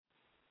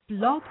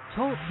Blog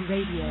Talk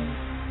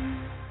Radio.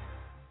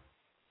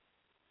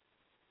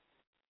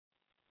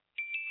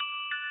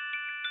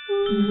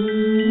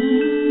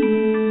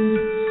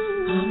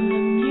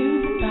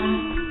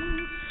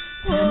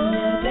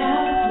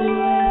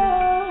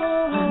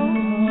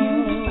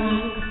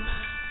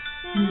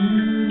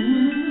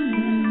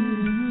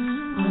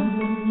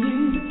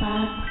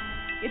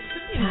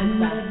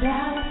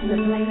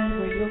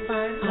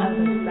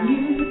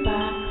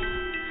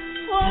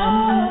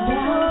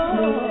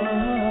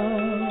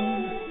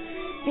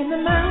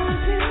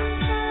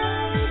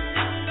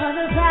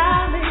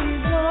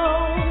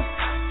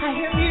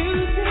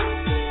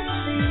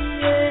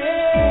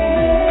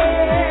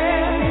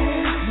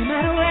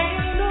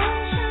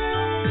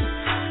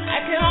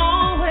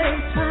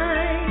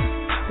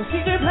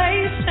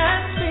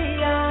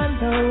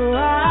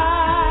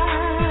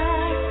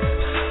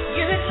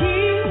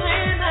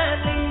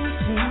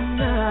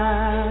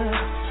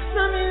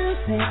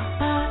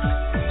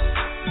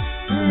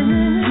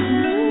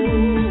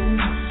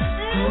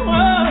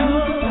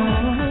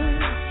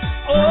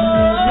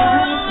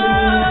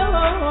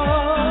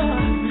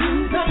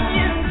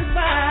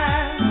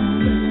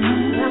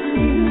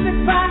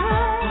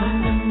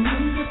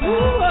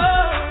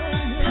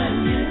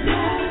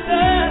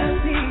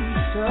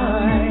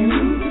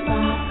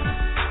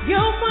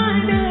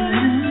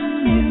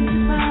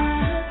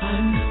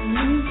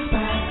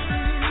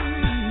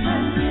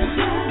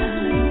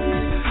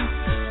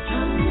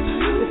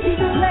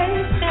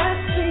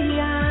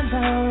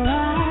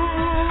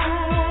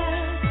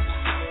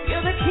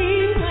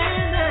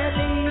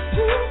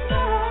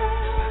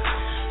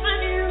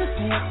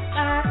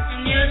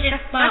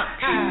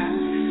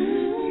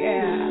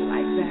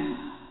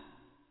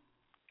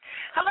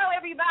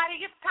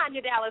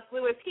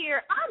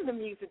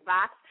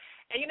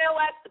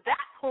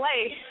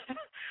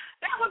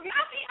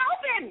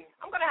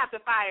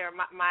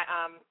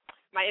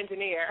 My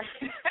engineer.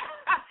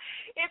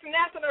 It's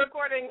national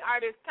recording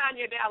artist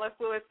Tanya Dallas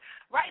Lewis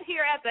right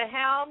here at the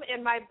helm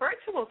in my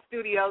virtual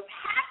studios.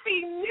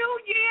 Happy New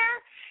Year!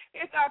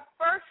 It's our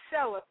first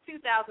show of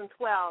 2012,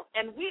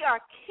 and we are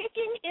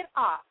kicking it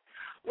off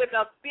with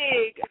a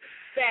big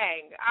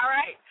bang, all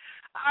right?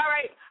 All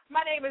right,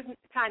 my name is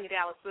Tanya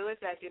Dallas Lewis,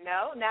 as you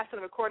know, national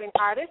recording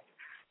artist.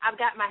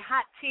 I've got my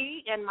hot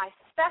tea and my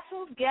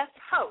special guest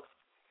host,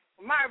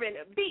 Marvin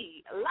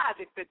B.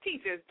 Logic the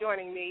Teacher, is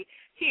joining me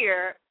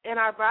here in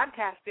our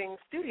broadcasting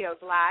studios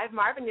live.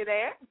 Marvin, you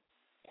there?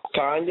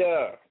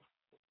 Tanya,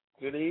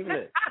 good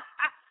evening.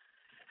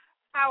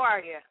 How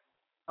are you?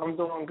 I'm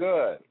doing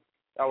good.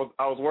 I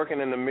was working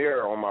in the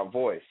mirror on my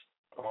voice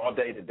all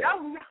day today.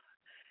 Oh, no.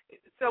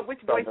 So which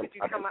voice did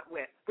you come up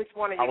with? Which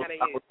one are you going to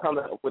use? I was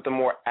coming up with a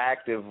more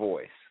active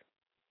voice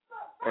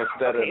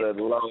instead of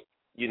the low,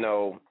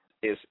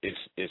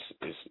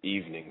 it's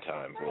evening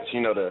time voice.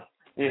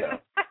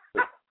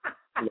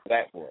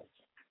 That voice.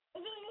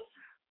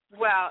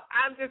 Well,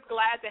 I'm just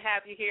glad to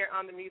have you here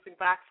on the Music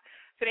Box.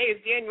 Today is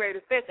January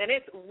the 5th, and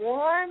it's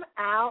warm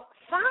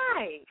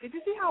outside. Did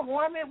you see how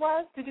warm it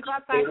was? Did you go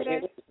outside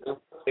today?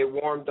 It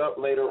warmed up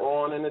later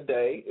on in the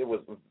day. It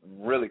was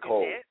really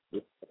cold.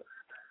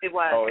 It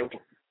was. Oh,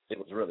 it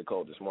was really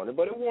cold this morning,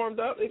 but it warmed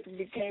up. It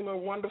became a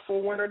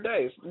wonderful winter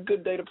day. It's a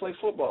good day to play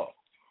football.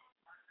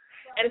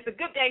 And it's a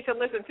good day to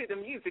listen to the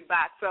Music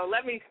Box. So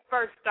let me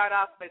first start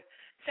off with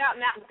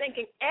shouting out and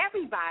thanking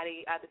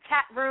everybody. The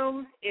chat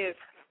room is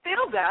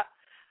filled up.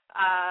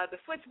 The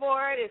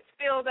switchboard is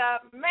filled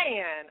up.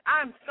 Man,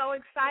 I'm so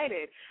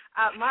excited.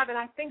 Marvin,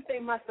 I think they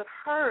must have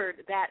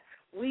heard that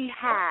we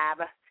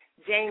have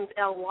James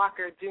L.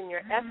 Walker,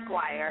 Jr.,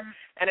 Esquire,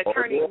 an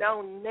attorney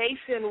known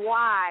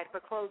nationwide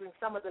for closing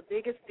some of the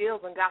biggest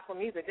deals in gospel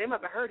music. They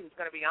must have heard he's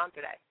going to be on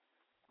today.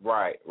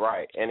 Right.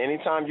 And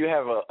anytime you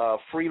have a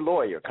free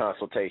lawyer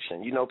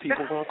consultation,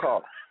 people going to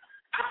call.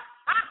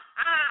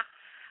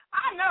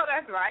 I know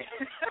that's right.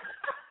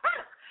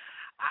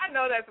 I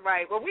know that's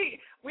right. Well,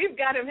 we've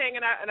got him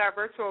hanging out in our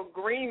virtual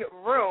green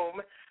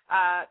room.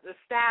 The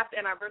staff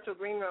in our virtual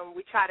green room,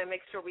 we try to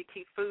make sure we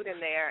keep food in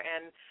there.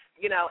 And,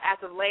 as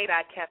of late,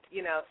 I kept,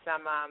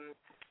 some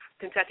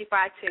Kentucky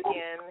Fried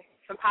Chicken,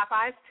 some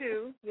Popeyes,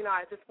 too.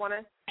 I just want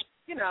to,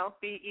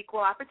 be equal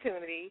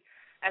opportunity,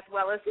 as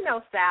well as,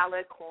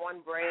 salad,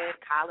 cornbread,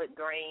 collard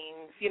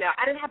greens.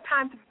 I didn't have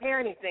time to prepare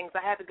anything, so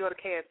I had to go to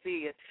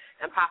KFC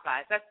and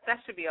Popeyes. That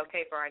should be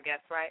okay for our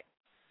guests, right?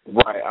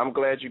 Right. I'm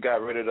glad you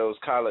got rid of those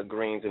collard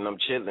greens and them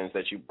chitlins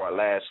that you brought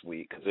last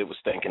week because it was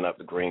stinking up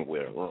the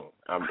Greenwood room.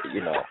 I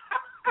appreciate that.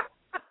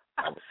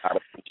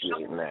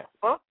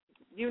 Well,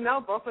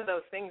 both of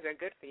those things are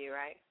good for you,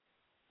 right?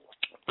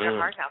 Your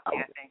heart healthy,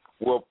 I think.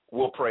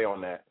 We'll pray on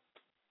that.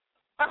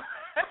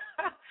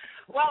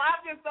 Well,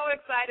 I'm just so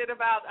excited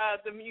about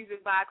the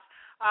Music Box.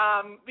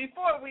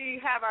 Before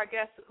we have our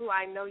guests, who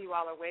I know you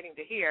all are waiting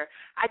to hear,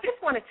 I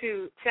just wanted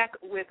to check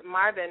with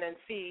Marvin and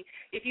see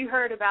if you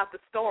heard about the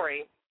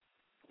story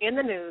in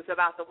the news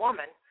about the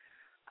woman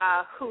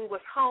who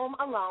was home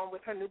alone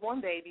with her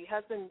newborn baby.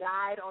 Husband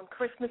died on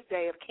Christmas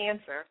Day of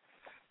cancer,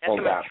 and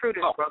some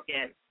intruders broke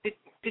in.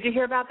 Did you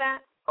hear about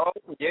that? Oh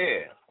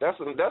yeah, that's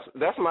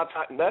my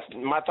type. That's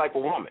my type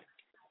of woman.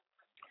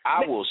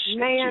 I will shoot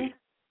you.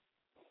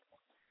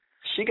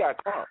 She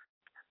got caught.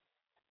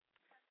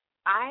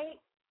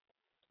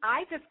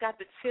 I just got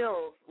the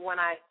chills when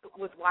I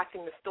was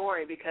watching the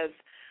story because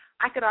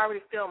I could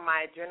already feel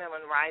my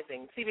adrenaline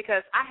rising. See,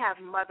 because I have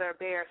mother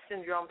bear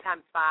syndrome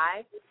times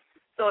 5.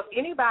 So if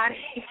anybody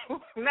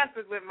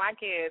messes with my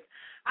kids,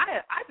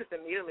 I just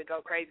immediately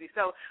go crazy.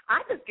 So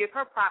I just give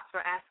her props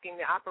for asking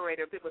the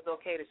operator if it was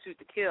okay to shoot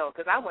to kill,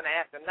 because I wouldn't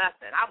have asked her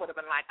nothing. I would have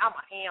been like, I'm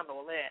going to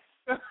handle this.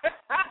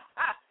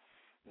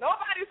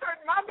 Nobody's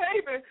hurting my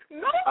baby.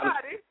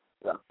 Nobody.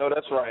 No,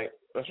 that's right.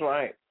 That's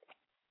right.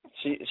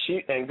 She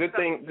and good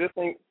thing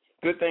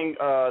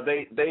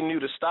they knew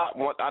to stop.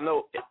 I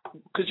know.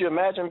 Could you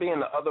imagine being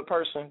the other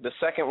person, the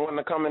second one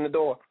to come in the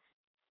door?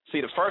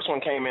 See, the first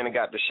one came in and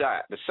got the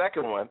shot. The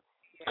second one,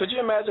 could you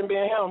imagine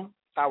being him?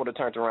 I would have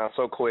turned around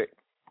so quick.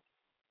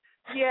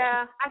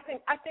 Yeah, I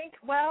think.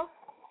 Well,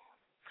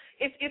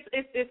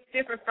 it's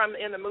different from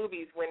in the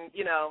movies when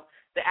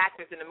the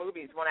actors in the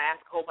movies want to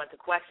ask a whole bunch of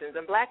questions.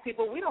 And black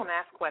people, we don't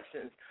ask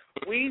questions.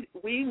 We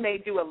may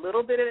do a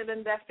little bit of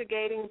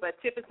investigating, but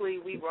typically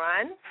we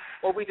run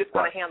or we just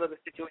want to handle the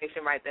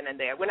situation right then and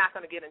there. We're not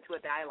going to get into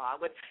a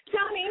dialogue with,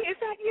 Johnny, is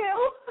that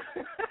you?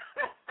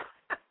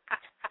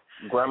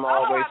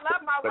 Grandma always I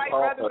love my white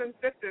brothers and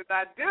sisters.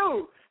 I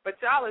do. But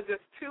y'all are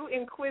just too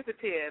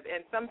inquisitive,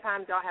 and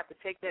sometimes y'all have to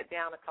take that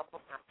down a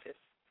couple notches.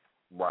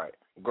 Right.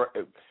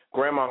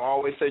 Grandma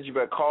always said you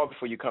better call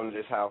before you come to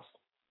this house.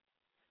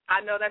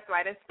 I know that's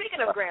right. And speaking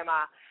of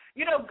Grandma,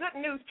 good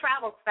news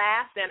travels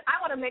fast, and I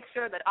want to make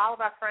sure that all of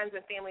our friends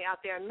and family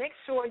out there, make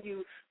sure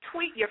you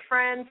tweet your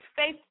friends,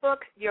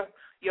 Facebook, your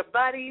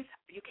buddies.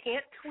 You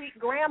can't tweet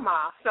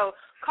Grandma. So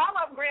call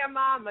up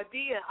Grandma,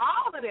 Medea,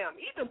 all of them,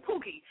 even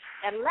Pookie,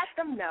 and let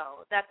them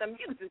know that the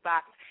Music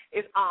Box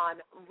is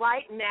on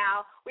right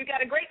now. We've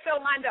got a great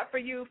show lined up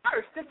for you.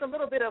 First, just a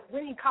little bit of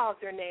When He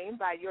Calls Your Name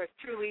by yours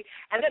truly,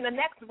 and then the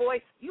next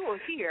voice you will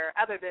hear,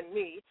 other than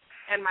me,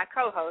 and my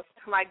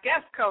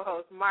guest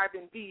co-host,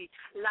 Marvin B.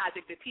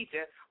 Logic the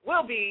Teacher,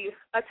 will be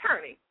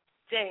attorney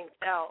James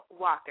L.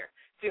 Walker,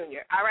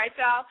 Jr. All right,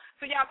 y'all?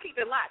 So y'all keep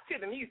it locked to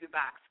the Music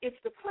Box. It's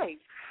the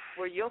place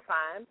where you'll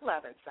find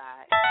love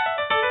inside.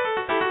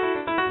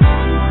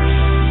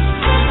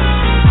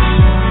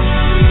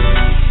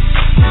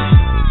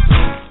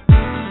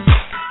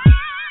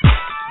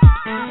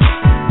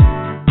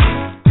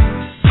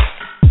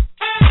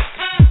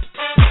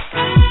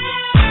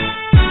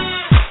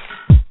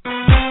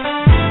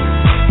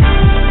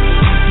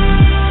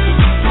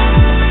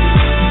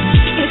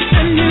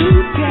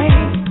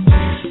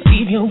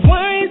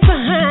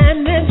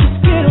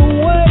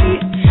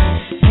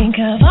 Think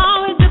of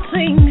all of the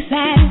things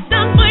that it's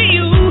done for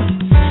you.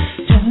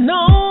 Just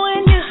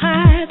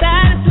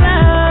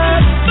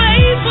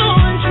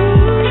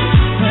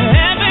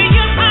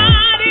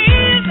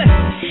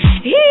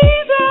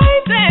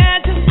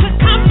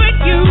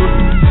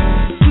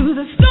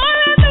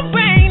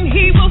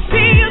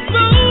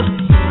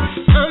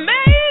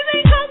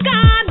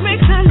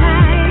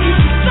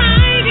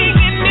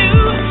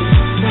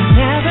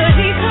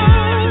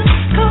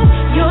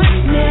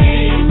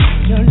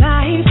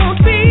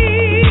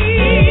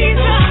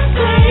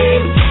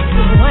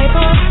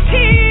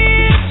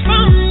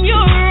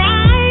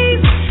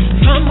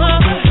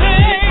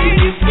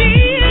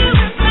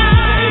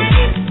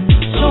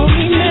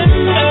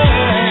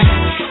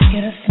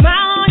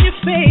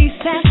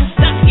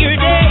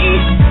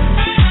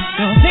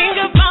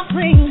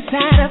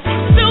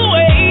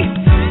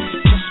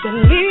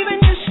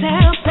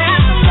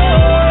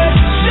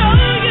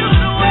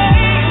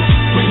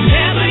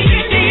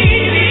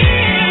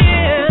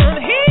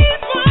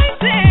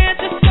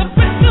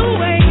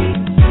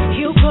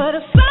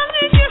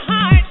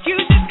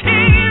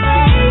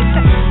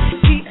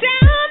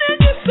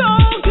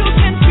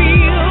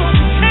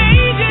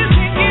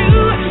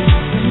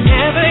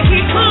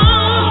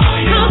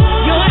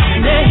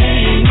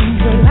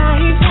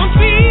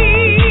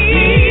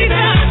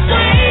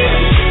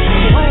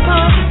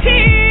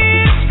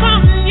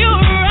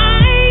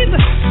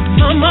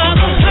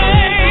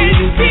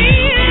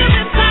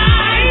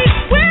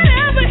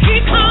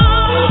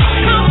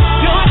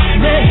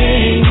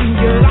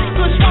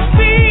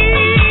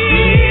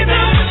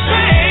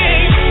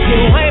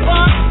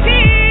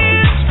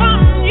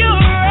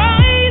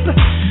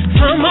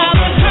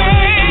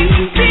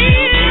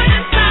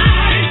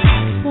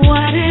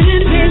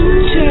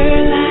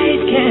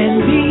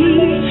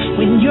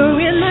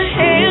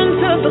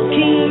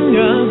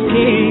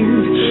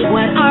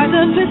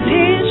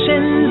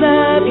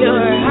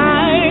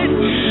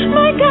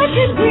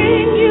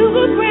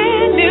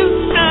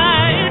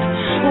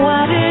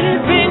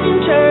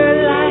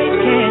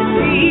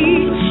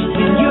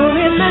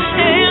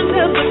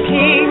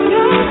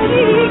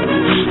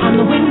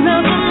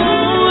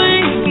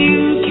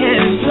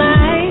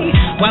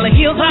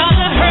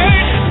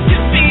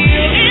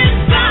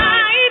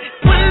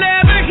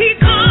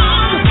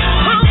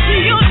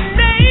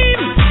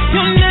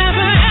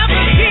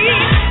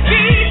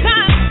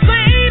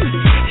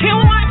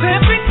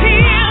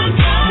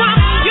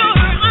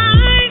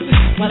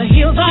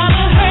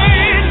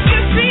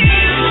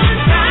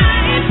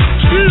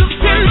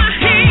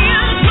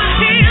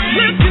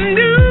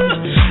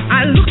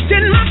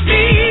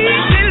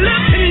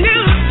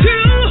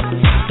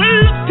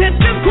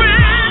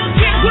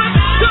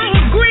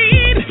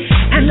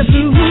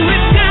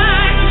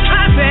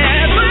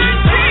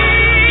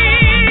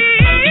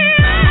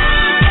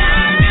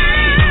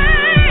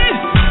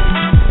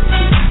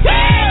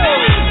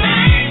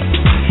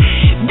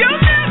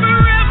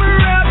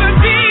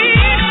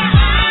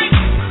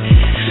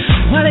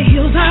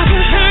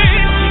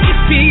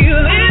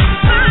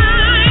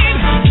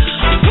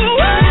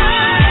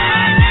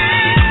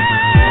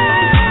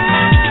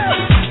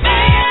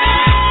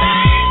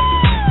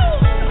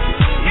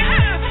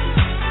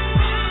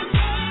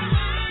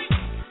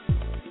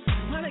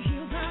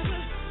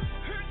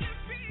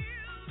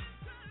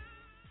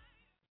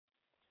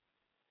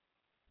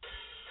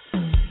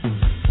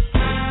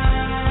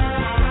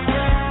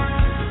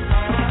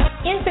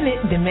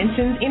Infinite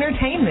Dimensions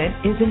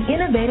Entertainment is an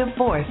innovative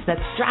force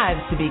that strives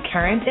to be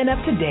current and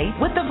up to date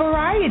with a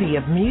variety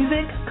of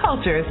music,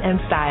 cultures, and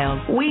styles.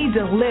 We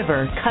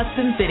deliver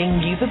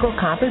custom-fitting musical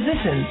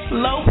compositions,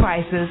 low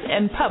prices,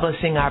 and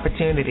publishing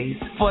opportunities.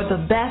 For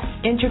the best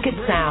intricate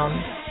sound,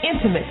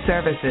 intimate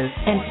services,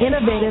 and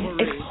innovative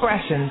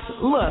expressions,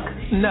 look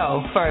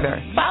no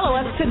further. Follow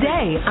us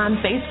today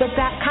on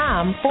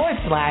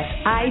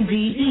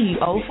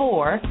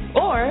Facebook.com/IDE04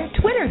 or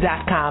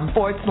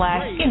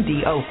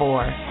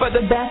Twitter.com/Indie04. For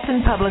the best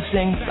in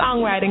publishing,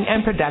 songwriting,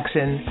 and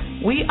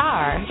production, we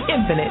are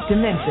Infinite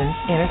Dimensions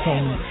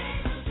Entertainment.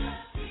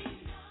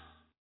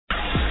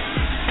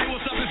 Hey,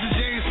 what's up? This is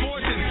James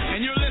Fortune,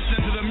 and you're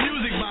listening to The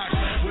Music Box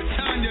with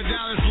Tanya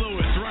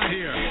Dallas-Lewis right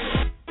here.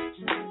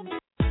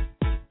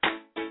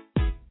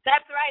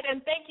 That's right,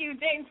 and thank you,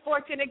 James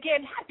Fortune.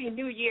 Again, Happy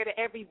New Year to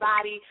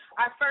everybody.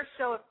 Our first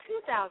show of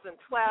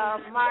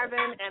 2012,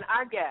 Marvin and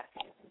our guest.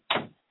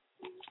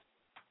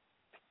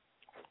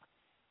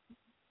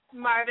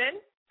 Marvin?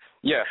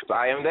 Yes,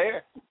 I am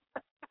there.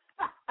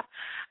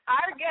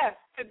 Our guest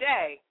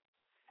today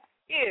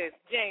is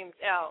James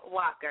L.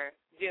 Walker,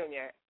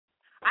 Jr.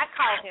 I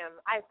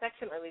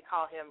affectionately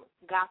call him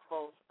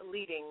gospel's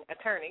leading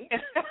attorney.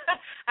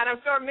 And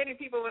I'm sure many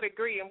people would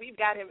agree, and we've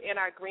got him in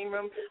our green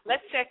room.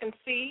 Let's check and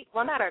see.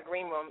 Well, not our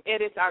green room.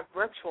 It is our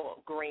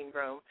virtual green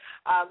room.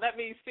 Let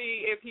me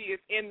see if he is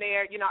in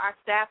there. You know, our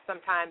staff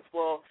sometimes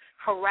will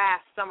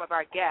harass some of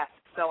our guests,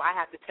 so I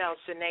have to tell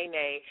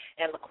Shanae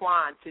and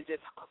Laquan to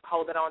just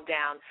hold it on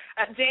down.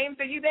 James,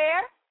 are you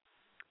there?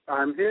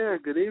 I'm here.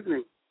 Good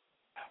evening.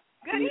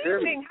 Good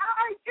evening. How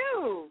are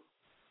you?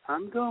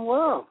 I'm doing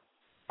well.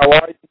 How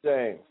are you,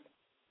 James?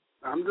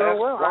 I'm doing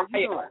well. How are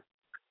you doing?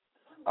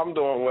 I'm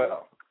doing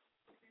well.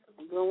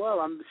 I'm doing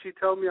well. She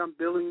told me I'm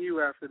billing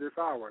you after this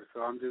hour,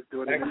 so I'm just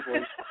doing it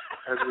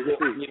as we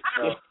speak.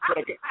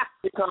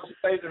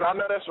 I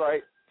know that's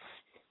right.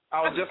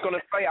 I was just going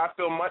to say I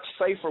feel much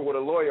safer with a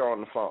lawyer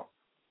on the phone.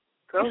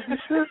 So you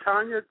should.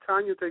 Tanya,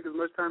 take as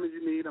much time as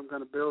you need. I'm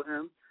going to bill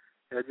him.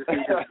 I just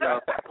need his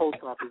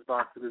post office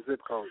box and the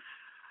zip code.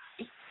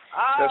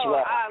 Oh, that's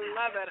right. I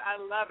love it.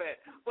 I love it.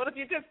 Well, if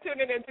you're just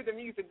tuning into the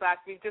Music Box,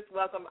 we just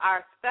welcome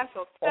our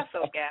special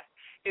guest.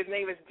 His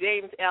name is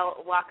James L.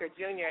 Walker,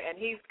 Jr., and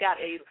he's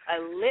got a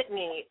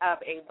litany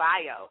of a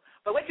bio.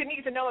 But what you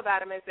need to know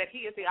about him is that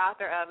he is the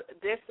author of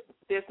This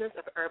Business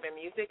of Urban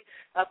Music.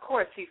 Of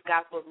course, he's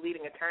gospel's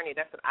leading attorney.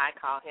 That's what I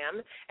call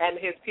him. And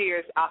his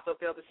peers also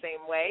feel the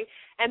same way.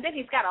 And then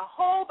he's got a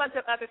whole bunch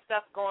of other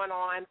stuff going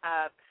on.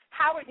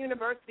 Howard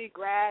University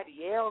grad,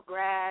 Yale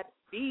grad,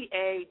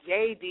 BA,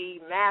 JD,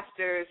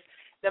 Masters.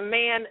 The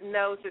man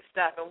knows his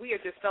stuff, and we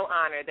are just so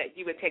honored that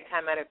you would take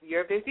time out of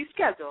your busy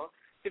schedule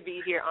to be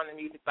here on the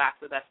Music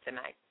Box with us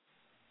tonight.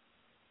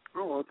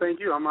 Oh, well, thank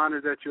you. I'm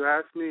honored that you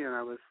asked me, and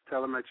I was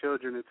telling my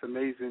children it's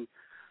amazing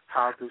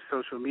how through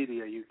social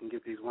media you can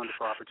get these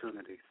wonderful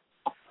opportunities.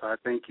 So I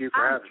thank you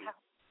for having me.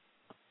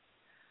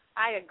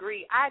 I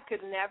agree. I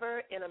could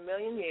never in a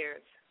million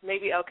years,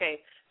 maybe,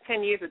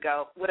 10 years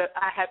ago, would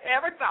I have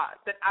ever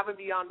thought that I would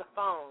be on the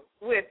phone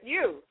with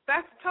you.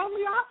 That's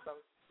totally awesome.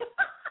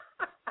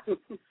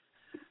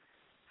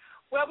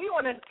 Well, we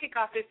want to kick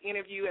off this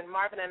interview, and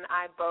Marvin and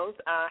I both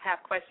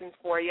have questions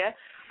for you.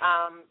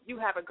 You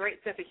have a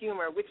great sense of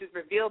humor, which is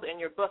revealed in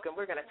your book, and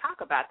we're going to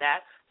talk about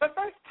that. But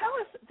first, tell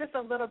us just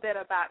a little bit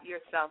about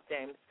yourself,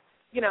 James.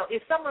 You know,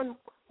 if someone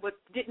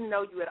didn't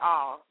know you at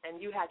all and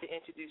you had to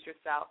introduce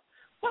yourself,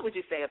 what would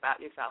you say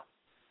about yourself?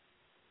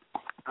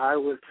 I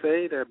would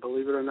say that,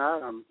 believe it or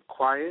not, I'm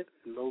quiet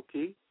and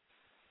low-key.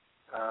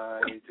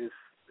 I just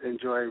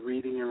enjoy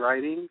reading and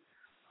writing.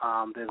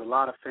 There's a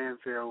lot of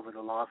fanfare over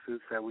the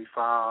lawsuits that we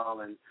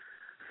file and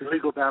the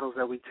legal battles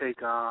that we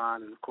take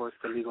on, and, of course,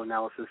 the legal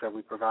analysis that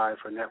we provide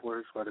for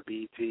networks, whether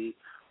BET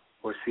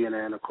or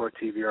CNN or Court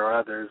TV or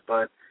others.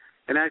 But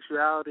in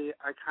actuality,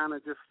 I kind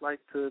of just like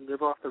to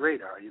live off the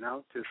radar, you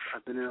know.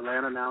 I've been in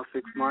Atlanta now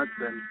 6 months,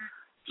 and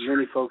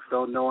many folks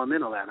don't know I'm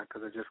in Atlanta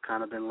because I've just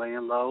kind of been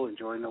laying low,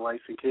 enjoying the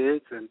wife and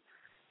kids, and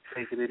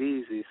taking it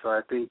easy. So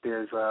I think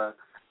there's,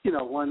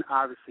 one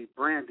obviously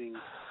branding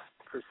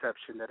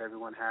perception that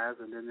everyone has,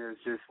 and then there's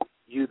just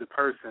you, the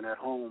person at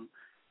home,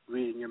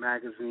 reading your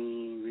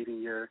magazine,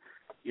 reading your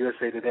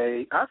USA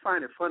Today. I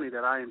find it funny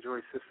that I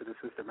enjoy Sister to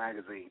Sister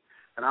magazine,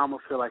 and I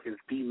almost feel like it's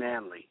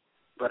manly,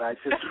 but I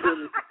just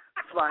really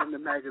find the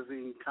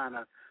magazine kind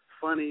of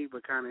funny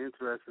but kind of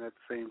interesting at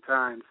the same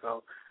time.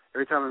 So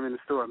every time I'm in the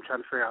store, I'm trying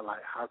to figure out,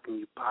 like, how can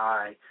you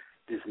buy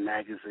this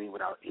magazine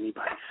without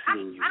anybody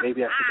seeing you?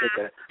 Maybe I should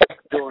take a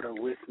daughter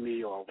with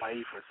me or a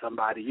wife or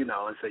somebody,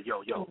 and say,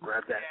 yo,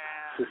 grab that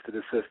Sister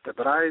to Sister.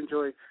 But I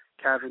enjoy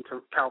Calvin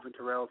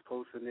Terrell's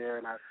post in there,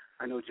 and I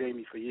know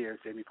Jamie for years,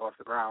 Jamie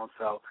Foster Brown.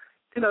 So,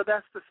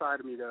 that's the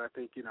side of me that I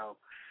think,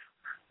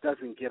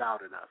 doesn't get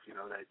out enough,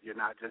 that you're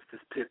not just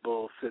this pit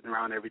bull sitting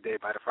around every day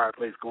by the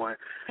fireplace going,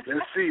 let's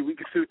see, we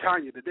can sue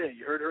Tanya today.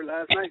 You heard her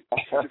last night?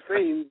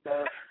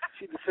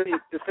 She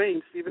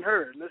defamed Stephen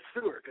Hurd. Let's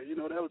sue her because,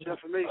 that was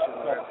defamation.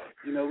 Or,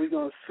 we're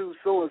going to sue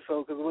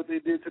so-and-so because of what they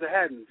did to the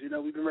Haddons.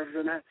 We've been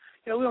representing that.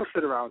 We don't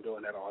sit around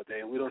doing that all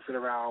day, and we don't sit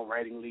around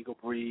writing legal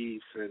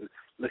briefs and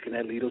looking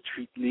at legal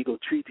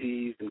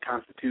treaties and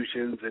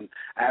constitutions and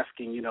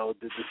asking, did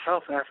the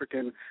South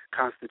African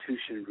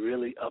Constitution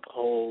really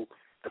uphold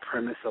the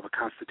premise of a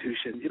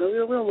constitution? We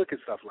don't look at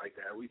stuff like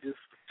that. We just,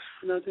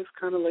 just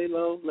kind of lay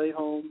low, lay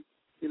home,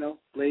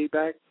 lay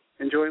back,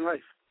 enjoying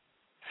life.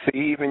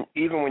 See,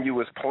 even when you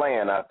was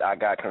playing, I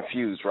got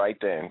confused right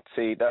then.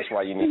 See, that's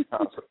why you need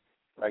counsel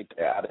right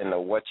there. I didn't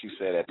know what you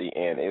said at the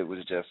end. It was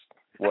just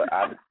what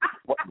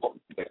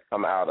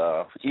come out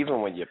of.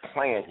 Even when you're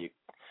playing, you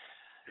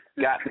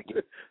got to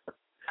get.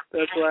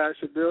 That's why I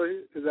should bill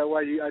you? Is that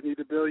why I need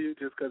to bill you,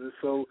 just because it's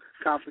so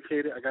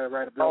complicated? I got to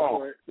write a bill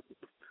for it?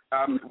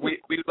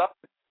 We love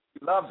it.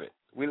 We love it.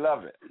 We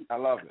love it. I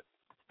love it.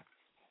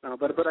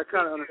 But I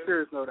kind of, on a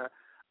serious note,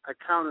 I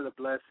counted a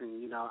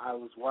blessing. I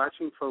was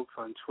watching folks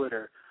on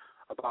Twitter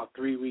about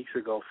 3 weeks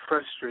ago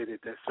frustrated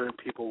that certain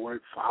people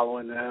weren't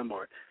following them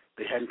or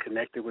they hadn't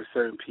connected with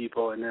certain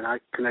people, and then I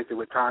connected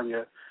with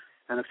Tanya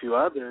and a few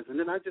others, and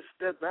then I just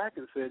stepped back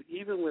and said,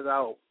 even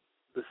without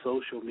the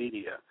social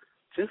media,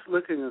 just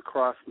looking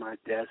across my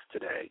desk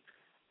today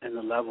and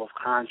the level of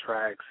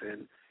contracts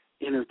and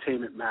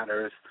entertainment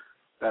matters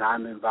that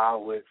I'm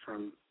involved with,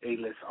 from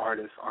A-list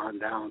artists on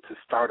down to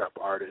startup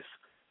artists,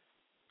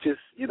 just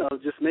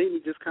made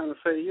me just kind of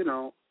say,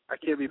 I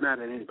can't be mad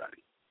at anybody.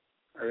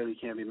 I really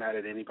can't be mad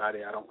at anybody.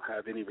 I don't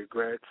have any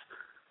regrets.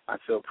 I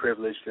feel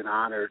privileged and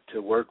honored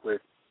to work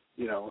with,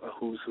 a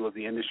who's who of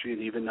the industry,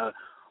 and even a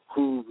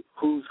who's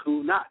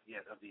who not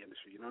yet of the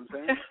industry. You know what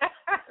I'm saying?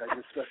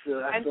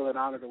 I feel an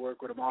honor to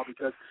work with them all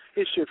because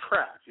it's your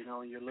craft.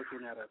 And you're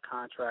looking at a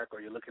contract,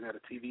 or you're looking at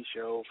a TV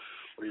show,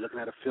 or you're looking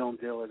at a film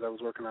deal, as I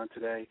was working on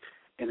today,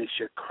 and it's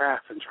your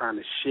craft and trying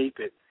to shape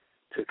it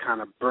to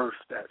kind of birth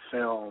that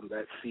film,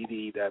 that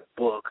CD, that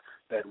book,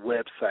 that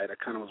website. I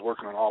kind of was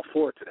working on all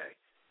four today,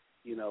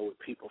 with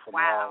people from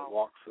all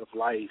walks of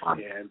life.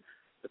 And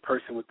the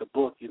person with the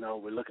book,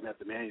 we're looking at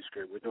the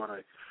manuscript. We're doing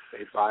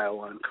a bio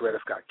on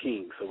Coretta Scott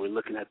King, so we're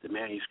looking at the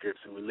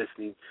manuscripts and we're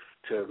listening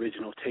to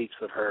original tapes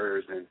of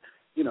hers. And,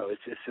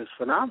 it's just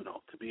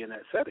phenomenal to be in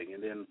that setting.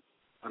 And then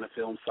on the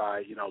film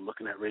side,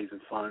 looking at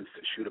raising funds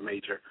to shoot a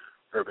major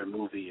urban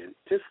movie and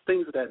just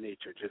things of that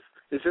nature.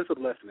 It's just a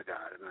blessing of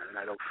God, and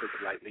I don't take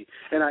it lightly.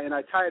 And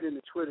I tie it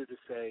into Twitter to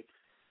say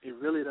it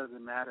really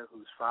doesn't matter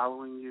who's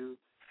following you.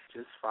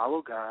 Just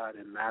follow God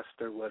and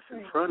master what's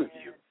in front of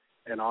you,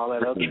 and all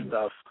that other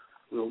stuff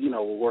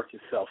will work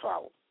itself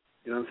out.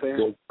 You know what I'm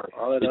saying?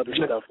 All that other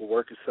stuff will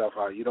work itself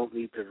out. You don't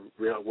need to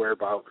worry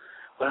about,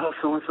 well,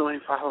 so-and-so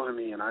ain't following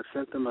me, and I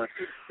sent them a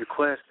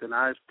request, and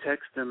I've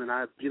texted them, and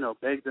I've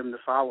begged them to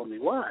follow me.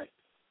 Why?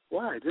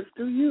 Just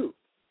do you.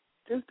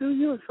 Just do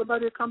you, and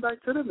somebody will come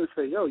back to them and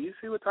say, yo, you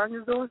see what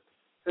Tanya's doing?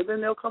 And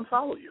then they'll come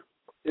follow you,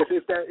 if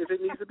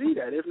it needs to be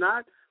that. If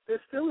not,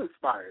 they're still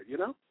inspired,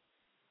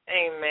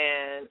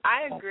 Amen.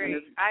 I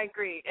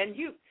agree. And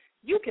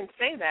you can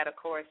say that, of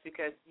course,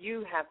 because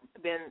you have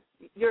been,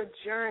 your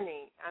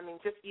journey,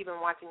 just even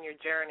watching your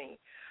journey,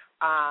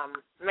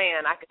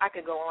 man, I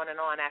could go on and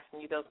on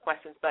asking you those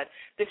questions, but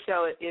this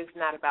show is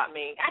not about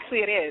me. Actually,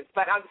 it is,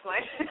 but I'm just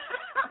like,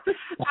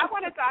 I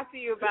want to talk to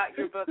you about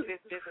your book, This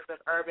Business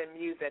of Urban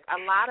Music. A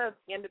lot of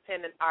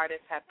independent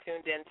artists have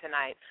tuned in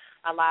tonight,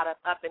 a lot of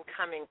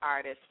up-and-coming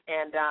artists,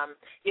 and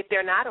if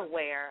they're not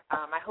aware,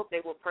 I hope they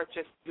will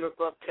purchase your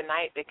book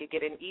tonight. They could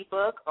get an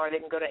e-book, or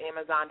they can go to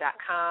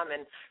Amazon.com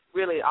and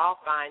really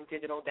all fine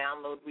digital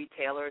download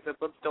retailers or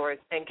bookstores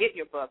and get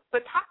your book.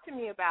 But talk to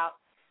me about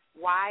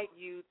why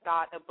you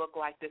thought a book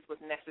like this was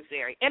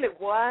necessary. And it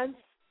was,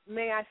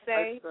 may I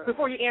say?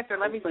 Before you answer,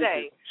 let me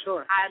say,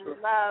 Sure. I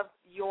love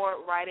your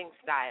writing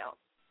style.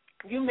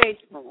 You made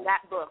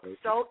that book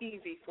so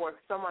easy for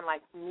someone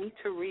like me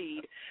to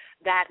read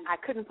that I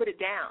couldn't put it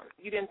down.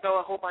 You didn't throw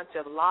a whole bunch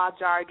of law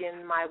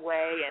jargon my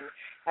way,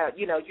 and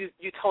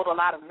you told a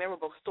lot of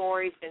memorable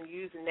stories and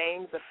used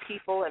names of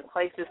people and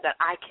places that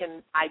I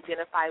can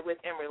identify with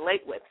and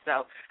relate with.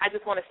 So I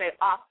just want to say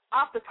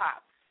off the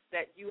top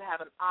that you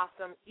have an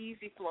awesome,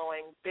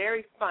 easy-flowing,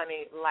 very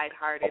funny,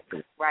 lighthearted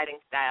writing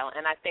style,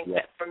 and I think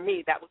that for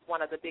me that was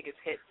one of the biggest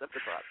hits of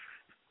the book.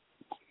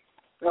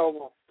 Oh,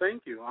 well,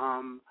 thank you.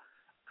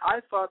 I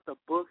thought the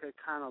book had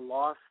kind of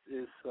lost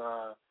its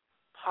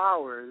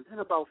power. And then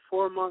about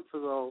 4 months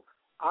ago,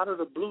 out of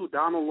the blue,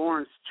 Donald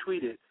Lawrence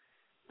tweeted,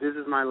 "This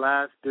is my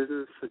last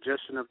business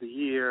suggestion of the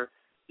year.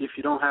 If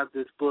you don't have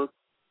this book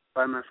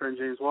by my friend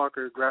James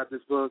Walker, grab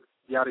this book,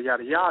 yada,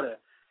 yada, yada."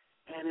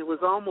 And it was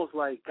almost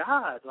like,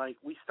 God, like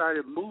we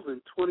started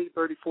moving 20,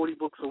 30, 40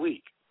 books a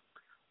week,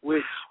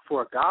 which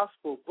for a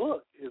gospel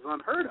book is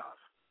unheard of.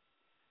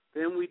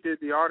 Then we did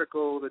the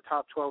article, the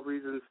top 12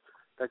 reasons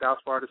that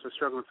gospel artists are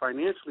struggling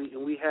financially,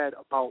 and we had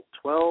about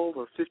 12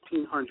 or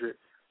 1,500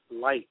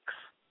 likes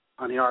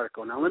on the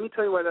article. Now, let me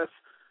tell you why that's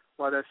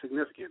why that's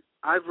significant.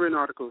 I've written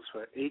articles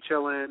for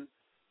HLN,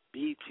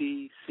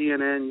 BT,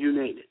 CNN, you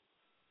name it,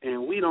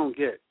 and we don't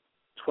get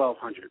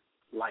 1,200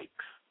 likes,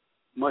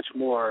 much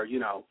more,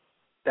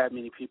 that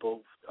many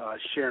people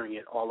sharing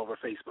it all over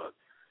Facebook.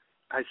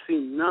 I see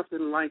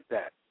nothing like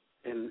that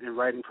in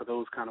writing for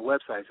those kind of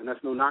websites, and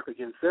that's no knock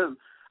against them.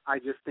 I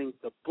just think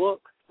the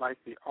book, like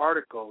the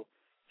article,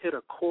 hit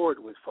a chord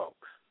with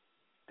folks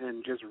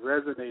and just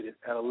resonated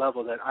at a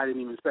level that I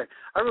didn't even expect.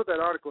 I wrote that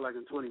article like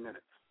in 20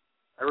 minutes.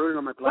 I wrote it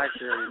on my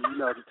BlackBerry and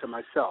emailed it to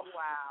myself.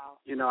 Wow.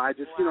 I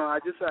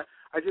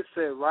just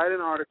said, write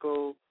an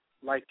article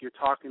like you're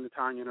talking to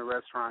Tanya in a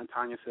restaurant.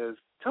 Tanya says,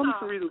 tell me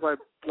some reasons why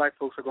black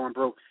folks are going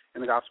broke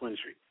in the gospel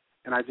industry.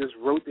 And I just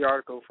wrote the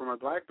article from my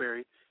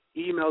BlackBerry,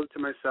 emailed it to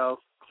myself,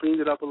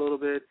 cleaned it up a little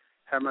bit,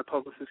 had my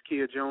publicist,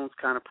 Kia Jones,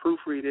 kind of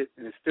proofread it,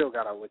 and it still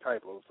got out with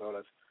typos, so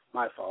that's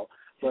my fault.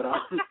 But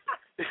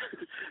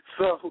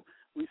so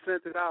we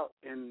sent it out,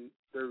 and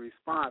the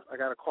response, I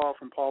got a call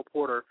from Paul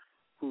Porter,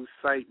 whose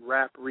site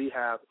Rap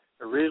Rehab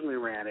originally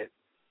ran it.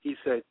 He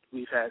said,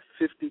 we've had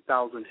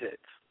 50,000 hits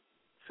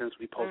since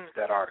we posted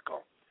that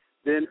article.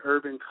 Then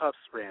Urban Cuffs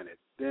ran it.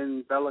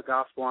 Then Bella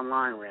Gospel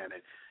Online ran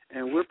it.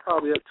 And we're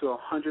probably up to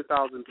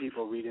 100,000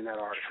 people reading that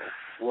article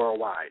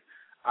worldwide.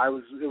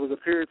 It was a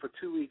period for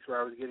 2 weeks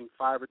where I was getting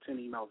 5 or 10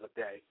 emails a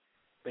day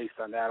based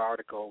on that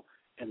article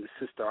and the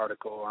sister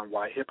article on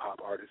why hip-hop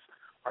artists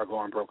are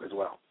going broke as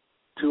well.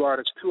 Two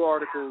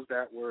articles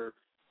that were,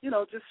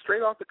 just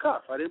straight off the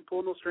cuff. I didn't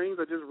pull no strings.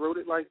 I just wrote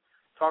it like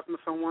talking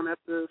to someone at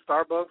the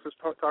Starbucks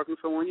or talking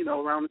to someone,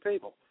 around the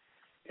table.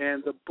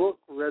 And the book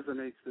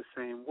resonates the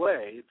same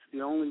way. It's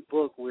the only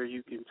book where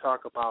you can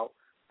talk about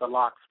the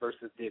Lox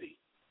versus Diddy,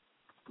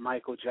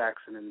 Michael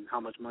Jackson and how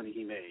much money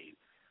he made,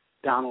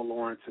 Donald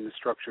Lawrence and the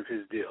structure of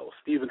his deal,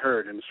 Stephen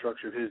Hurd and the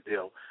structure of his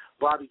deal,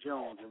 Bobby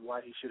Jones and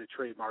why he should have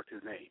trademarked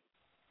his name,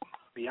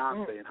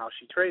 Beyonce and how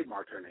she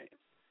trademarked her name,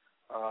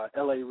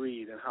 L.A.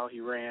 Reid and how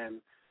he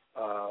ran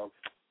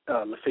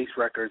LaFace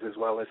Records as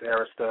well as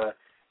Arista,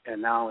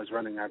 and now is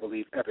running, I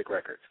believe, Epic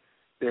Records.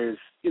 There's,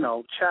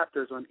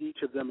 chapters on each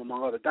of them,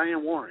 among others.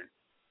 Diane Warren,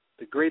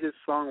 the greatest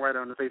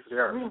songwriter on the face of the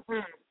earth,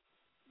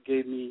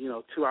 gave me,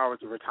 2 hours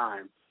of her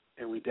time,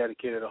 and we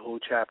dedicated a whole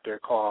chapter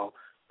called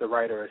The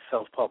Writer as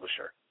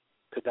Self-Publisher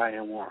to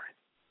Diane Warren.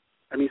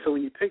 I mean, so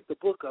when you pick the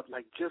book up,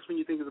 like just when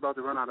you think it's about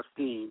to run out of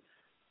steam,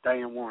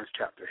 Diane Warren's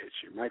chapter hits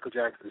you. Michael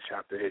Jackson's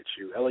chapter hits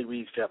you. L.A.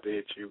 Reid's chapter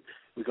hits you.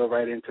 We go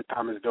right into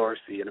Thomas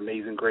Dorsey and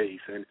Amazing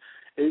Grace, and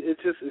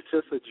it's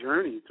just a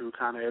journey through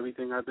kind of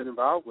everything I've been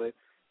involved with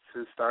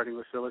since starting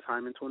with Phyllis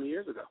Hyman 20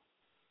 years ago,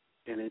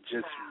 and it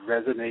just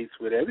resonates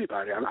with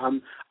everybody.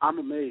 I'm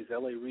amazed.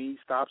 L.A. Reid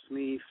stops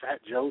me. Fat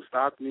Joe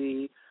stopped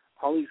me.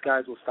 All these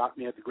guys will stop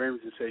me at the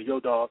Grammys and say, "Yo,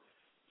 dog,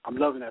 I'm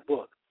loving that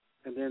book."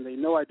 And then they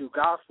know I do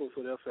gospel,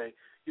 so they'll say,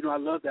 "I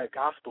love that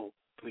gospel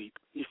bleep."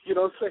 You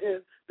know what I'm saying?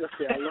 They'll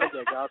say, "I love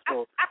that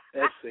gospel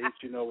essay."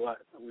 You know what?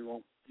 We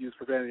won't use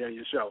profanity on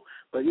your show,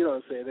 but you know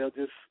what I'm saying?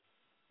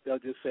 They'll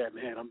just say,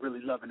 "Man, I'm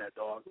really loving that,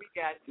 dog." We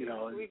got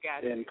you. We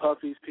got and you.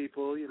 Puffy's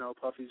people,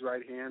 Puffy's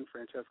right hand,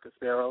 Francesca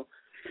Sparrow,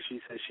 she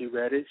said she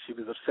read it. She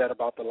was upset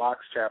about the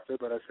Lox chapter,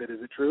 but I said,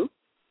 "Is it true?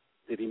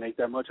 Did he make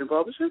that much in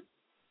publishing?"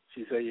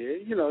 She said,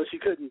 "Yeah." She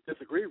couldn't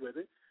disagree with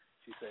it.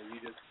 She said, "You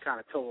just kind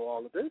of told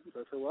all the business."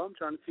 I said, "Well, I'm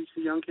trying to teach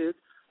the young kids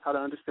how to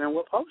understand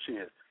what publishing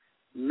is."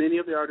 Many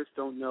of the artists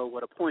don't know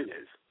what a point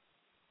is.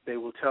 They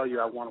will tell you,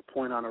 "I want a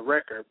point on a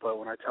record," but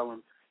when I tell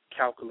them,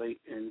 calculate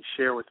and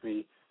share with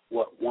me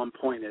what 1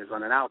 point is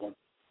on an album,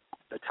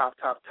 the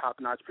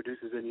top-notch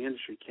producers in the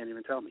industry can't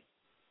even tell me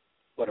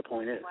what a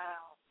point is.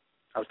 Wow.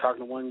 I was talking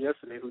to one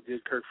yesterday who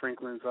did Kirk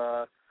Franklin's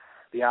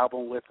the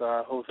album with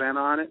Hosanna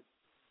on it,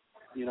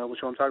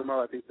 which one I'm talking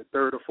about, I think the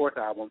third or fourth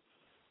album,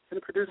 and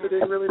the producer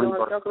didn't really know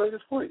how to calculate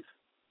his points.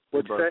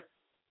 What'd you say?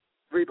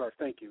 Rebirth,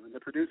 thank you. And the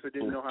producer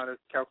didn't know how to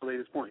calculate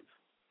his points.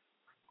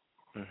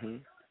 Mm-hmm.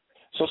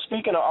 So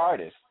speaking of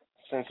artists,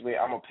 I'm going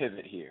to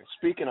pivot here.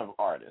 Speaking of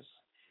artists,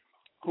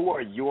 who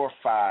are your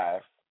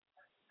 5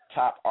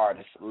 top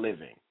artists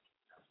living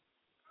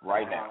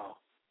right now?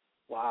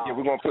 Wow. Yeah,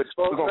 we're going to put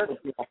you on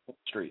the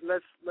street.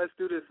 Let's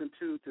do this in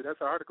two. That's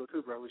an article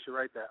too, bro. We should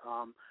write that.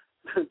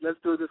 Let's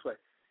do it this way.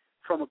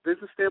 From a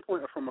business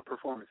standpoint or from a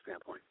performance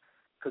standpoint?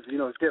 Because,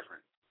 it's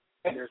different.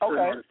 There's certain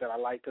artists that I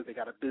like because they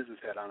got a business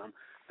head on them.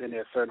 Then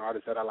there's certain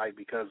artists that I like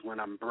because when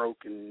I'm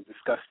broke and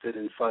disgusted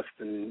and fussed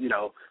and,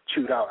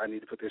 chewed out, I need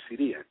to put their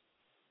CD in.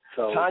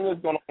 So Tanya's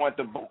going to want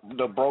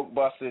the broke,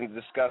 busted, and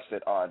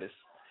disgusted artists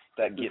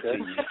that get to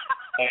you.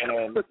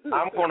 And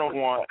I'm going to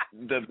want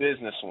the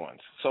business ones.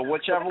 So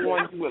whichever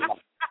one you would like.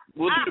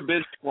 We'll do the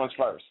business ones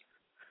first.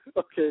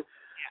 Okay.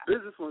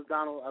 Business ones,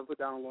 I put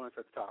Donald Lawrence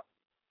at the top.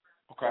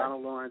 Okay.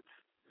 Donald Lawrence,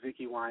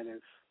 Vicki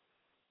Winans,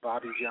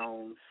 Bobby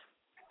Jones,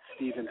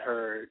 Stephen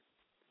Hurd,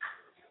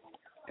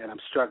 and I'm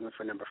struggling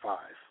for number 5.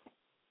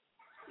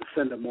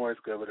 Lucinda Moore is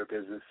good with her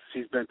business.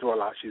 She's been through a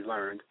lot. She's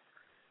learned.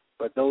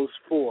 But those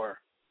 4,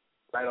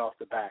 right off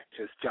the bat,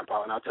 just jump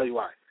out. And I'll tell you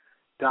why.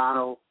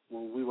 Donald,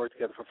 when we worked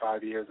together for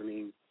 5 years,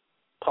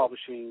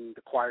 publishing,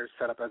 the choir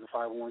set up as a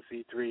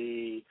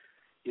 501c3,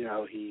 You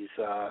know, he's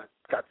got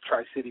the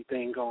Tri-City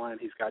thing going.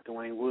 He's got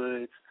Dwayne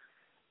Woods.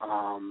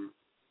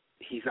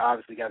 He's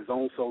obviously got his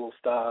own solo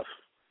stuff.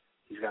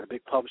 He's got a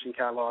big publishing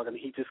catalog. I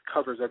mean, he just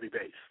covers every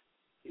base.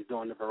 He's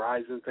doing the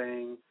Verizon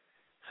thing,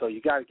 so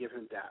you got to give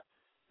him that.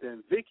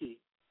 Then Vicky,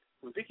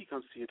 when Vicky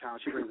comes to your town,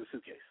 she brings a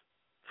suitcase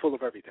full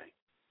of everything.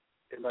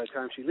 And by the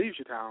time she leaves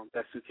your town,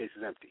 that suitcase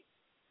is empty.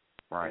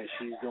 Right. And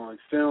she's doing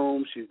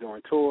films, she's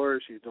doing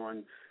tours, she's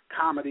doing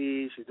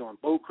comedy, she's doing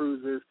boat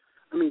cruises.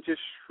 I mean,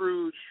 just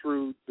shrewd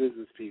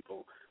business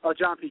people.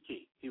 John P.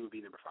 Key, he would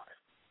be number 5.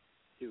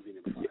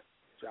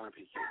 John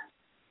P. Key.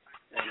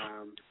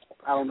 And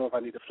I don't know if I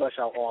need to flesh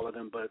out all of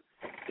them, but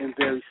in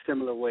very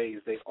similar ways,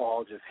 they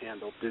all just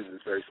handle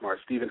business very smart.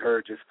 Stephen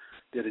Hurd just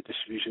did a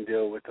distribution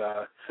deal with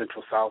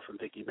Central South and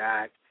Dickie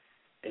Mack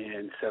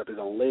and set up his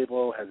own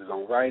label, has his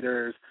own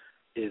writers,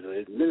 is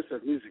a minister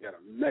of music at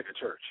a mega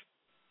church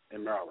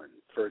in Maryland,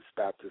 First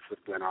Baptist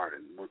of Glen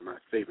Arden, one of my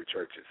favorite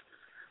churches.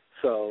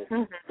 So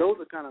those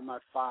are kind of my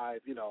 5,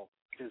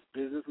 just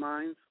business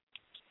minds.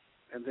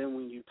 And then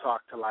when you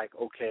talk to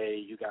okay,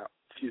 you got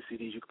a few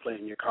CDs you can play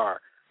in your car,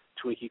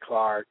 Twinkie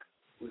Clark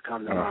would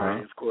come to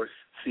mind. Of course,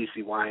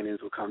 CeCe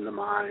Winans would come to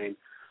mind.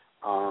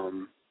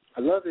 I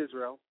love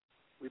Israel.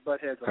 We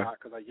butt heads a lot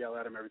because I yell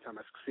at him every time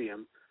I see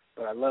him.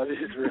 But I love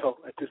Israel.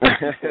 Just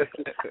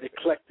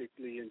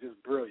eclectically and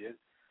just brilliant.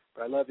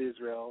 But I love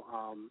Israel.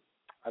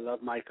 I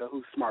love Micah,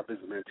 who's a smart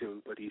businessman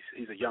too, but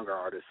he's a younger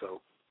artist,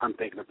 so I'm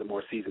thinking of the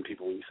more seasoned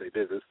people when you say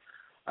business.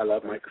 I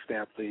love Micah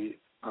Stampley.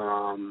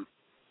 I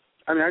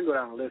can go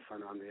down the list on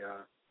the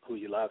Who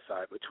You Love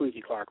side, but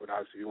Twinkie Clark would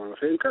obviously be one of my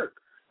favorites. And Kirk.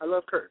 I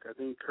love Kirk. I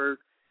think Kirk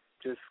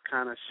just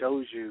kind of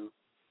shows you,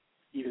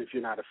 even if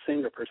you're not a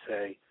singer per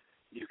se,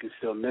 you can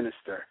still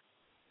minister.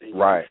 And you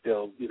can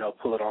still,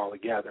 pull it all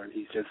together. And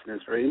he's just an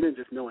inspiration. And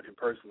just knowing him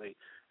personally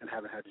and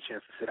having had the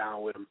chance to sit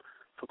down with him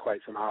for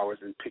quite some hours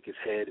and pick his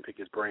head and pick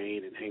his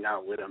brain and hang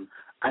out with him,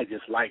 I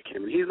just like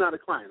him. And he's not a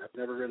client. I've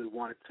never really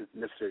wanted to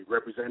necessarily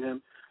represent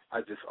him.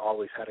 I just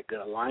always had a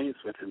good alliance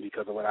with him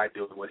because of what I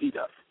do and what he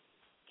does.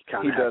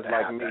 He does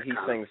like me. He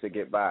sings to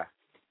get by.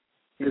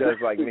 He does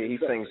like me. He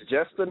sings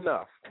just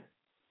enough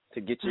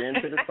to get you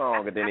into the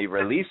song, and then he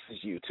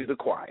releases you to the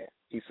choir.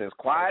 He says,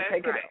 "Choir,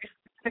 take it up."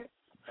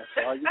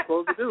 That's all you're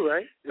supposed to do,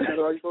 right? Isn't that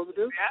all you're supposed to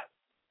do?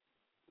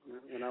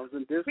 Yep. When I was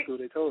in disc school,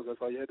 they told us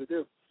that's all you had to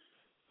do.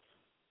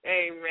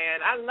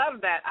 Amen. I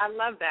love that. I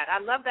love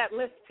that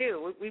list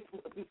too. We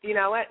you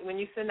know what? When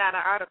you send out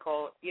an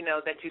article,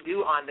 that you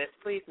do on this,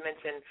 please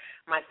mention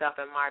myself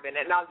and Marvin.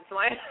 And I'll just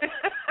like.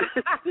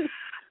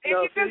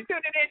 If you just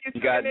tune it in,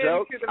 you got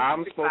jokes?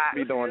 I'm supposed to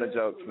be doing the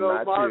jokes,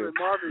 not Marvin,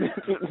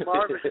 you.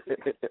 Marvin.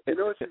 You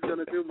know what she's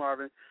going to do,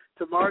 Marvin?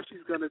 Tomorrow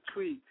she's going to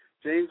tweet,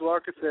 James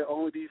Walker said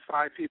only these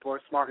 5 people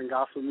are smart in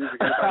gospel music.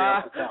 Everybody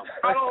else is dumb.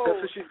 That's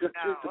what she's going to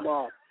tweet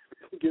tomorrow.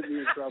 Get me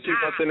in trouble. She's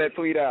going to send that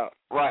tweet out.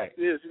 Right.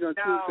 Yeah, she's going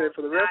to tweet say,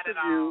 for the rest of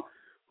you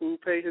who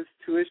pay his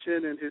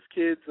tuition and his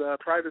kids'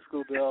 private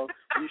school bill,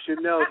 you should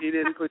know he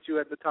didn't put you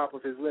at the top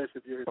of his list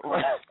if you're his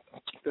client.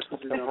 That's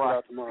what she's going to put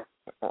out tomorrow.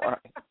 Right.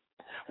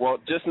 Well,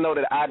 just know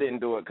that I didn't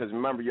do it because,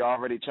 remember, you're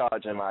already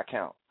charging my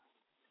account.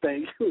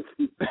 Thank you.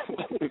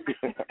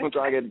 I'm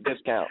trying to get a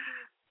discount.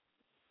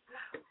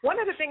 One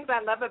of the things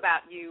I love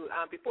about you,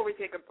 before we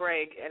take a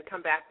break and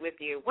come back with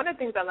you, one of the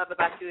things I love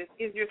about you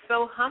is you're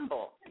so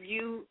humble.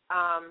 You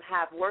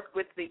have worked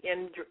with the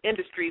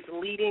industries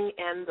leading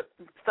and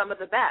some of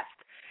the best.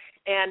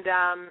 And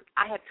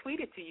I had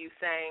tweeted to you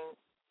saying,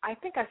 I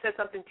think I said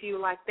something to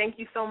you like, thank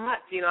you so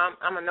much.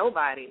 I'm a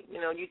nobody.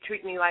 You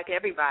treat me like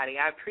everybody.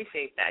 I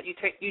appreciate that. You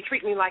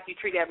treat me like you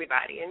treat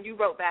everybody. And you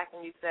wrote back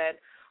and you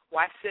said,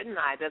 why shouldn't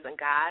I? Doesn't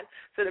God?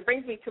 So that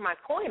brings me to my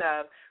point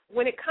of,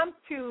 when it comes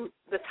to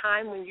the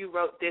time when you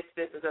wrote This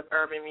Business of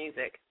Urban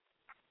Music,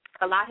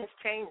 a lot has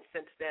changed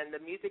since then.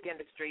 The music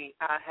industry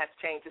has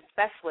changed,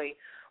 especially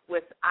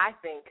with, I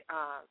think,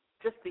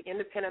 just the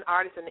independent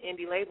artists and the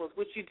indie labels,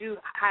 which you do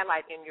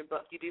highlight in your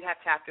book. You do have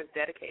chapters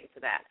dedicated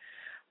to that.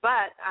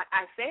 But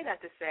I say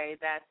that to say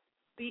that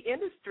the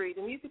industry,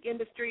 the music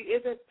industry,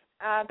 isn't,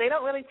 they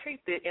don't really treat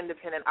the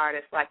independent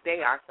artists like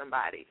they are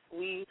somebody.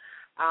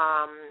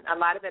 A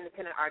lot of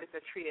independent artists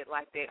are treated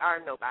like they are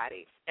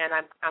nobodies. And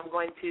I'm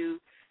going to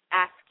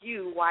ask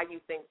you why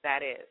you think that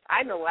is.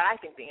 I know what I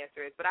think the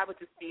answer is, but I would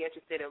just be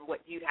interested in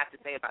what you'd have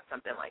to say about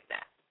something like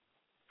that.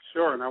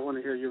 Sure, and I want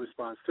to hear your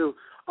response, too.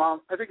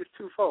 I think it's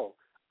twofold.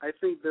 I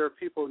think there are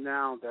people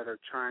now that are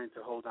trying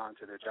to hold on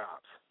to their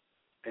jobs,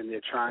 and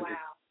they're trying to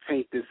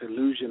paint this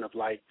illusion of,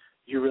 like,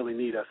 you really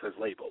need us as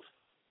labels,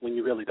 when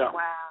you really don't.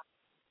 Wow.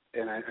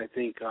 And I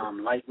think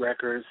Light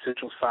Records,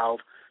 Central South,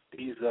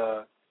 these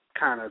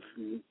kind of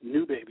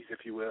new babies, if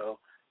you will,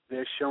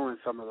 they're showing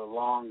some of the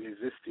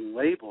long-existing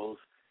labels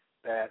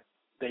that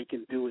they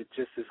can do it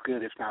just as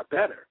good, if not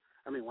better.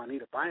 I mean,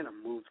 Juanita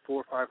Bynum moved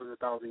 400,000 or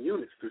 500,000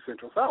 units through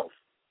Central South.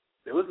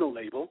 There was no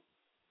label.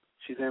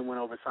 She then went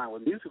over and signed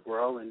with Music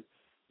World, and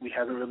we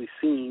haven't really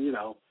seen,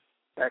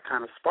 that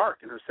kind of spark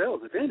in her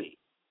sales, if any.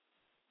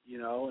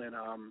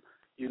 And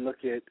you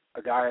look at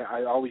a guy,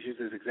 I always use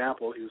this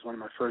example. He was one of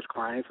my first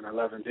clients, and I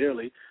love him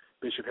dearly.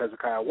 Bishop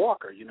Hezekiah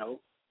Walker. You know,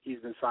 he's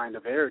been signed to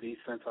Verity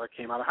since I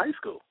came out of high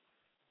school.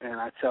 And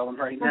I tell him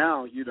right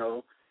now, you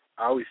know,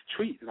 I always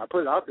tweet, and I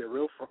put it out there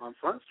real on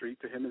Front Street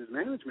to him and his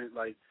management,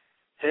 like,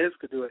 Hez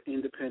could do an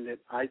independent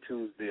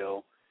iTunes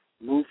deal,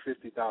 move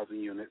 50,000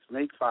 units,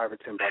 make $5 or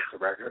 $10 a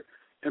record,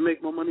 and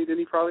make more money than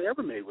he probably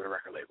ever made with a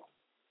record label.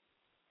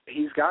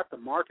 He's got the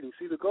marketing.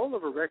 See, the goal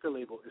of a record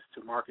label is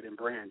to market and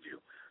brand you.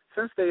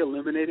 Since they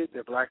eliminated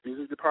their black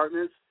music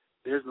departments,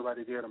 there's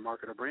nobody there to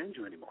market or brand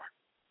you anymore.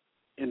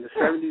 In the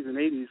 70s and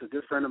 80s, a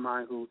good friend of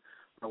mine who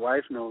my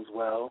wife knows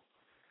well,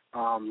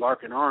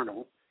 Larkin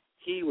Arnold,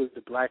 he was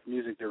the black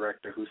music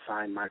director who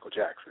signed Michael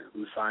Jackson,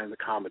 who signed the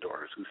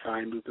Commodores, who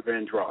signed Luther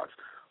Vandross,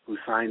 who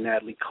signed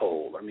Natalie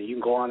Cole. I mean, you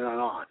can go on and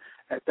on.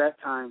 At that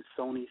time,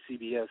 Sony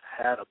CBS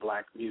had a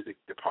black music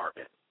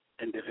department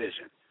and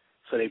division.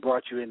 So they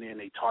brought you in there and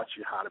they taught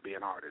you how to be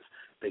an artist.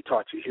 They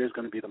taught you, here's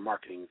going to be the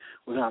marketing.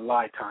 We're going to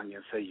lie, Tanya,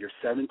 and say you're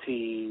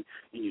 17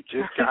 and you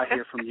just got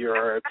here from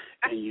Europe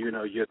and, you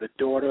know, you're the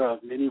daughter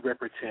of Minnie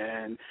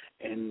Riperton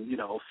and, you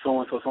know,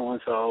 so-and-so,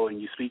 so-and-so,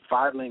 and you speak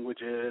 5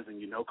 languages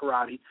and you know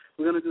karate.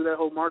 We're going to do that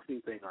whole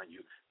marketing thing on you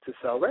to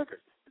sell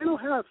records. They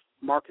don't have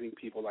marketing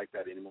people like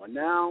that anymore.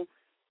 Now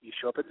you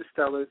show up at the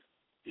Stellars,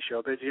 you show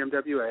up at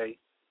GMWA,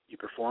 you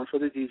perform for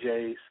the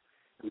DJs,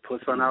 we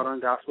put something out on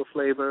Gospel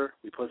Flavor.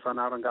 We put something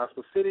out on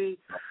Gospel City.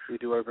 We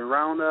do Urban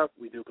Roundup.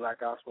 We do Black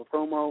Gospel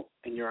Promo,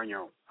 and you're on your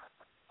own.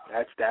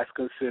 That's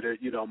considered,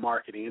 you know,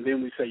 marketing. And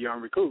then we say you're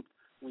on recoup.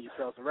 When you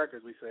sell some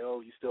records, we say,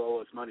 oh, you still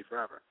owe us money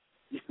forever,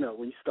 you know,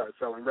 when you start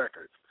selling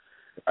records.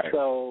 Right.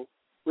 So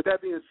with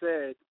that being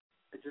said,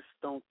 I just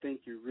don't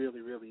think you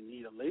really, really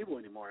need a label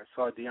anymore. I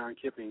saw Deion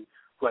Kipping,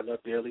 who I love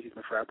dearly. He's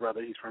my frat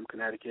brother. He's from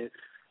Connecticut.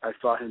 I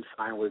saw him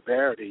sign with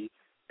Verity,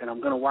 and I'm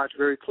going to watch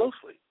very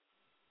closely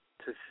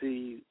to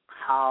see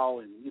how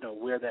and, you know,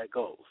 where that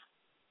goes,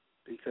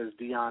 because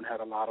Deion had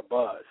a lot of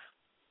buzz.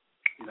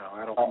 You know,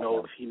 I don't know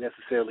if he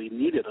necessarily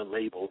needed a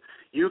label.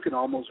 You can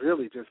almost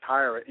really just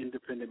hire an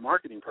independent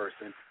marketing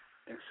person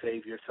and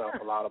save yourself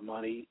a lot of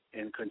money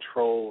and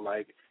control,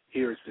 like,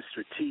 here's the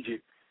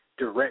strategic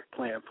direct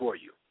plan for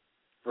you,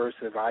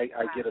 versus I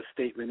get a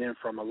statement in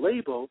from a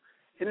label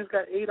and it's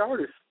got 8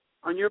 artists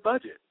on your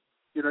budget.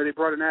 You know, they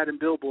brought an ad in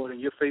Billboard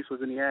and your face was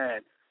in the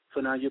ad,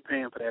 so now you're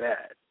paying for that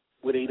ad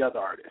with 8 other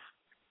artists.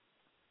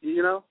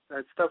 You know,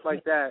 that stuff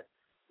like that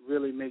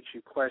really makes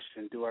you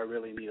question, do I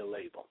really need a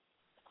label?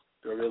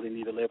 Do I really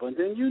need a label? And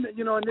then,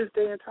 you know, in this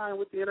day and time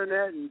with the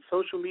internet and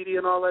social media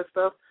and all that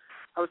stuff,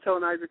 I was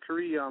telling Isaac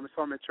Curry, I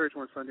saw him at church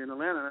one Sunday in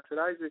Atlanta, and I said,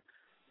 Isaac,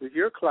 with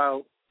your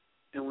clout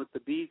and with the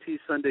BET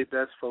Sunday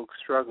Best folks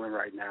struggling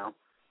right now,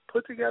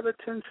 put together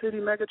a 10-city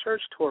mega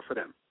church tour for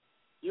them.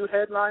 You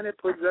headline it,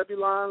 put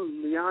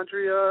Zebulon,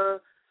 Leandria,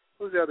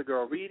 who's the other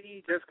girl,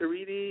 Jessica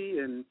Reedy,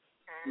 and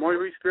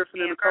Maurice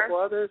Griffin and a couple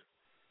others.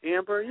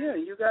 Amber, yeah,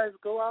 you guys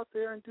go out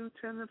there and do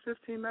 10 and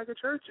 15 mega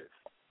churches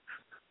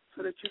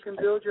so that you can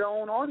build your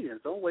own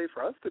audience. Don't wait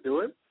for us to do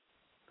it.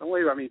 Don't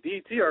wait. I mean,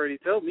 BET already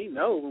told me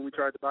no when we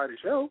tried to buy the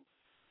show,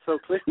 so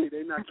clearly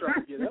they're not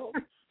trying to get help.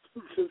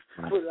 Just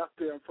put it out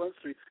there on Front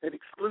Street, an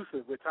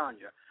exclusive with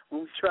Tanya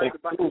when we tried to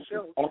buy the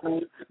show.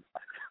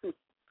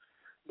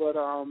 But,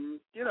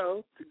 you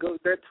know, to go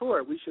that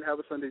tour, we should have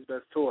a Sunday's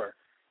Best tour,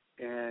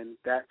 and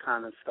that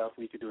kind of stuff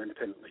we could do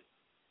independently.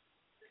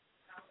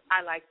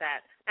 I like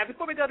that. Now,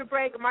 before we go to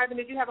break, Marvin,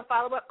 did you have a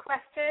follow-up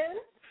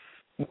question?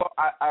 Well,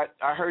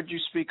 I heard you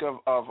speak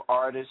of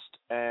artists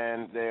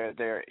and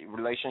their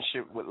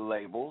relationship with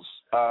labels,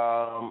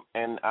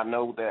 and I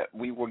know that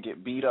we will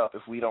get beat up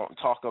if we don't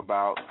talk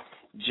about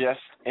just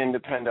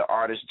independent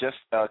artists. Just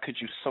could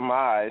you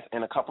surmise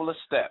in a couple of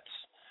steps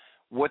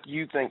what do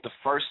you think the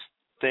first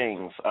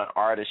things an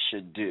artist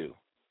should do?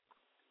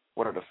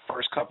 What are the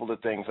first couple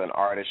of things an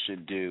artist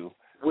should do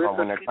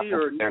when they're trying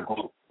to their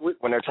group?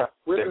 When they're trying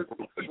with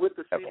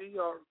the CD,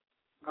 or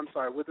I'm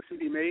sorry, with the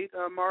CD made,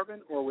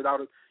 Marvin, or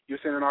without it? You're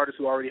saying an artist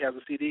who already has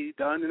a CD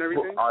done and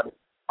everything?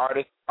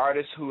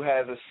 Artist who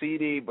has a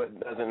CD but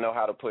doesn't know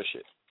how to push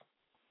it.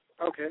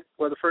 Okay.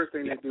 Well, the first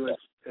thing they do is,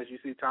 as you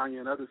see Tanya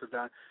and others have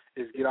done,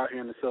 is get out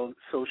here in the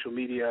social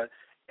media,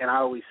 and I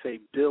always say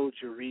build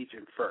your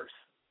region first.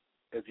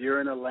 If you're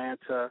in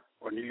Atlanta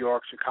or New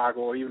York, Chicago,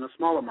 or even a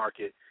smaller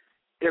market,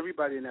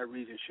 everybody in that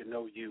region should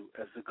know you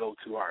as the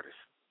go-to artist.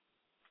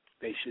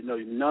 They should know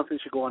you. Nothing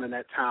should go on in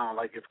that town.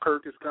 Like if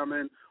Kirk is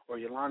coming or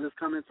Yolanda's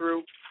coming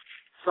through,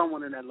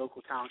 someone in that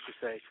local town should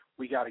say,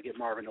 we got to get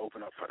Marvin to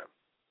open up for them.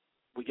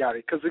 We got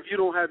it. Because if you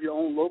don't have your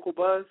own local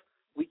buzz,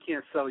 we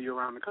can't sell you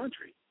around the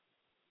country.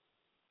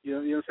 You know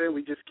what I'm saying?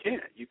 We just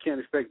can't. You can't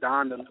expect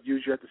Don to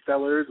use you at the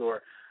Stellars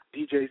or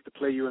DJs to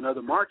play you in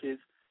other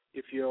markets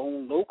if your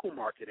own local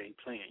market ain't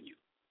playing you.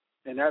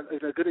 And that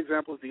is a good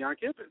example of Deion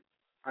Kipping.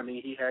 I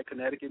mean, he had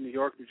Connecticut, New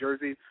York, New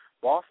Jersey,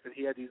 Boston.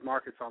 He had these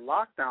markets on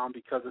lockdown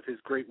because of his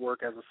great work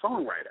as a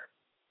songwriter.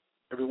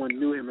 Everyone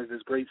knew him as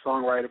this great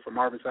songwriter for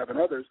Marvin Sapp and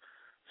others.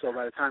 So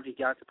by the time he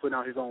got to putting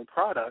out his own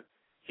product,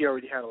 he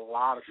already had a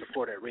lot of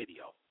support at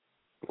radio.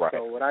 Right.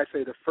 So what I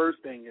say the first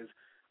thing is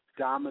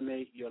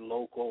dominate your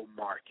local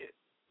market.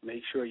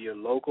 Make sure your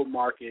local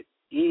market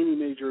any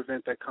major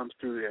event that comes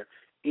through there,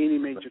 any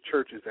major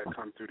churches that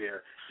come through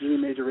there, any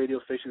major radio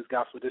stations,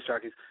 gospel disc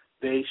jockeys,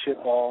 they should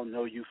all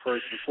know you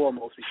first and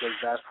foremost because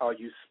that's how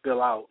you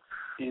spill out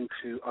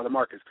into other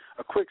markets.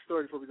 A quick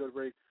story before we go to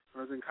break.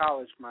 When I was in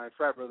college, my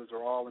frat brothers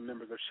are all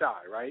members of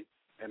Shy, right?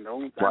 And I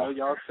know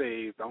y'all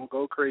saved. Don't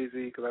go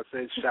crazy because I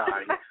said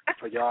Shy.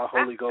 For y'all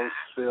Holy Ghost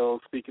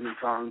filled, speaking in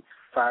tongues,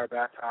 fire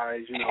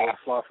baptized,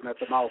 flossing at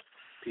the mouth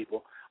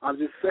people. I'm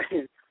just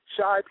saying,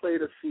 Shy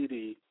played a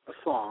CD, a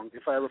song,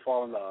 If I Ever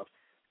Fall in Love.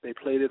 They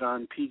played it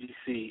on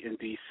PGC in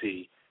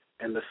D.C.,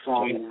 and the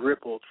song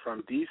rippled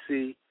from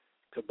D.C.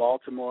 to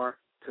Baltimore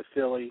to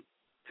Philly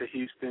to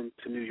Houston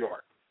to New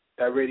York.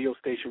 That radio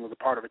station was a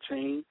part of a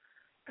chain,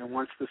 and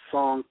once the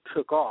song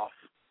took off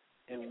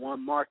in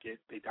one market,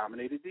 they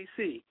dominated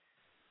D.C.,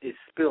 it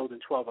spilled in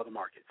 12 other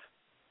markets.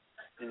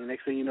 And the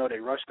next thing you know, they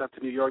rushed up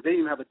to New York. They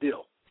didn't even have a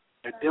deal.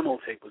 Their demo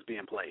tape was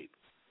being played.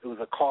 It was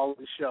a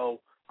call-in show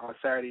on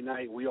Saturday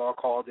night. We all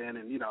called in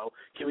and,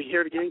 can we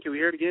hear it again? Can we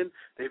hear it again?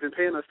 They've been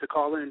paying us to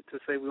call in to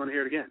say we want to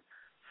hear it again.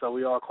 So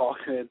we all called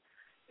in,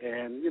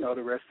 and,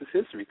 the rest is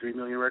history, 3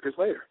 million records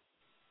later.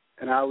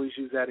 And I always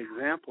use that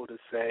example to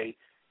say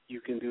you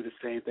can do the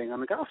same thing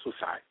on the gospel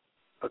side.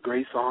 A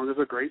great song is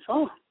a great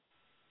song.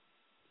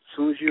 As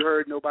soon as you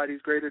heard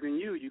Nobody's Greater Than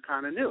You, you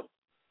kind of knew.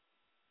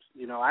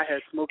 I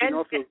had Smokey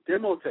Norfield's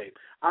demo tape.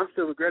 I'm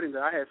still regretting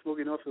that I had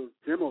Smokey Norfield's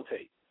demo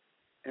tape.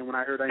 And when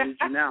I heard I Need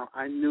You Now,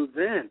 I knew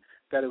then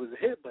that it was a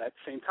hit, but at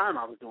the same time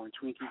I was doing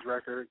Twinkie's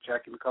record,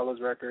 Jackie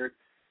McCullough's record,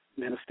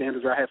 Men of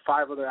Standards. I had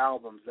 5 other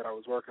albums that I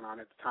was working on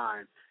at the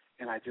time,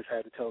 and I just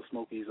had to tell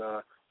Smokey's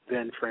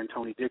then friend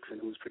Tony Dixon,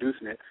 who was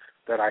producing it,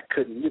 that I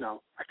couldn't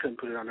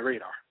put it on the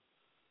radar.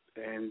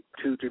 And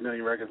 2-3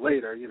 million records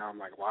later, I'm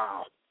like,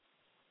 wow.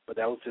 But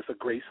that was just a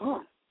great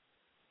song.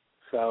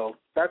 So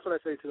that's what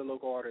I say to the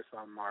local artists,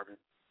 Marvin.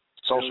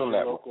 Social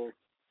network.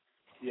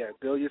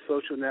 Build your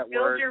social network.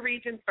 Build your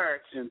region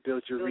first. And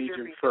build your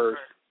region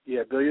first.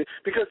 Yeah,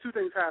 because 2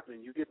 things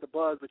happen. You get the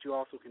buzz, but you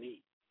also can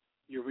eat.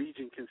 Your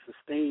region can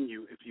sustain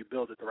you if you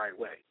build it the right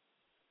way.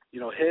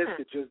 Hez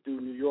could just do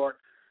New York,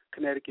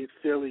 Connecticut,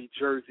 Philly,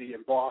 Jersey,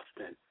 and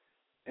Boston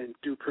and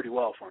do pretty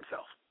well for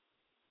himself.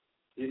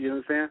 You know what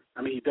I'm saying?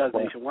 I mean, he does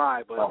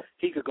nationwide, but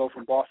he could go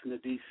from Boston to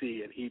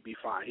D.C. and he'd be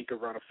fine. He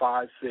could run a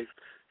 5, 6,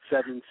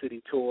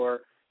 7-city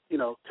tour,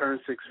 turn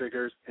 6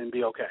 figures and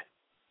be okay.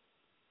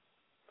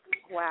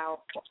 Wow.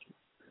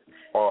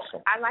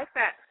 Awesome. I like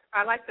that.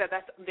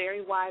 That's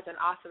very wise and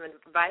awesome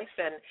advice.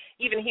 And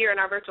even here in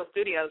our virtual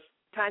studios,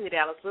 Tanya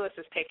Dallas Lewis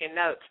is taking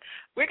notes.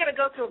 We're going to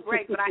go to a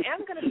break, but I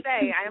am going to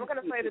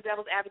play the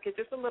devil's advocate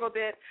just a little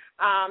bit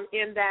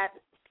in that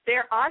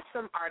there are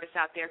some artists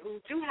out there who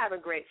do have a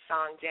great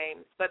song,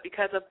 James, but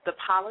because of the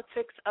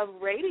politics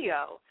of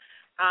radio,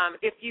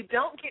 if you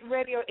don't get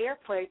radio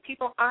airplay,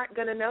 people aren't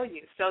going to know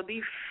you. So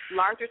these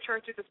larger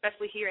churches,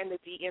 especially here in the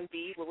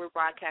DMV where we're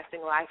broadcasting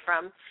live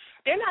from,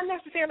 they're not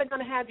necessarily going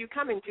to have you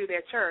coming to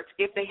their church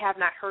if they have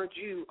not heard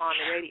you on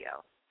the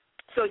radio.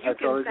 So you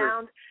can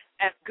sound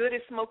as good as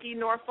Smokey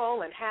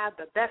Norfolk and have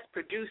the best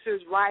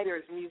producers,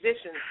 writers,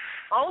 musicians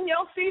on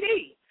your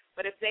CD.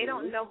 But if they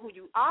don't know who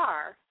you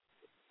are,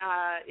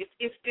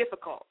 it's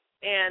difficult.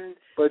 And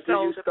but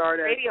so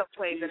the radio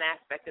plays an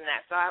aspect in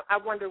that. So I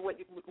wonder what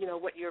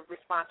your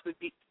response would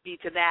be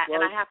to that. Well,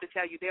 and I have to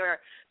tell you,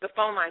 the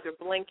phone lines are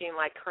blinking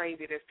like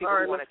crazy. There's people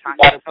who want to talk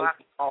to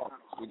us.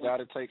 We got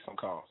to take some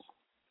calls.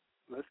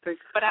 Let's take.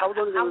 But I'll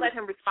let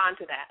him respond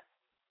to that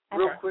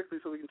real quickly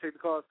so we can take the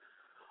calls.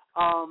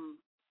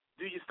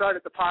 Do you start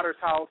at the Potter's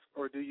House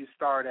or do you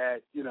start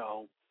at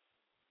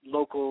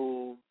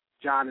local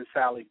John and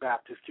Sally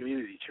Baptist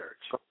Community Church?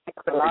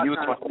 You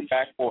was on the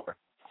backwater.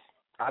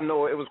 I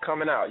know it was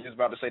coming out. You was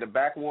about to say the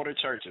backwater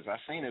churches. I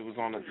seen it was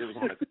on the.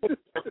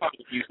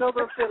 No,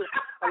 but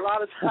a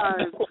lot of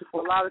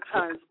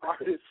times,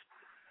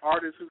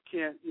 artists who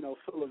can't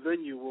fill a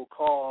venue will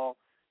call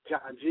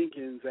John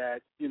Jenkins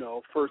at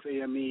First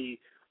AME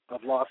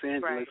of Los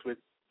Angeles with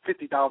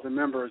 50,000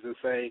 members and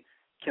say,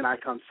 "Can I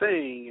come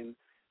sing?" And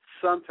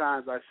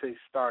sometimes I say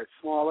start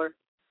smaller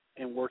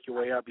and work your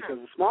way up because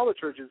the smaller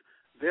churches,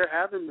 they're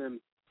having them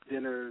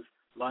dinners,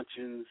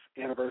 luncheons,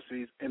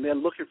 anniversaries, and they're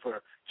looking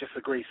for just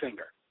a great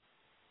singer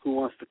who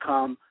wants to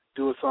come,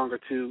 do a song or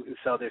two, and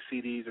sell their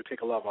CDs or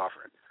take a love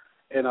offering.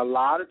 And a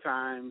lot of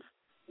times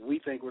we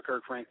think we're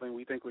Kirk Franklin,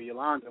 we think we're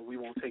Yolanda, we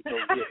won't take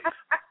those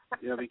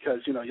gigs. Because,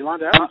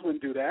 Yolanda Adams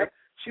wouldn't do that.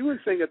 She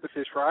wouldn't sing at the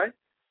Fish Fry.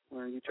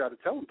 When you try to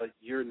tell them, but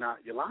you're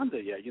not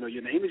Yolanda yet. Your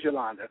name is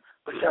Yolanda,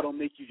 but that don't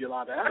make you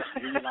Yolanda Adams.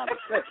 You're Yolanda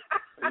Smith.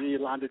 You're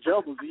Yolanda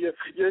Jones.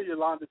 You're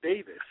Yolanda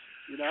Davis.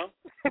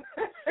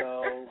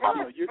 So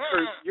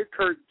you're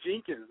Kurt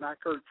Jenkins,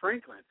 not Kurt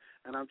Franklin.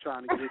 And I'm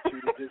trying to get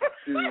you to just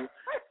do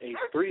a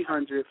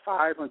 300,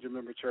 500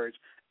 member church,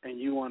 and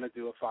you want to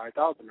do a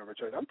 5,000 member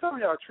church. I'm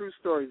telling y'all true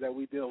stories that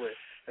we deal with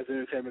as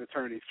entertainment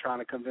attorneys, trying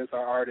to convince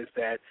our artists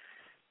that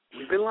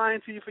we've been lying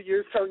to you for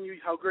years, telling you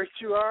how great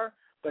you are.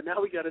 But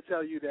now we got to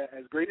tell you that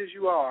as great as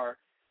you are,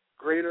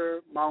 Greater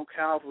Mount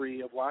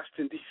Calvary of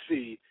Washington,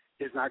 D.C.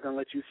 is not going to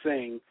let you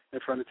sing in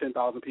front of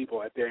 10,000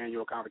 people at their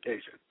annual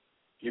convocation.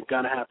 You're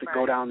going to have to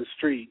go down the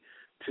street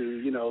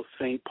to,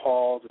 St.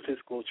 Paul's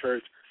Episcopal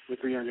Church with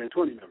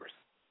 320 members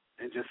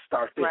and just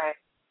start there. Right.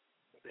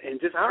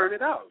 And just turn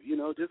it out.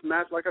 Just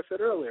like I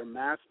said earlier,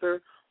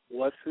 master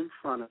what's in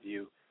front of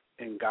you,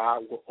 and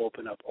God will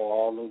open up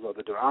all those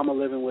other doors. I'm a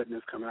living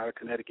witness coming out of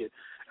Connecticut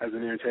as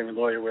an entertainment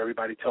lawyer where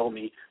everybody told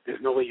me there's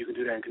no way you can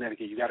do that in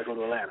Connecticut. You got to go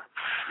to Atlanta.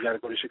 You got to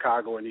go to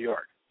Chicago or New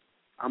York.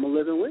 I'm a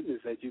living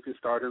witness that you can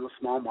start in a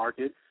small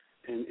market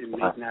and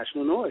make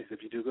national noise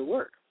if you do good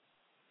work.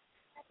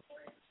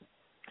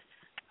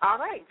 All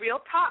right,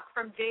 real talk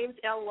from James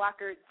L.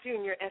 Walker,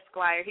 Jr.,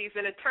 Esquire. He's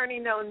an attorney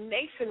known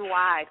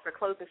nationwide for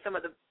closing some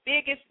of the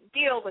biggest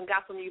deals in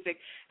gospel music,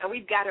 and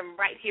we've got him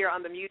right here on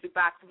the Music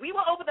Box. We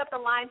will open up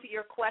the line to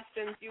your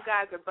questions. You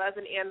guys are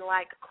buzzing in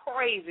like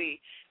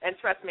crazy, and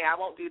trust me, I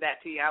won't do that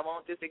to you. I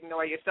won't just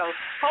ignore you. So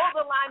hold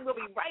the line. We'll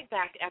be right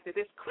back after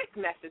this quick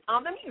message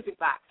on the Music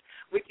Box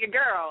with your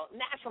girl,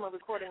 national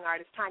recording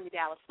artist Tanya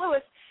Dallas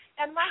Lewis,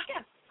 and my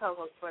guest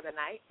co-host for the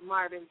night,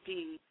 Marvin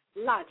B.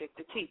 Logic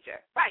the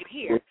Teacher, right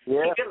here.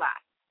 Keep it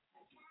live.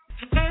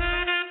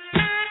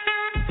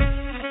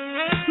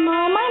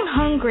 Mom, I'm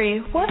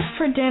hungry. What's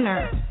for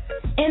dinner?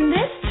 In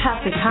this tough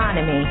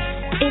economy,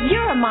 if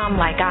you're a mom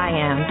like I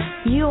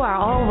am, you are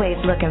always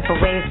looking for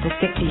ways to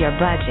stick to your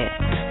budget,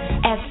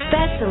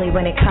 especially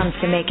when it comes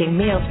to making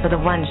meals for the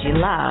ones you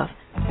love.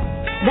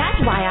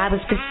 That's why I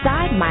was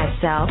beside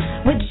myself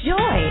with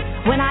joy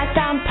when I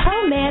found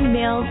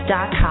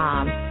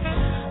PoeManMeals.com.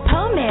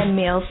 PoeMan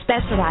Meals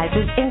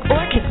specializes in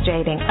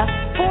orchestrating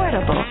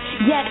affordable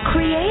yet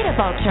creative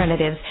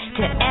alternatives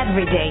to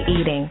everyday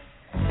eating.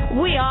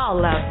 We all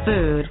love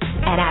food,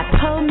 and at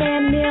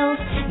PoeMan Meals,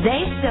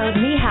 they showed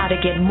me how to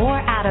get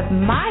more out of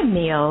my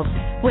meals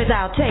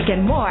without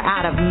taking more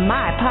out of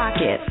my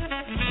pocket.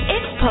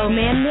 It's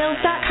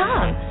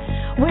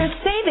PoeManMeals.com, where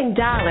saving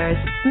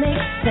dollars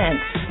makes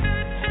sense.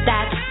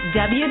 That's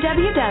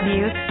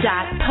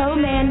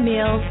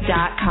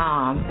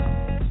www.PoeManMeals.com.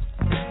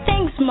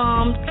 Thanks,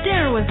 Mom.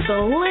 Dinner was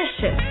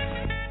delicious.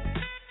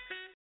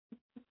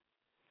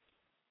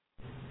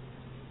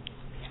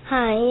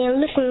 Hi, you're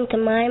listening to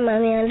my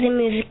mommy on the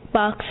Music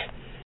Box.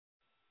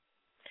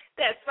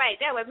 That's right.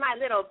 That was my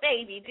little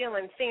baby,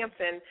 Dylan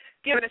Sampson,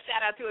 giving a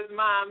shout-out to his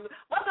mom.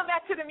 Welcome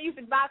back to the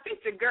Music Box.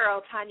 It's your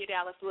girl, Tanya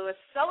Dallas Lewis.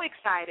 So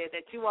excited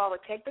that you all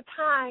would take the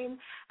time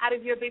out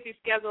of your busy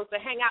schedules to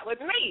hang out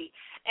with me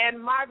and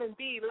Marvin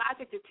B.,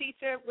 Logic the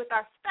Teacher, with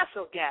our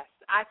special guest.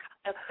 I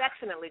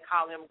affectionately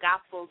call him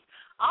Gospel's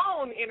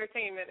own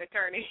entertainment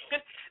attorney.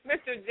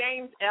 Mr.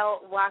 James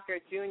L. Walker,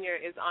 Jr.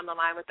 is on the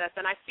line with us,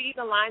 and I see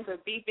the lines are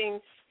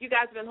beeping. You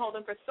guys have been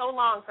holding for so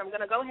long, so I'm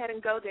going to go ahead and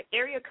go to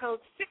area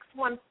code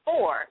 614.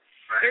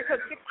 Area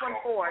code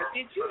 614.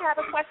 Did you have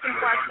a question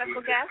for our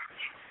special guest?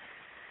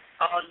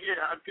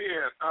 Yeah, I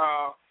did.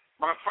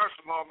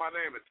 First of all, my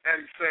name is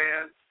Eddie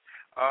Sands,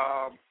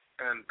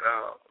 and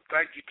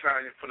thank you,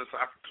 Tanya, for this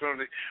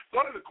opportunity.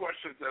 One of the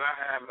questions that I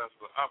have as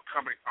an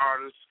upcoming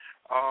artist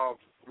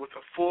with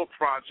a full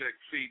project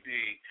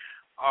CD,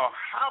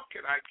 how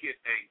can I get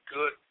a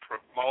good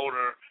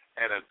promoter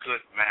and a good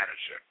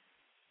manager?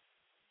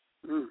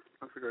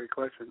 That's a great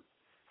question.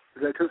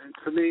 Is that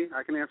to me?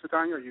 I can answer,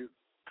 Tanya, or you?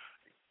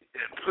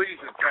 Yeah, please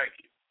and thank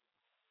you.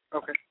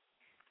 Okay.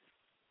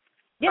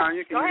 Yes,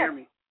 Tanya, can you hear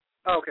me?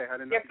 Oh, okay,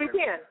 I didn't know. Yes, we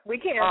can. We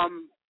can.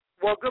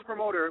 Well, good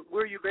promoter.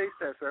 Where are you based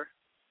at, sir?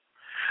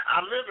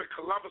 I live in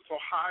Columbus,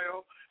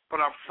 Ohio, but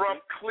I'm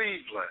from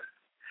Cleveland,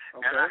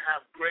 and I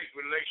have great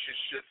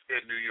relationships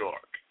in New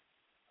York.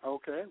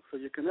 Okay, so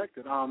you're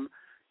connected. I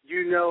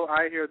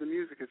Hear the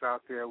Music is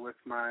out there with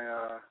my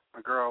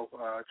my girl,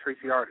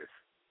 Tracy Artis.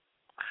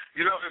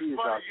 It's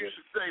funny you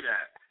should say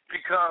that,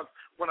 because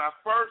when I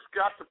first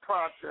got the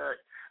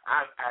project,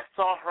 I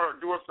saw her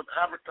doing some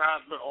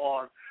advertisement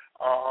on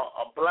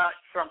a black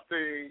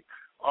something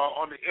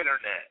on the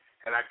internet.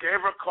 And I gave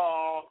her a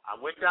call. I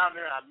went down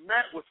there. I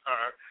met with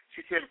her.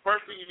 She said, the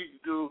first thing you need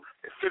to do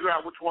is figure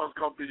out which one's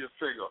going to be your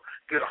single.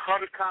 Get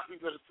 100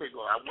 copies of the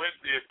single. I went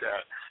and did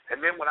that.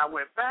 And then when I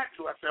went back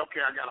to her, I said,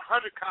 okay, I got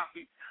 100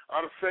 copies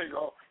of the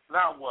single.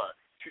 Now what?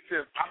 She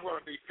says, I'm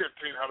going to need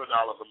 $1,500 a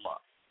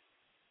month.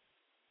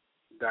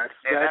 And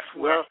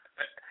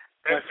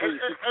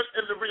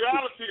the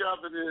reality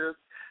of it is,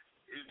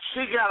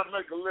 she got to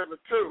make a living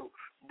too.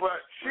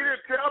 But she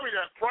didn't tell me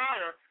that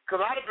prior,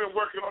 because I'd have been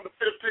working on the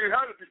 $1,500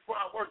 before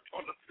I worked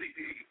on the CD.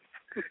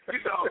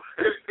 Because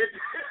it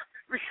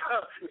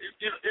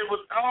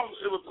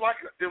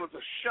was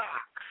a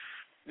shock,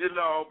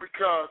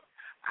 because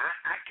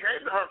I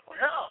came to her for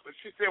help, and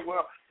she said,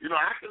 well,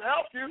 I can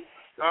help you.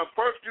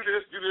 First do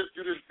this, do this,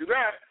 do this, do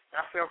that.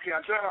 I said, okay,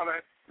 I done all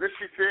that. Then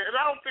she said, and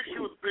I don't think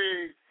she was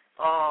being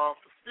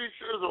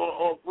facetious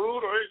or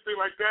rude or anything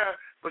like that,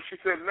 but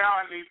she said, now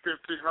I need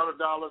 $1,500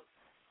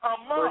 a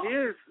month.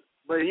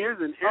 But here's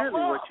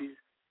inherently what you.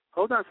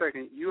 Hold on a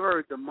second. You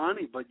heard the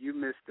money, but you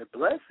missed the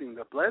blessing.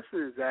 The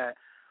blessing is that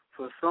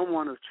for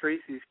someone of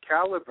Tracy's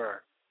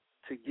caliber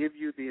to give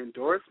you the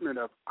endorsement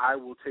of, I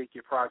will take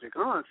your project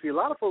on. See, a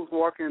lot of folks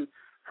walk in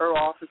her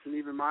office and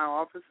even my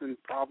office and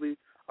probably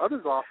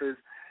others' office,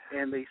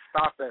 and they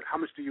stop at how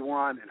much do you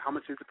want and how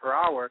much is it per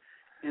hour,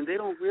 and they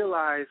don't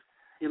realize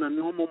in a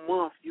normal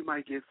month you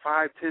might get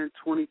 5, 10,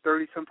 20,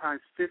 30,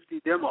 sometimes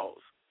 50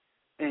 demos,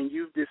 and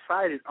you've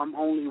decided I'm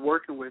only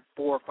working with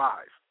 4 or 5,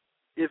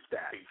 if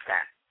that.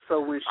 So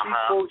when she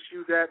quotes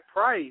you that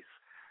price,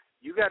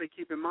 you got to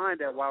keep in mind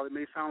that while it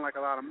may sound like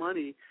a lot of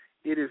money,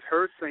 it is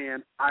her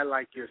saying, I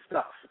like your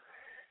stuff,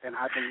 and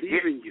I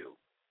believe in you,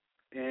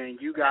 and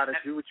you got to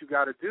do what you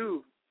got to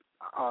do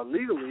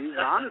legally and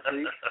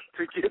honestly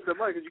to get the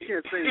money, because you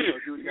can't say,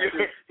 do what you got to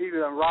do. He's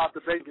going to rob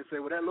the bank and say,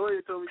 well, that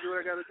lawyer told me to do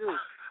what I got to do.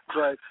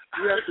 But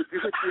you have to do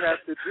what you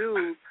have to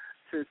do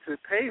to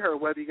pay her,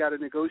 whether you got to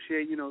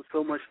negotiate,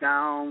 so much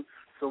down,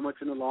 so much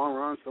in the long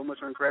run, so much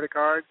on credit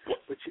card.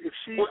 But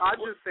I'm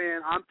just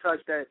saying, I'm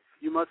touched that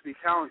you must be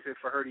talented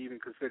for her to even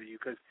consider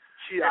you, because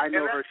I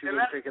know her, she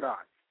wouldn't take it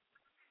on.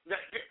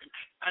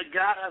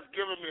 God has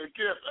given me a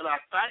gift, and I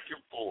thank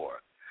Him for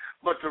it.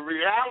 But the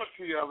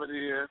reality of it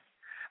is,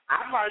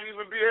 I might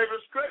even be able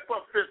to scrape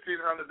up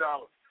 $1,500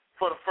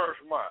 for the first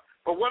month.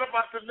 But what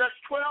about the next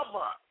 12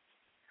 months?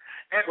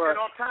 And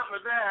on top of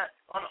that,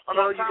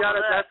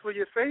 that's where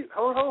your faith.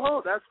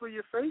 That's where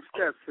your faith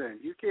steps in.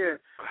 You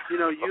can't,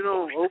 you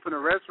don't open a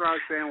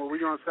restaurant saying, well,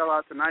 we're gonna sell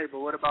out tonight,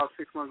 but what about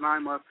 6 months,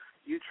 9 months?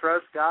 You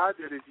trust God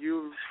that if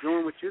you're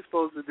doing what you're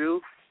supposed to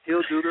do,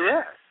 He'll do the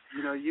rest.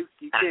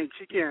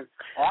 She can't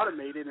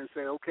automate it and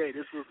say, okay,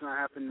 this was gonna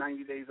happen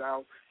 90 days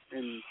out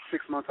and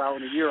 6 months out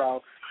and a year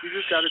out. You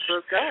just gotta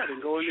trust God and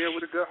go in there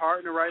with a good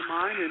heart and the right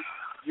mind, and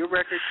your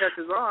record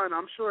catches on.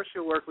 I'm sure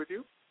she'll work with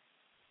you.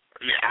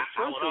 Yeah,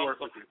 I would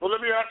also. Well,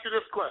 let me ask you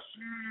this question.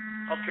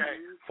 Okay,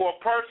 for a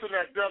person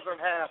that doesn't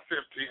have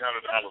 $1,500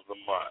 a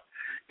month,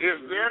 is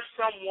there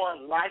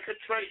someone like a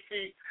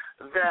Tracy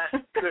that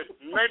could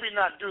maybe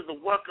not do the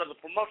work of the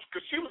promotion?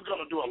 Because she was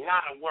going to do a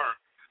lot of work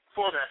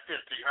for that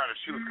 $1,500.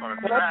 She was going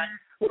to track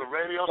the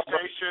radio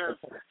stations,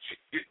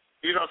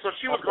 so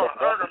she was going to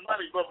earn her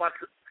money. But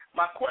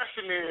my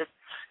question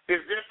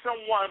is there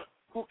someone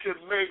who can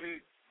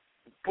maybe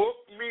book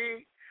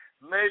me?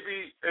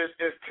 Maybe in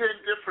 10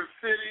 different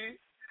cities,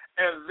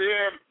 and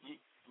then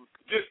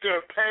get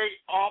their pay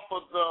off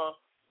of the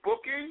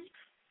bookings?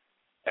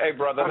 Hey,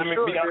 brother, let me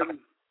be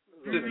honest.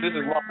 This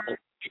is Walmart.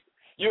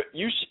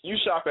 You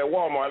shop at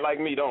Walmart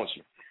like me, don't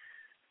you?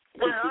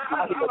 Well,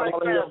 I like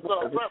that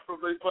stuff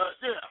preferably, but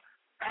yeah,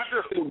 I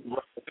do.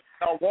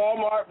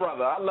 Walmart,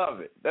 brother, I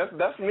love it.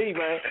 That's me,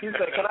 man. You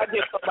say, can I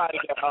get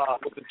somebody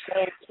with the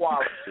same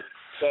quality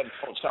that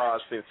don't charge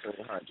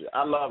 $1,500?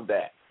 I love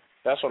that.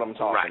 That's what I'm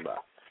talking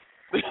about.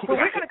 Well,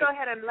 we're going to go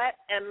ahead and let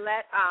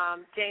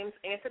James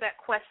answer that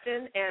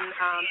question. And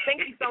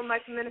thank you so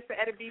much, Minister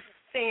Eddie B.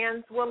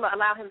 Sands. We'll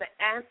allow him to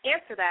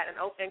answer that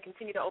and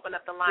continue to open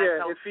up the line.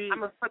 Yeah, so I'm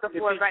going to put the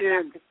floor right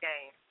back to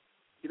James.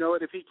 You know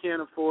what? If he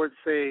can't afford,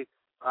 say,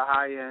 a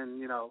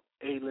high-end,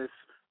 A-list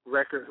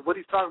record, what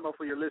he's talking about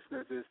for your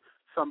listeners is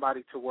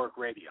somebody to work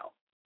radio.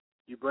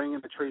 You bring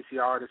in the Tracy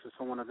artist or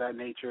someone of that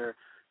nature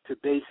to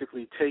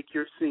basically take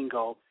your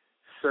single,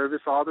 service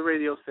all the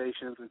radio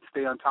stations, and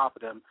stay on top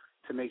of them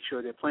to make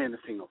sure they're playing the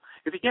single.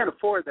 If he can't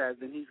afford that,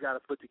 then he's got to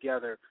put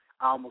together,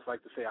 I almost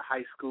like to say, a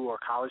high school or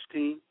college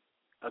team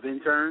of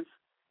interns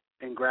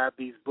and grab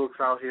these books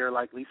out here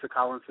like Lisa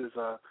Collins'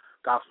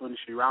 Gospel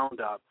Industry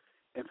Roundup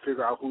and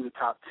figure out who the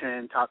top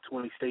 10, top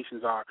 20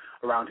 stations are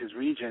around his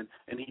region,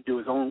 and he do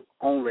his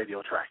own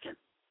radio tracking.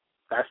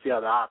 That's the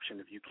other option.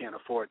 If you can't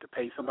afford to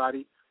pay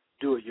somebody,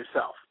 do it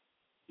yourself.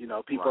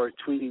 People are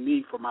tweeting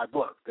me for my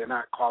book. They're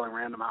not calling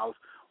Random House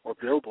or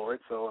Billboard,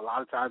 so a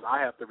lot of times I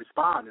have to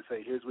respond and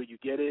say, here's where you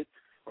get it,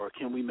 or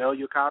can we mail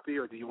you a copy,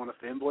 or do you want us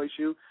to invoice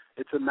you?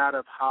 It's a matter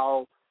of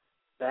how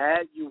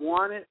bad you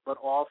want it, but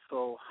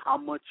also how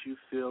much you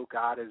feel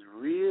God has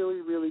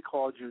really, really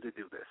called you to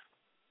do this.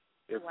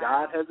 If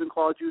God hasn't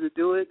called you to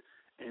do it,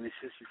 and it's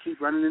just you keep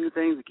running into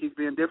things, it keeps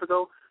being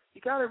difficult, you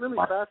got to really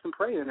fast and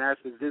pray and ask,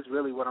 is this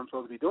really what I'm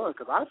supposed to be doing?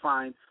 Because I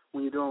find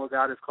when you're doing what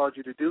God has called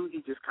you to do,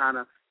 he just kind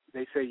of,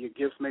 they say your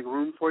gifts make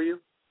room for you.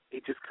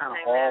 It just kind of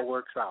all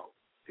works out.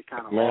 It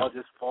kind of all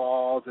just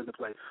falls into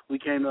place. We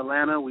came to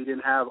Atlanta. We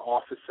didn't have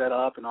office set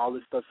up and all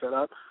this stuff set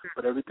up,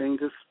 but everything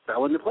just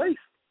fell into place.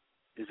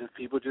 It's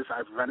just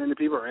I've run into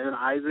people, ran into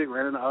Isaac,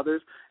 ran into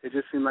others. It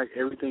just seemed like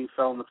everything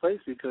fell into place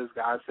because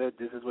God said,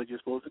 this is what you're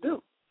supposed to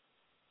do.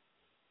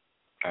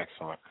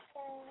 Excellent.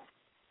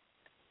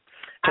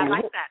 I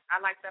like that. I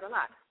like that a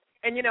lot.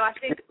 And, I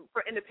think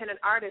for independent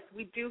artists,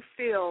 we do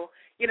feel,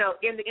 in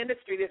the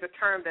industry, there's a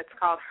term that's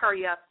called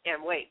hurry up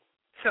and wait.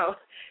 So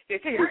they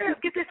say,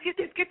 get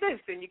this,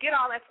 and you get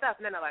all that stuff,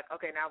 and then they're like,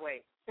 okay, now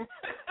wait.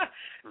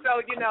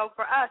 So,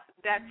 for us,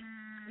 that's,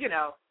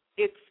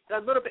 it's a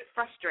little bit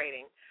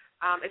frustrating,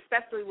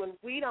 especially when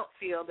we don't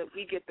feel that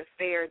we get the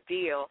fair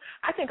deal.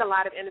 I think a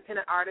lot of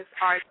independent artists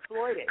are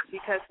exploited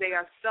because they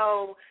are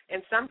so,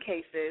 in some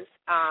cases,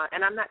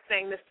 and I'm not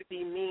saying this to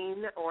be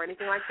mean or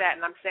anything like that,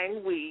 and I'm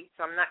saying we,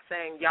 so I'm not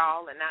saying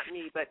y'all and not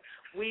me, but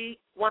we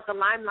want the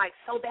limelight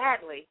so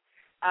badly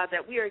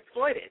that we are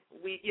exploited.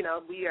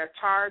 We are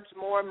charged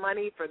more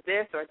money for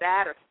this or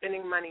that, or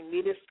spending money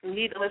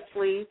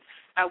needlessly.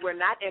 We're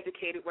not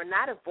educated. We're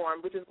not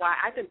informed, which is why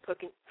I've been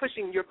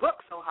pushing your book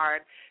so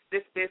hard,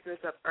 this business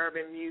of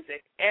urban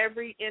music.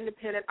 Every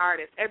independent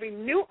artist, every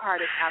new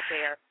artist out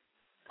there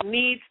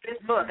needs this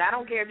book. I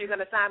don't care if you're going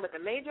to sign with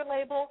a major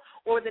label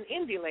or with an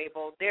indie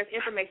label. There's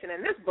information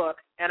in this book,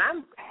 and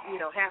I'm,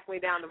 halfway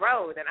down the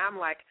road, and I'm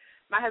like,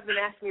 my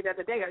husband asked me the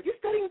other day, are you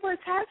studying for a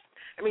test?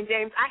 I mean,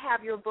 James, I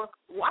have your book.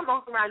 I'm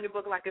walking around your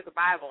book like it's a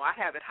Bible. I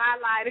have it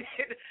highlighted,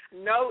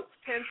 notes,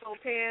 pencil,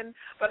 pen.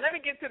 But let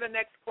me get to the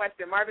next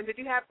question. Marvin, did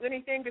you have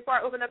anything before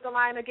I open up the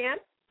line again?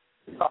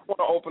 I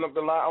want to open up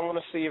the line. I want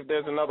to see if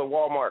there's another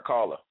Walmart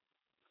caller.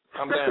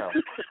 I'm down.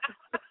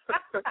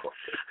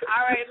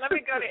 All right, let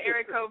me go to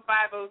area code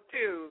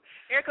 502.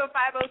 Area code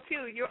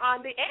 502, you're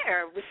on the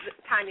air with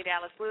Tanya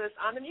Dallas Lewis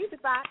on the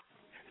Music Box.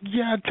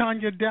 Yeah,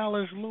 Tanya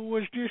Dallas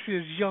Lewis, this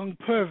is Young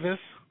Purvis.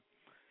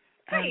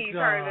 Hey,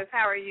 Purvis,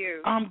 how are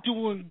you? I'm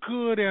doing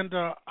good, and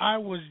I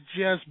was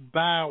just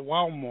by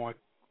Walmart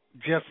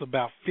just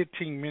about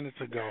 15 minutes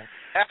ago.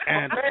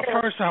 And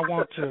first I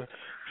want to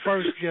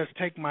just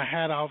take my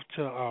hat off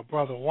to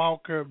Brother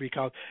Walker,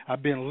 because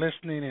I've been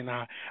listening, and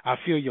I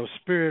feel your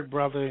spirit,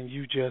 brother, and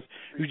you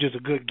just a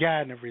good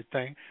guy and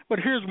everything. But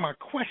here's my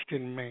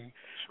question, man.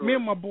 Sure. Me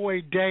and my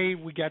boy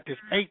Dave, we got this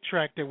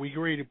 8-track that we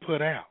ready to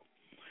put out.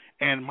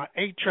 And my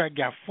 8-track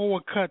got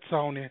 4 cuts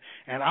on it,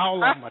 and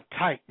all of them are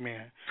tight,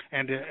 man.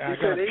 And I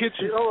got a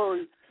picture. Oh,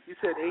 you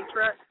said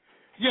 8-track?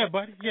 Yeah,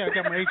 buddy. Yeah, I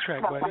got my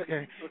 8-track,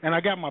 buddy. And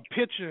I got my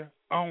picture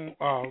on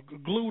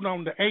glued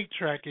on the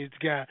 8-track. It's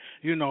got,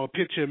 a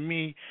picture of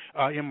me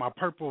in my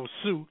purple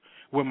suit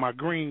with my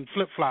green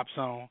flip-flops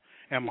on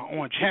and my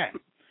orange hat.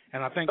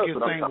 And I think his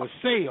thing was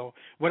sale.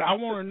 But I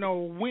want to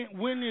know,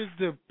 when is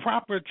the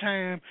proper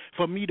time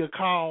for me to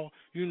call,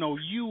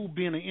 you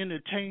being an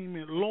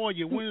entertainment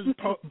lawyer, when is the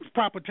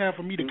proper time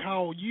for me to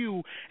call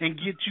you and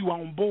get you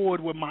on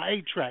board with my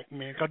 8-track,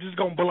 man? Because it's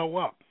going to blow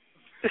up.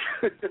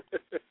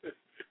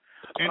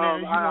 And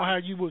then, how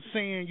you were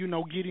saying,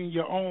 getting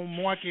your own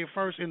market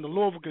first in the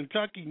Louisville,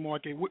 Kentucky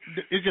market,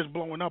 it's just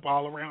blowing up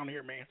all around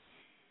here, man.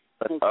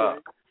 Okay.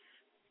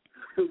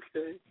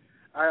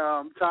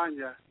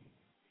 Tanya.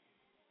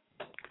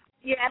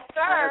 Yes,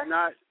 sir.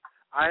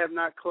 I have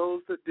not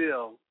closed the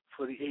deal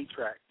for the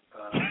 8-track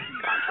contract.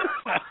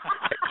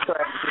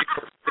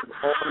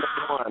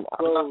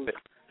 Closed.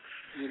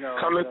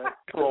 Coming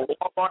to a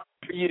Walmart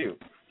for you.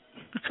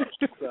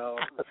 So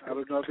I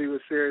don't know if he was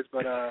serious,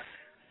 but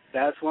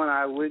that's when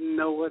I wouldn't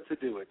know what to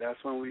do with. That's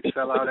when we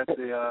sell out at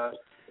the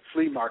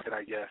flea market,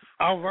 I guess.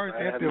 All right,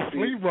 at the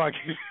flea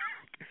market.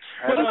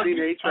 I haven't seen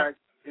 8-track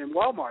in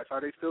Walmart.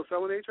 Are they still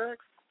selling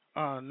 8-tracks?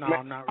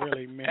 No, not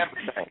really, man.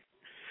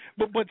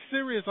 But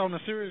on a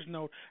serious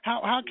note,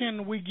 how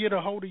can we get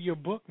a hold of your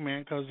book,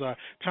 man? Because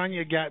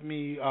Tanya got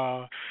me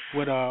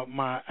with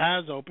my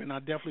eyes open. I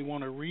definitely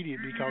want to read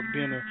it, because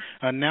being an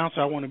announcer,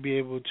 I want to be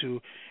able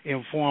to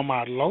inform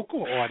our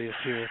local audience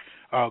here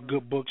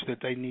good books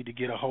that they need to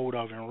get a hold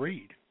of and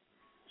read.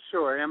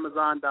 Sure,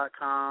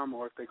 Amazon.com,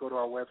 or if they go to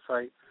our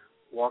website,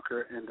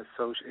 Walker and the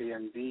Soch,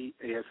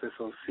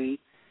 ANDASSOC,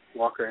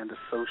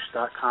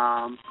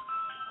 WalkerandtheSoch.com.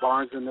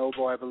 Barnes &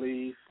 Noble, I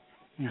believe,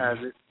 has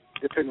it.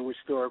 Depending on which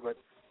store, but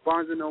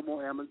Barnes &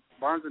 Noble,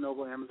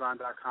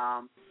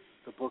 Amazon.com.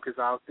 The book is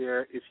out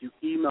there. If you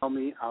email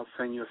me, I'll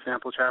send you a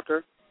sample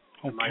chapter.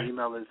 Okay. My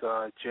email is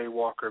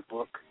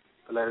jwalkerbook,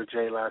 the letter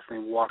J, last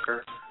name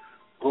Walker,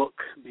 book,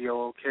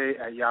 B-O-O-K,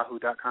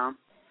 @yahoo.com.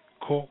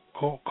 Cool.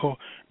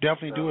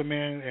 Definitely do it,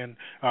 man. And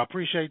I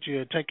appreciate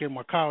you taking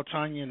my call,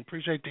 Tanya, and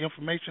appreciate the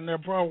information there,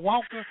 bro.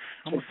 Walker,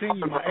 I'm going to send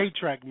you my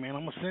 8-track, man.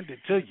 I'm going to send it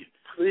to you.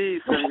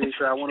 Please send me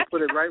 8-track. I want to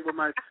put it right with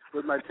my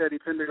Teddy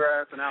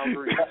Pendergrass and Al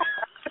Green.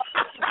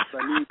 So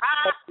I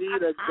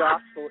need a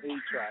gospel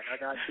 8-track. I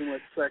got too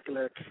much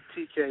secular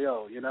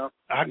TKO,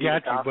 I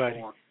got you,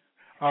 buddy.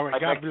 All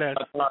right, God bless.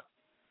 God bless.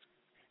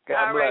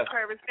 All right,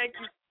 Purvis, thank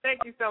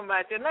you so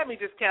much. And let me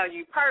just tell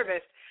you,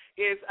 Purvis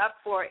is up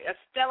for a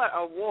stellar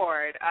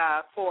award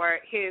for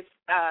his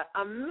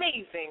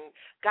amazing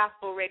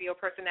gospel radio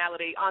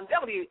personality on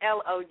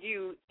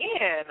WLOU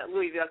in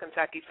Louisville,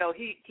 Kentucky. So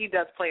he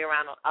does play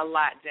around a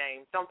lot,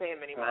 James. Don't pay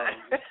him any mind.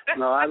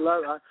 No,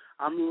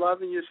 I'm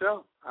loving your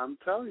show. I'm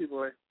telling you,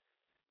 boy,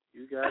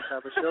 you guys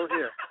have a show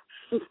here.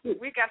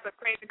 We got some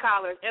crazy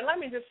callers. And let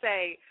me just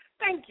say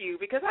thank you,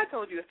 because I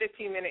told you a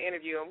 15-minute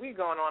interview, and we're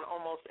going on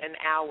almost an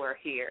hour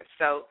here.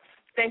 So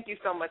thank you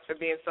so much for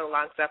being so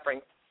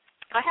long-suffering.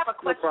 I have a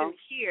question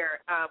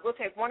here. We'll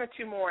take one or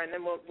two more, and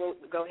then we'll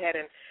go ahead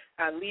and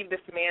leave this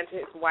man to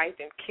his wife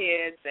and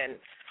kids and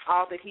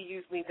all that he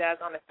usually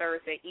does on a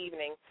Thursday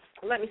evening.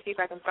 Let me see if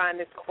I can find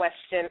this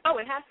question. Oh,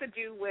 it has to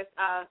do with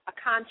a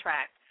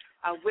contract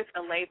with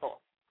a label.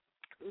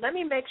 Let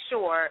me make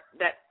sure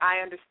that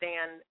I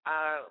understand.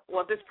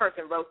 This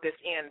person wrote this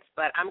in,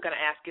 but I'm going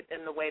to ask it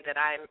in the way that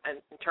I'm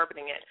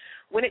interpreting it.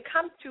 When it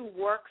comes to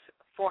works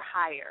for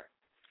hire,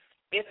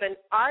 if an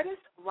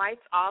artist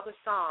writes all the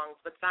songs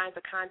but signs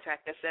a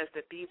contract that says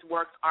that these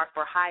works are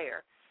for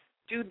hire,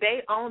 do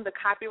they own the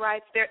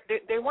copyrights?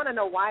 They want to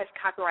know why is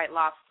copyright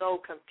law so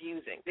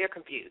confusing. They're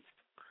confused.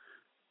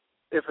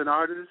 If an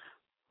artist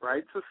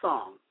writes a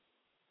song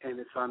and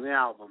it's on the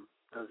album,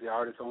 does the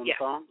artist own the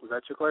song? Was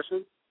that your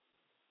question?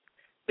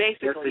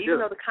 Basically, yes, even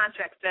though the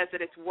contract says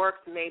that it's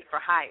works made for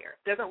hire.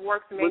 Doesn't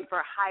works made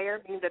for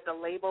hire mean that the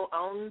label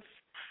owns?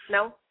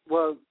 No?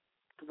 Well,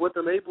 what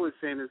the label is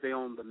saying is they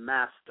own the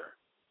master,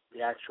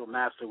 the actual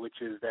master,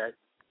 which is that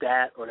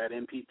or that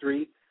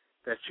MP3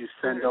 that you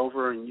send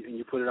over and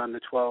you put it on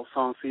the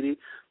 12-song CD.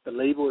 The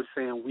label is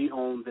saying we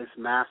own this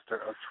master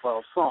of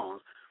 12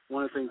 songs.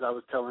 One of the things I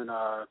was telling,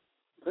 I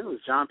think it was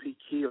John P.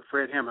 Key or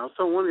Fred Hammond, I was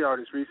telling one of the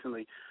artists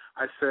recently,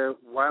 I said,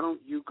 why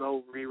don't you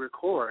go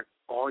re-record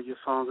all your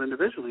songs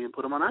individually and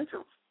put them on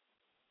iTunes?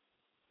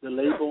 The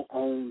label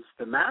owns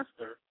the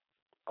master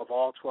of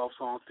all 12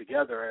 songs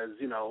together as,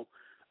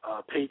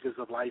 Pages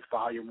of Life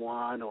Volume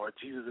 1 or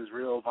Jesus is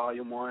Real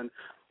Volume 1,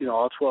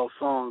 all 12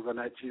 songs on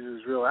that Jesus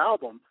is Real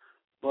album,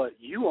 but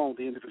you own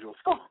the individual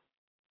song.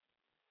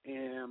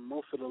 And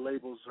most of the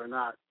labels are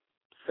not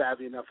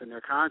savvy enough in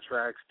their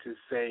contracts to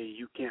say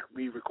you can't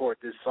re-record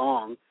this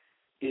song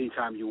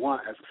anytime you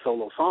want as a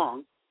solo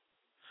song.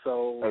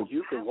 So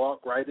you can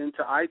walk right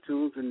into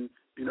iTunes and,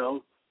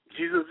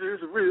 Jesus is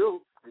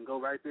real and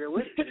go right there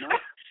with it,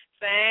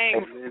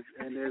 Thanks.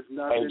 And there's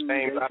nothing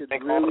they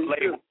could really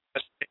do.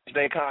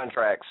 Their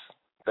contracts.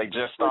 They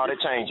just started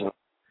changing.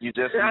 You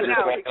just I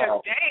know, went because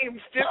out.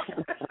 James just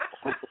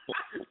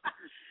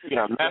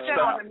messed up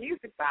up. on the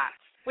music box,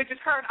 which is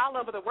heard all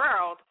over the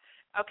world.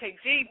 Okay,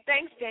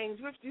 thanks, James.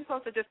 You're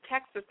supposed to just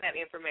text us that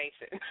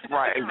information.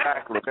 Right,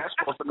 exactly. That's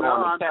supposed to go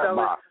on the chat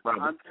box.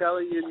 Right. I'm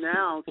telling you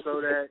now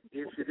so that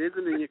if it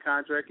isn't in your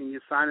contract and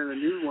you're signing a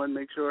new one,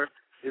 make sure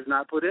it's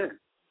not put in.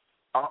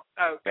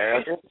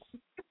 Okay.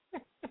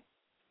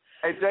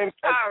 Hey, James.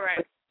 All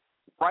right.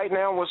 Right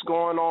now, what's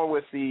going on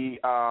with the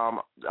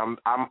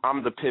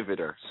I'm the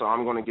pivoter, so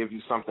I'm going to give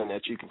you something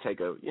that you can take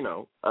a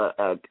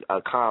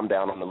calm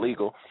down on the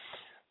legal.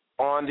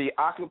 On the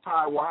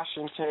Occupy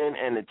Washington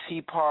and the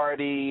Tea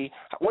Party,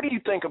 what do you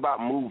think about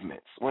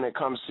movements when it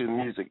comes to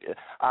music?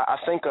 I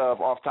think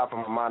of, off the top of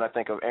my mind, I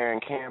think of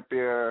Aaron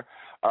Campier,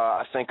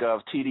 I think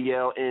of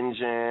TDL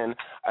Engine,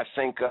 I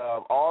think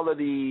of all of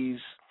these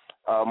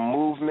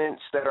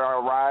movements that are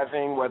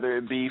arriving, whether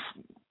it be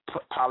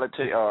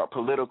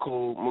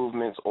political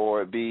movements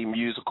or it be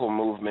musical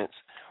movements.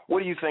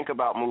 What do you think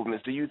about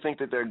movements? Do you think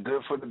that they're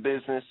good for the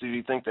business? Do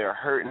you think they're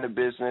hurting the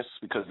business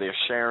because they're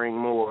sharing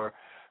more?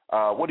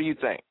 What do you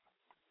think?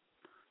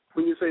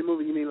 When you say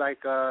movie, you mean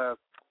like, what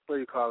do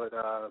you call it,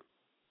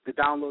 the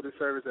downloaded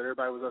service that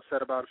everybody was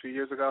upset about a few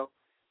years ago?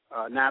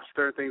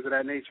 Napster, things of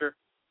that nature?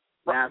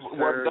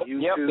 Napster,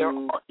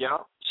 YouTube.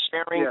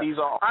 Sharing these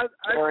all.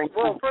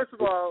 First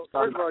of all,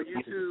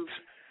 YouTube,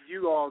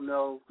 you all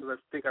know, because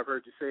I think I've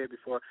heard you say it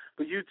before,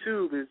 but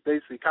YouTube is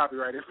basically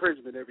copyright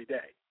infringement every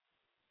day.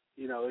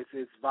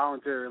 It's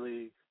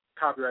voluntarily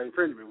copyright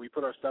infringement. We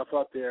put our stuff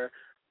up there.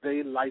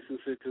 They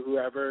license it to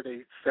whoever.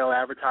 They sell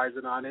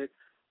advertising on it.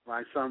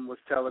 My son was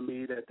telling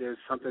me that there's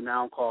something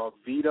now called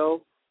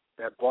Vedo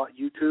that bought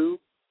YouTube,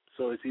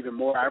 so it's even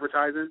more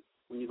advertising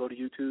when you go to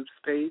YouTube's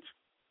page.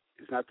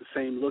 It's not the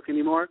same look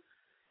anymore.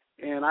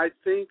 And I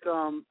think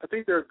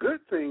they're a good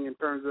thing in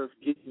terms of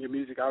getting your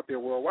music out there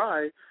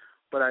worldwide,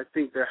 but I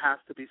think there has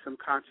to be some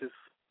conscious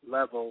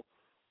level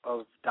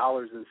of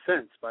dollars and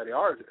cents by the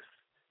artist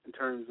in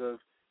terms of,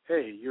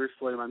 hey, you're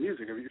exploiting my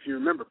music. If you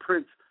remember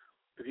Prince,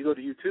 if you go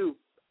to YouTube,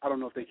 I don't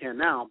know if they can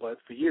now, but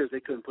for years they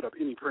couldn't put up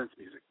any Prince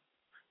music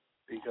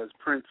because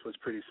Prince was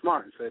pretty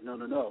smart and said,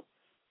 no,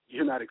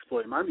 you're not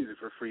exploiting my music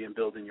for free and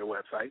building your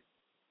website.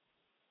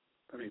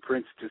 I mean,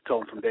 Prince just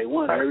told him from day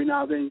one, every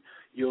now and then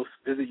you'll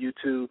visit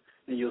YouTube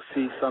and you'll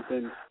see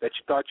something that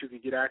you thought you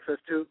could get access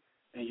to,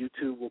 and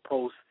YouTube will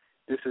post,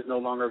 this is no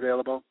longer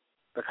available.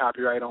 The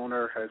copyright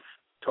owner has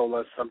told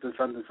us something.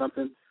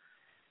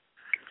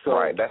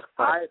 So that's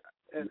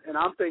and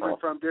I'm thinking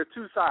there are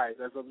two sides.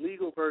 As a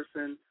legal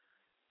person,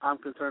 I'm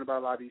concerned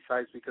about a lot of these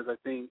sites because I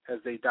think as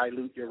they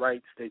dilute your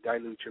rights, they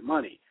dilute your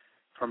money.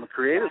 From a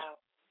creative,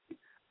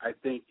 I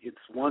think it's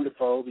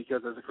wonderful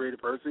because as a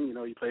creative person,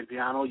 you play the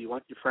piano, you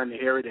want your friend to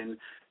hear it in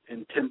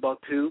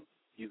Timbuktu,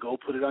 you go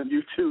put it on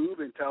YouTube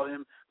and tell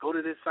him, go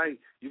to this site,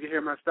 you can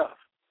hear my stuff.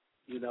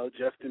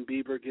 Justin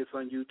Bieber gets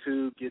on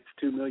YouTube, gets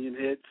 2 million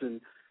hits,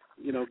 and,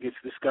 gets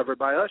discovered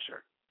by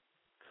Usher.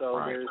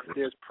 So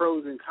there's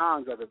pros and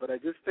cons of it. But I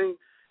just think,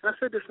 and I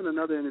said this in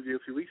another interview a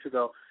few weeks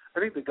ago, I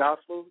think the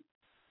gospel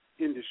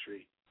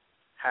industry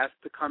has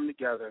to come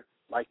together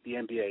like the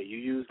NBA. You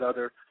used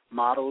other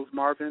models,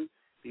 Marvin.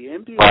 The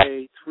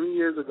NBA 20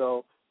 years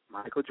ago,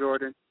 Michael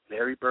Jordan,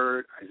 Larry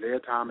Bird, Isaiah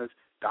Thomas,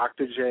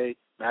 Dr. J,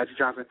 Magic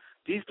Johnson,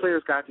 these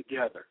players got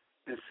together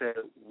and said,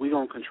 we're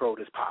going to control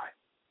this pie.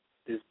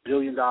 This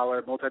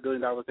billion-dollar,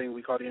 multi-billion-dollar thing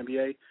we call the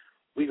NBA,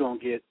 we're going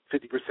to get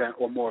 50%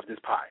 or more of this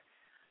pie.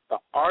 The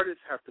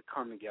artists have to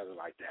come together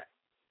like that.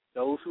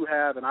 Those who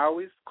have, and I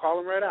always call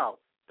them right out,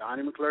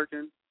 Donnie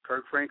McClurkin,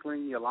 Kirk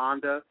Franklin,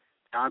 Yolanda,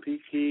 John P.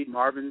 Key,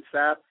 Marvin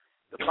Sapp,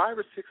 the 5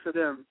 or 6 of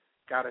them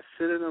got to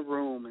sit in a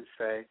room and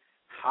say,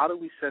 how do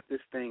we set this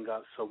thing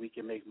up so we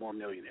can make more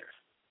millionaires?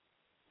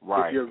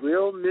 Right. If your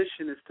real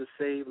mission is to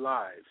save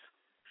lives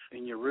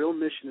and your real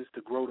mission is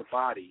to grow the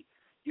body,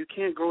 you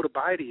can't grow the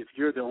body if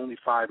you're the only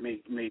 5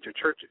 major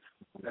churches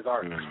as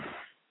artists.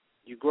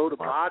 You grow the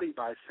body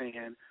by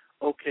saying,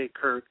 okay,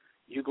 Kirk,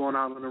 you're going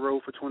out on the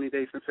road for 20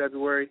 days in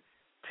February,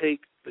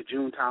 take the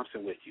June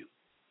Thompson with you.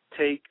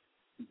 Take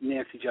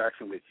Nancy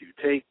Jackson with you.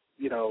 Take,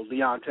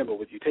 Leon Timber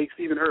with you. Take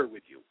Stephen Hurd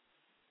with you.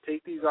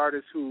 Take these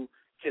artists who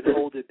can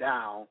hold it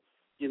down,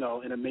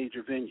 in a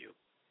major venue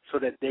so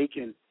that they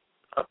can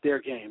up their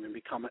game and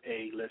become an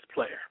A-list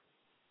player.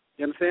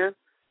 You understand?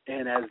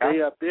 And as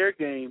they up their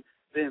game,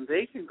 then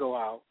they can go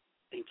out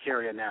and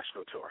carry a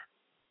national tour.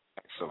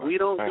 Excellent. We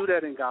don't do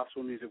that in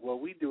gospel music. What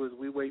we do is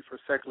we wait for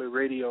secular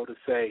radio to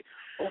say,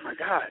 oh, my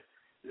God,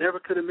 never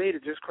could have made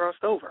it, just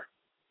crossed over.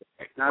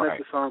 Now that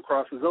the song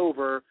crosses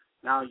over,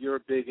 now you're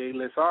a big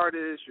A-list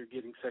artist, you're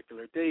getting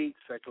secular dates,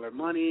 secular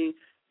money,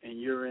 and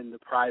you're in the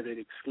private,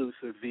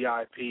 exclusive,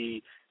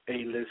 VIP,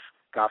 A-list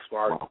gospel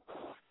artist.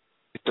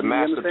 It's the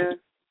masterpiece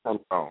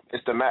syndrome.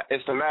 It's the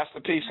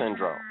masterpiece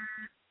syndrome.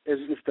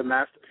 It's the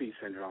masterpiece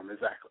syndrome,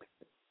 exactly.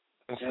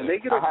 And they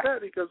get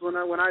upset because when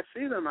I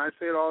see them, I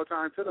say it all the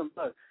time to them,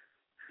 look,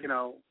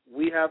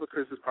 we have a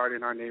Christmas party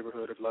in our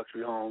neighborhood of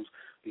luxury homes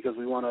because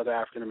we want other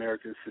African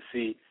Americans to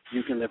see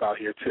you can live out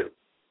here too.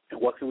 And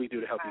what can we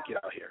do to help you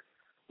get out here?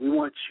 We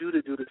want you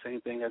to do the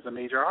same thing as a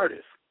major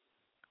artist.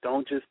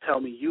 Don't just tell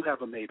me you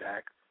have a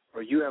Maybach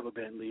or you have a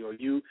Bentley or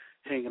you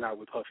hanging out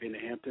with Puffy in the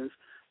Hamptons.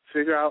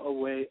 Figure out a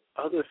way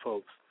other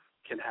folks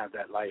can have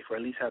that life or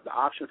at least have the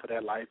option for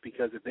that life,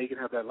 because if they can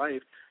have that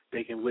life,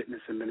 they can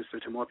witness and minister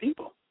to more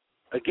people.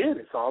 Again,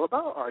 it's all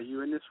about, are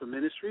you in this for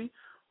ministry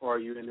or are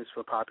you in this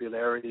for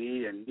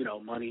popularity and,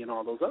 money and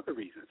all those other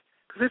reasons?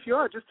 Because if you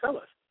are, just tell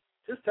us.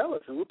 Just tell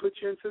us, and we'll put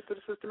you in Sister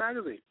to Sister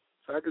magazine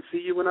so I can see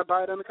you when I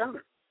buy it on the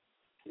counter.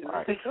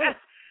 Right.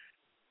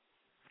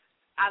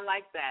 I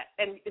like that.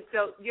 And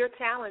so your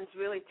challenge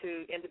really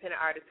to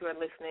independent artists who are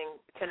listening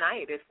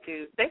tonight is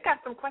they've got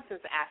some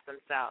questions to ask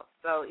themselves.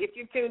 So if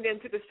you're tuned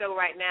into the show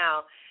right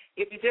now,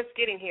 if you're just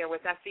getting here,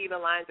 which I see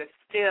the lines are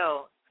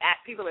still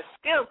people are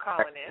still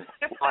calling in.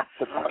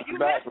 You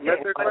missed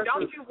it, but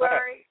don't you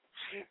worry.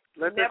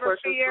 Let their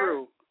questions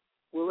fear. through.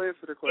 We'll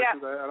answer the questions.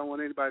 Yeah. I don't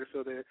want anybody to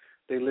feel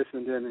they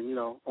listened in and,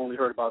 only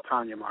heard about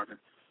Tanya Marvin,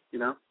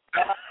 And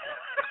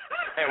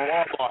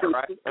Walmart,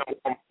 right?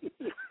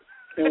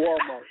 And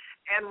Walmart.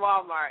 And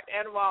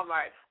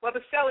Walmart. Well,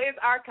 the show is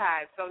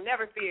archived, so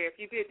never fear. If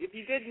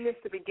you did miss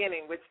the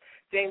beginning, which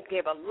James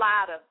gave a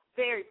lot of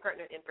very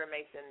pertinent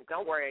information,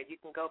 don't worry. You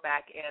can go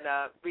back and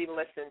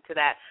re-listen to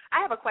that.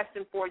 I have a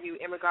question for you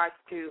in regards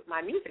to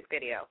my music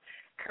video.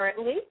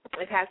 Currently,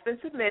 it has been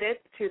submitted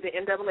to the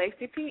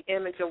NAACP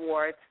Image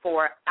Awards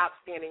for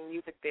Outstanding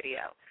Music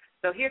Video.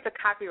 So here's a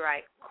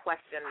copyright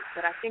question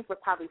that I think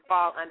would probably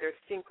fall under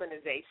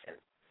synchronization.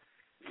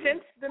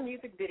 Since the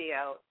music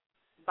video,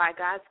 by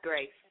God's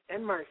grace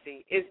and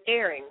mercy, is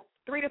airing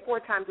 3 to 4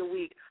 times a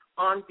week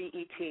on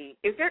BET,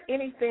 is there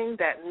anything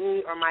that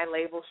me or my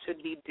label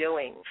should be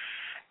doing?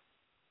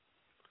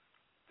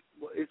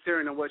 Well, it's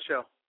airing on what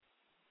show?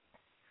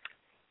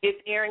 It's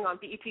airing on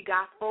BET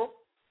Gospel.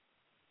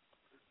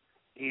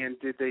 And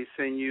did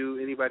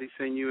anybody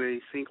send you a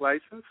sync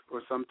license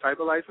or some type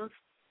of license?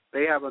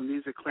 They have a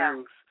music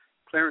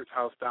clearance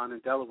house down in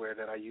Delaware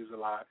that I use a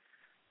lot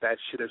that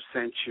should have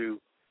sent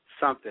you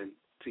something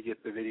to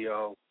get the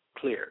video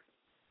cleared.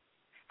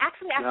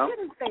 Actually, I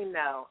shouldn't say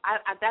no.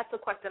 That's a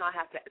question I'll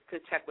have to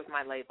check with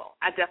my label.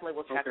 I definitely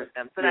will check with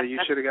them. So you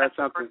should have got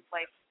something. First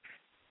place.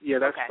 Yeah,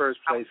 that's first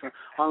place.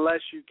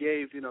 Unless you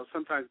gave,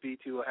 sometimes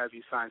BT will have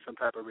you sign some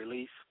type of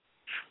release,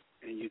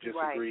 and you just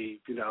agree,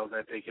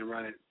 that they can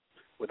run it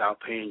without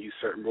paying you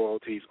certain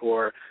royalties.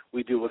 Or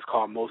we do what's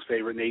called most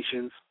favored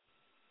nations.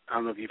 I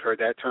don't know if you've heard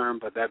that term,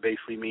 but that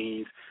basically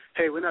means,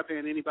 hey, we're not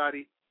paying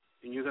anybody,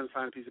 and you're going to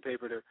sign a piece of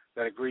paper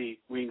that agree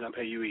we ain't going to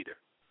pay you either.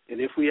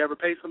 And if we ever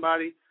pay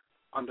somebody,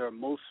 under a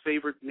most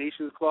favored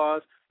nations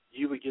clause,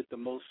 you would get the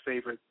most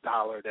favorite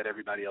dollar that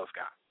everybody else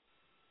got.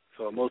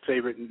 So a most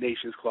favored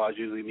nations clause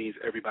usually means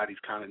everybody's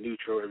kind of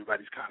neutral,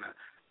 everybody's kind of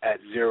at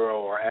 $0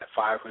 or at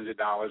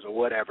 $500 or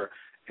whatever,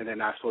 and they're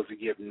not supposed to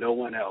give no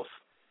one else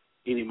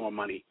any more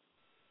money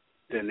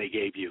than they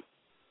gave you,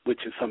 which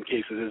in some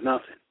cases is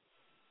nothing.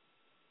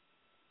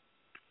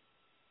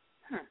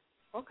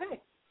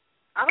 Okay.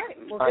 All right.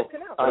 Well, good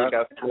to know.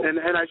 And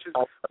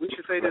we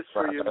should say this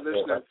for your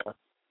listeners.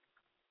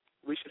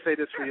 We should say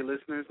this for your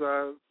listeners,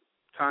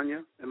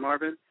 Tanya and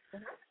Marvin.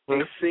 A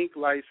sync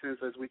license,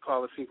 as we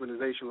call a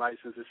synchronization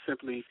license, is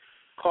simply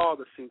called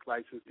a sync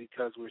license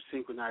because we're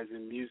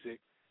synchronizing music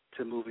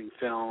to moving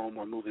film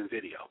or moving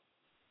video.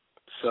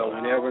 So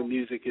whenever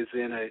music is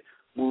in a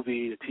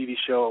movie, a TV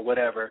show, or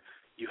whatever,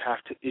 you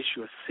have to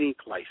issue a sync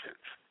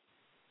license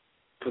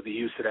for the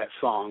use of that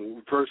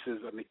song versus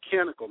a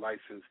mechanical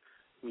license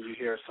when you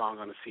hear a song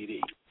on a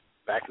CD.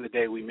 Back in the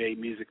day, we made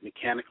music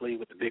mechanically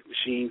with the big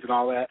machines and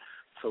all that.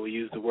 So we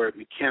use the word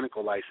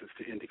mechanical license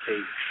to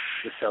indicate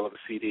the sale of a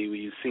CD. We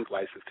use sync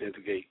license to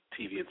indicate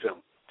TV and film,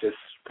 just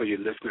for your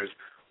listeners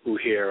who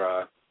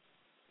hear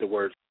the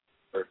word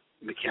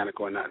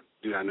mechanical and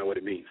do not know what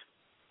it means.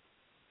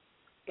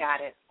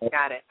 Got it.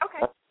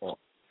 Okay.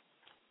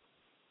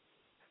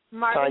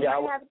 Marvin, Tanya,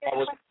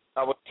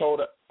 I was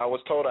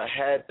told I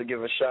had to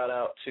give a shout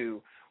out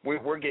to.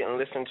 We're getting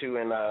listened to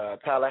in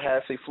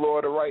Tallahassee,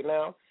 Florida right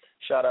now.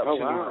 Shout out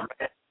to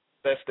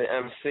that's the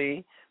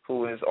MC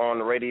who is on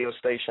the radio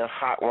station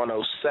Hot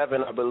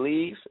 107, I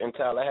believe, in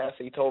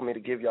Tallahassee. He told me to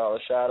give y'all a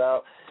shout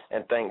out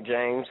and thank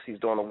James. He's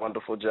doing a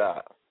wonderful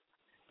job.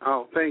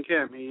 Oh, thank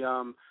him. He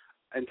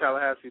in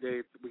Tallahassee,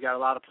 we got a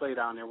lot of play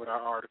down there with our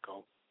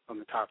article on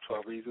the top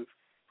 12 reasons.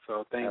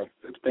 So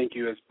thank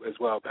you as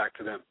well back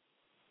to them.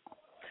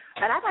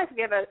 And I'd like to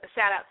give a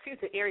shout-out, too,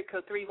 to Area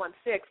Code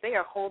 316. They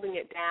are holding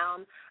it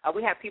down.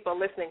 We have people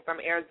listening from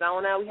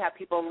Arizona. We have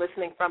people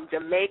listening from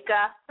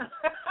Jamaica.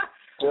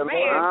 Man,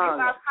 you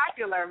are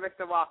popular,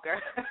 Mr.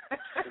 Walker.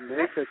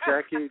 Jamaica,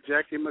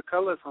 Jackie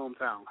McCullough's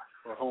hometown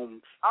or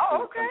home.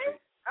 Oh, okay.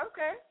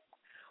 Okay.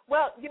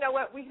 Well, you know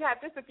what? We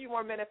have just a few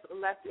more minutes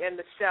left in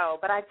the show,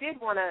 but I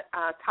did want to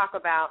talk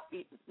about,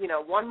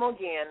 one more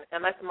again,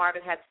 unless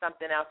Marvin had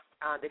something else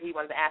that he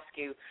wanted to ask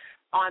you,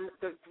 on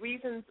the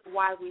reasons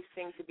why we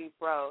seem to be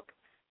broke.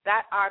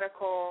 That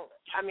article,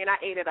 I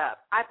ate it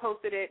up. I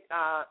posted it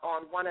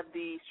on one of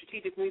the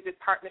Strategic Music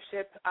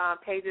Partnership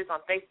pages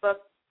on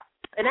Facebook.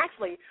 And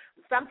actually,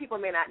 some people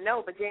may not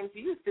know, but James,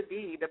 you used to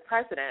be the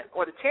president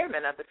or the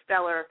chairman of the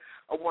Stellar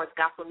Awards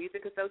Gospel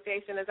Music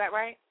Association. Is that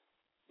right?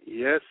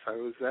 Yes, I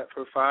was that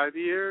for 5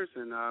 years,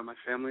 and my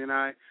family and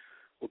I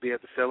will be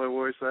at the Stellar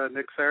Awards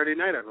next Saturday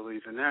night, I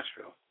believe, in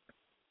Nashville.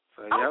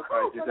 So yep, cool.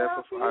 I did that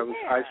before.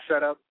 I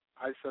set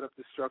up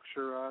the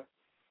structure, or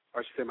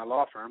I should say my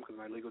law firm, because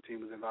my legal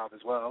team was involved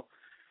as well.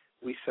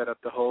 We set up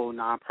the whole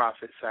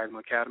nonprofit SAGMA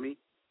Academy,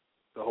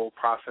 the whole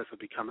process of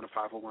becoming a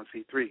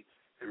 501c3,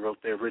 and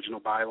wrote the original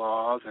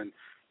bylaws, and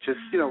just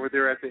we're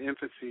there at the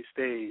infancy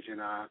stage,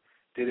 and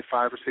did it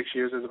 5 or 6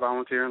 years as a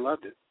volunteer and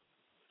loved it.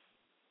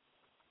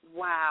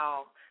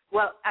 Wow.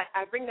 Well,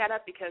 I bring that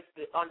up because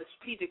on the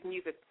Strategic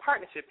Music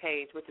Partnership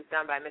page, which is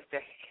done by Mr.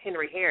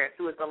 Henry Harris,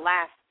 who was the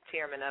last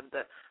chairman of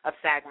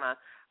SAGMA,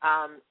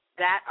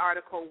 that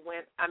article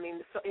went,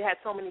 it had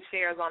so many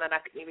shares on it I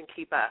couldn't even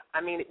keep up.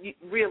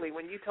 Really,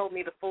 when you told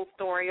me the full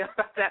story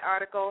about that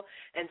article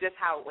and just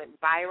how it went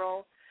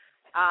viral,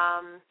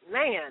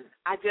 man,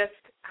 I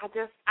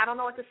don't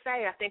know what to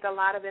say. I think a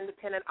lot of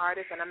independent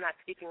artists, and I'm not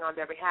speaking on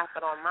their behalf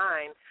but on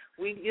mine,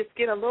 we just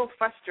get a little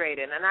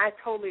frustrated, and I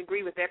totally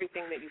agree with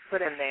everything that you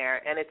put in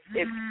there. And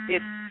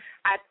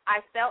I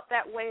felt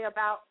that way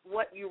about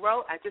what you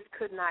wrote. I just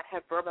could not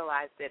have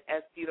verbalized it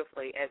as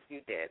beautifully as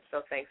you did.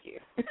 So thank you.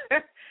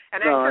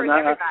 And I encourage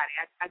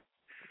everybody.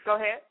 Go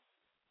ahead.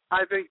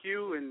 I thank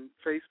you and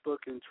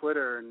Facebook and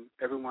Twitter and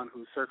everyone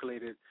who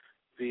circulated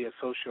via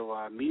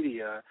social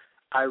media.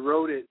 I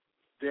wrote it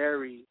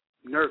very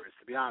nervous,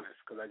 to be honest,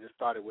 because I just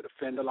thought it would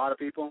offend a lot of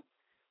people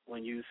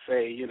when you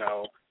say,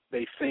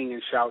 they sing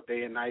and shout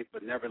day and night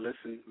but never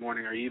listen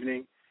morning or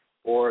evening,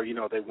 or,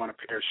 they want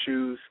a pair of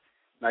shoes,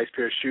 nice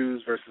pair of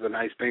shoes versus a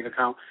nice bank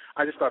account.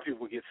 I just thought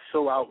people would get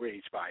so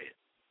outraged by it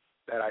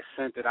that I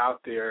sent it out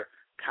there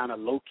kind of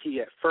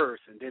low-key at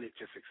first, and then it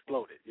just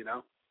exploded, And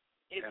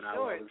I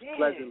was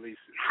pleasantly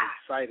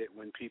excited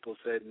when people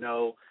said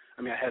no.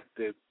 I had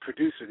the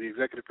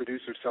executive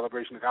producer of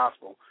Celebration of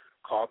Gospel,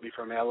 called me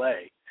from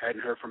L.A.,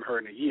 hadn't heard from her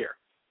in a year,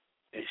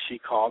 and she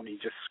called me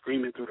just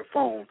screaming through the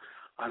phone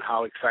on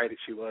how excited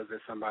she was that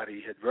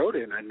somebody had wrote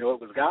it, and I know it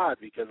was God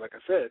because, like I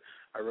said,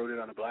 I wrote it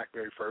on a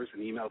BlackBerry first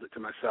and emailed it to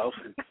myself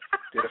and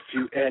did a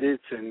few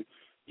edits and,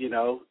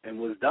 and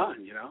was done,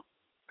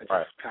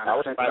 I just kind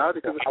of sent it out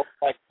because I was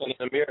practicing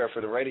in the mirror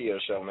for the radio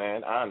show,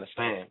 man. I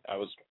understand. I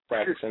was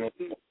practicing it.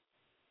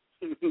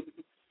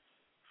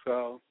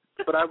 So...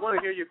 But I want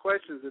to hear your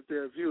questions if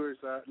there are viewers,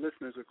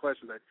 listeners with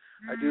questions.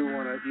 I do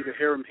want to either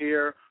hear them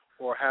here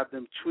or have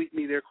them tweet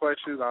me their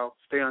questions. I'll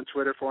stay on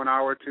Twitter for an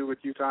hour or two with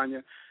you,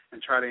 Tanya,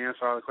 and try to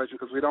answer all the questions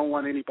because we don't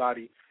want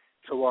anybody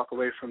to walk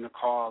away from the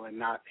call and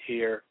not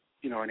hear,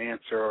 an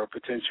answer or a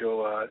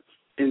potential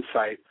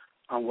insight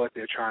on what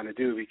they're trying to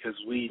do because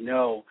we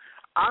know.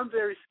 I'm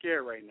very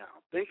scared right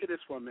now. Think of this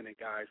for a minute,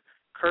 guys.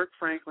 Kirk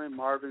Franklin,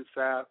 Marvin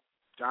Sapp,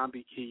 John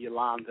B. Key,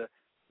 Yolanda,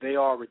 they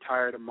all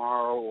retire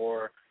tomorrow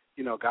or,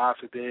 God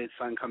forbid,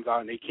 son comes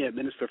out and they can't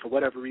minister for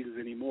whatever reasons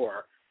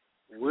anymore.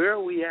 Where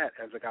are we at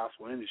as a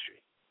gospel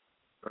industry?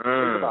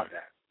 Think about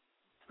that.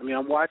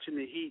 I'm watching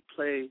the Heat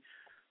play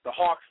the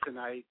Hawks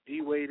tonight.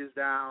 D-Wade is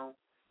down.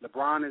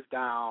 LeBron is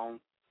down.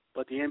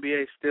 But the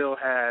NBA still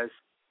has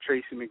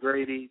Tracy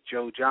McGrady,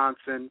 Joe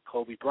Johnson,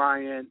 Kobe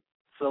Bryant,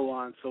 so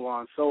on, so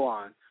on, so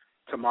on,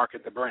 to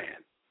market the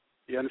brand.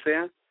 You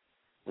understand?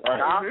 Right.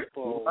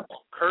 Gospel,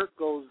 Kirk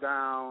goes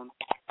down,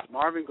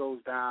 Marvin goes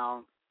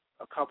down,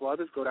 a couple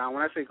others go down.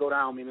 When I say go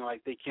down, meaning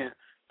like they can't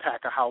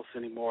pack a house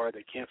anymore,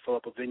 they can't fill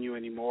up a venue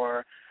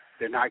anymore,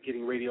 they're not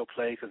getting radio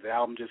play because the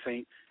album just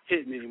ain't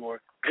hitting anymore.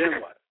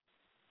 Then what?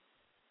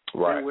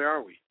 Right. Then where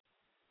are we?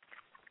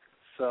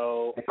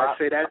 So I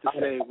say that to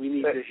say we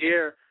need to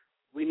hear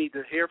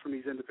from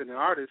these independent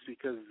artists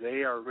because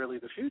they are really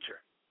the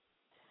future.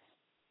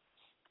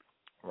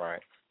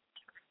 Right.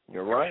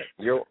 You're right.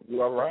 You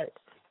are right.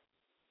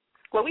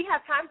 Well, we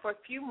have time for a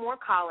few more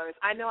callers.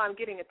 I know I'm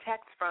getting a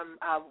text from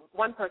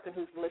one person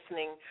who's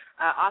listening,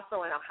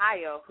 also in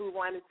Ohio, who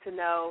wanted to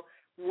know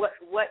what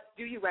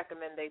do you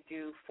recommend they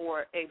do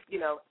for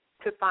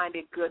to find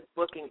a good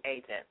booking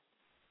agent.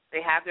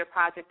 They have their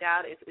project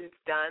out. It's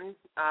done.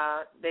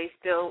 They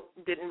still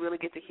didn't really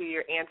get to hear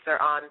your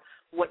answer on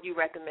what you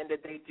recommended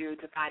they do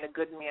to find a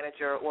good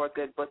manager or a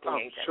good booking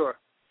agent.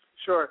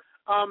 Sure.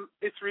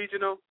 It's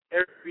regional.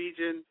 Every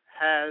region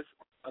has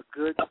a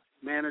good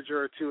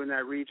manager or two in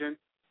that region.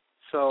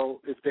 So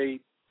if they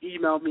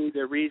email me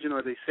their region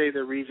or they say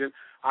their region,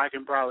 I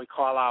can probably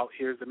call out,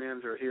 here's the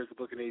manager, here's the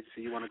booking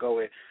agency you want to go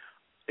with.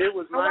 It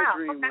was my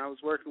dream when I was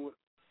working with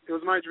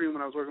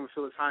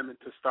Phyllis Hyman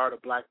to start a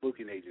black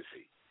booking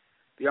agency.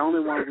 The only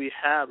one we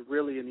have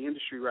really in the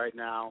industry right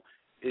now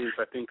is,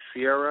 I think,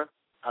 Sierra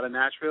out of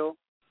Nashville,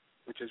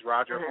 which is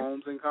Roger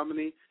Holmes and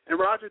Company. And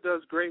Roger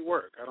does great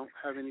work. I don't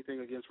have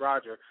anything against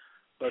Roger,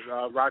 but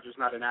Roger's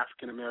not an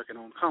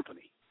African-American-owned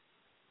company.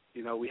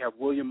 You know, we have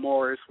William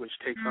Morris, which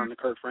takes on the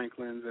Kirk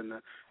Franklins and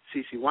the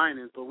CeCe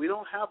Winans, but we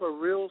don't have a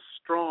real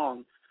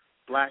strong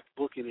black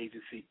booking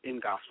agency in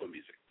gospel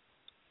music.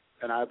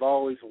 And I've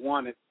always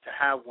wanted to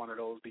have one of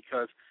those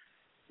because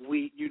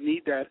you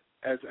need that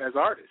as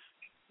artists.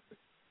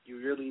 You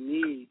really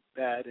need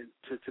that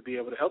to be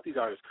able to help these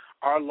artists.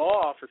 Our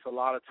law office a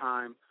lot of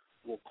time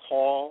will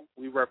call.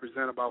 We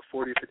represent about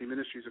 40 or 50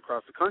 ministries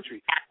across the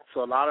country.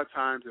 So a lot of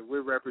times if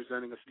we're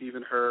representing a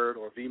Stephen Hurd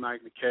or V.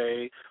 Mike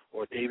McKay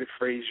or David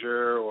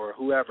Frazier or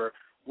whoever,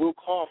 we'll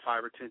call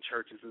 5 or 10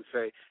 churches and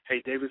say,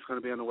 hey, David's going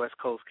to be on the West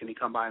Coast. Can he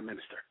come by and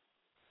minister?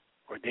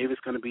 Or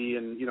David's going to be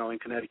in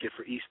Connecticut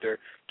for Easter.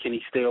 Can he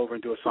stay over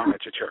and do a song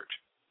at your church?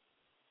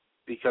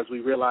 Because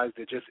we realize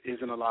there just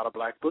isn't a lot of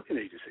black booking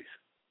agencies.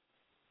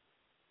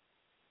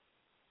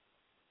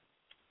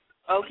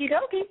 Okie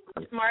dokie.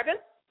 Marvin?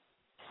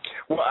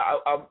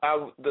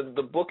 Well,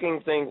 the booking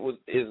thing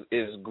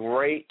is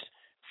great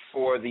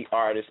for the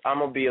artist. I'm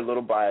going to be a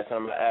little biased.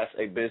 I'm going to ask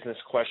a business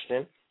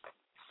question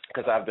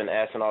because I've been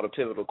asking all the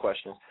pivotal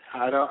questions.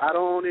 I don't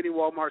own any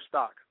Walmart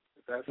stock.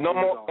 No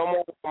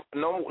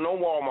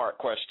Walmart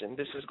question.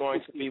 This is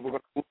going to be we're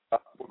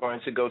going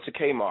to go to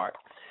Kmart.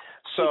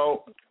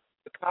 So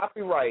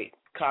copyrights.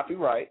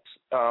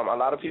 A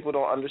lot of people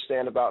don't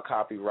understand about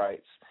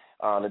copyrights.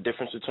 The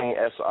difference between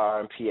SR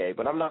and PA,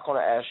 but I'm not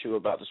going to ask you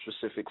about the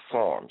specific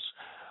forms.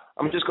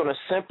 I'm just going to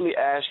simply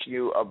ask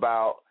you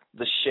about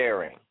the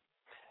sharing.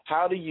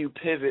 How do you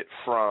pivot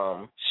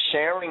from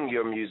sharing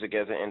your music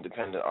as an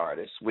independent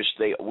artist, which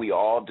we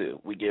all do.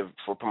 We give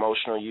for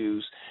promotional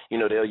use. You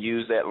know, they'll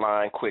use that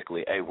line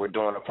quickly. Hey, we're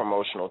doing a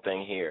promotional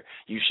thing here.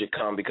 You should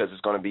come because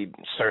it's going to be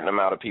a certain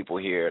amount of people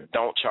here.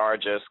 Don't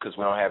charge us because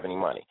we don't have any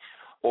money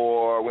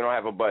or we don't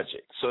have a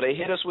budget. So they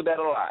hit us with that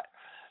a lot.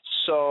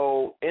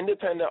 So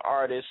independent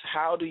artists,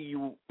 how do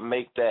you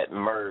make that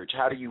merge?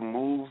 How do you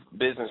move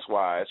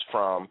business-wise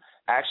from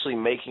actually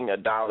making a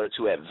dollar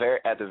to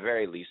at the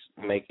very least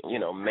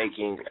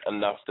making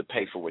enough to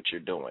pay for what you're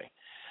doing?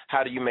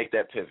 How do you make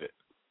that pivot?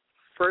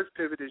 First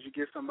pivot is you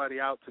get somebody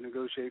out to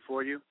negotiate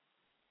for you.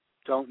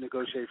 Don't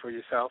negotiate for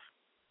yourself.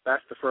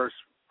 That's the first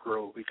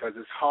rule because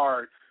it's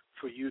hard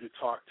for you to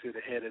talk to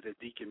the head of the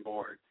deacon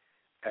board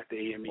at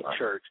the AME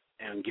church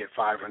and get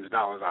 $500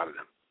 out of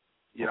them.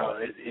 You know,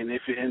 and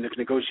if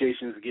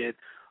negotiations get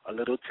a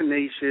little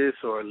tenacious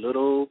or a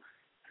little,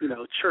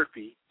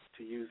 chirpy,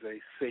 to use a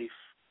safe,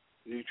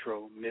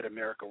 neutral,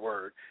 mid-America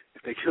word,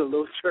 if they get a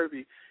little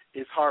chirpy,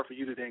 it's hard for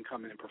you to then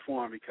come in and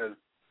perform because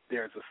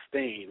there's a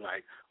stain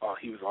like, oh,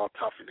 he was all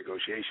tough in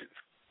negotiations.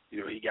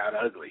 He got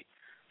ugly.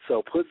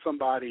 So put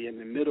somebody in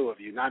the middle of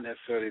you, not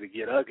necessarily to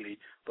get ugly,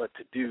 but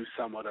to do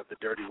somewhat of the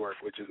dirty work,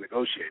 which is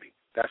negotiating.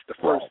 That's the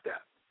first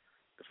step.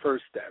 The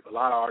first step. A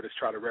lot of artists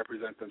try to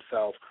represent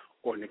themselves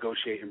or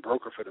negotiate and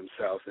broker for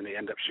themselves, and they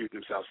end up shooting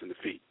themselves in the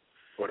feet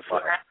or the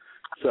foot.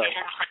 So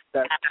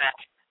that's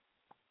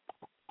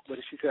what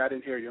did she say? I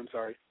didn't hear you. I'm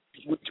sorry.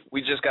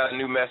 We just got a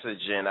new message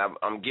in.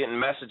 I'm getting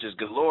messages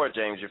galore,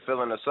 James. You're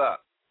filling us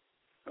up.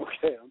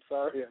 Okay, I'm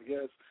sorry, I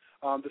guess.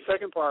 The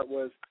second part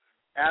was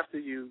after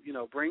you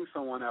bring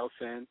someone else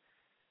in,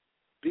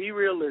 be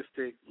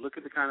realistic. Look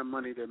at the kind of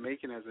money they're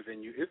making as a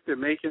venue. If they're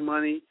making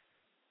money,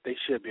 they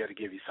should be able to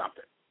give you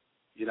something.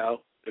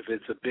 If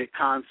it's a big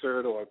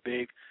concert or a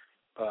big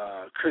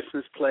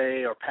Christmas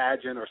play or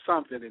pageant or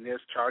something, and they're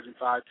charging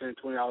 $5, $10,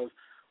 $20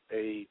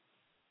 a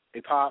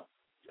pop,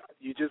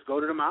 you just go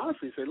to them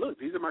honestly and say, look,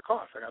 these are my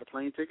costs. I got a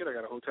plane ticket, I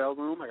got a hotel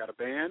room, I got a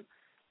band.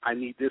 I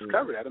need this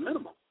covered at a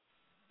minimum.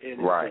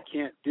 And if I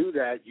can't do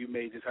that, you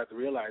may just have to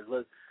realize,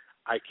 look,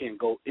 I can't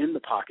go in the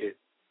pocket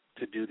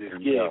to do this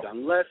gig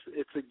unless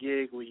it's a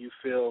gig where you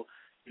feel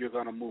you're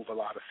going to move a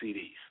lot of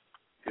CDs.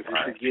 If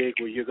it's a gig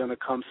where you're going to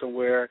come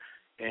somewhere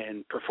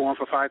and perform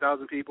for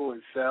 5,000 people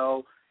and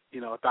sell,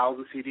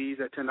 1,000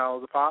 CDs at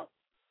 $10 a pop,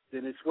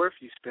 then it's worth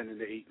you spending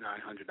the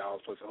 $800, $900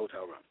 plus a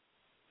hotel room.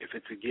 If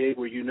it's a gig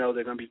where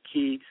they're going to be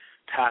key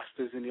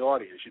pastors in the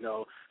audience,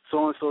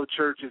 so-and-so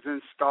church is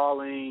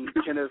installing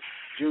Kenneth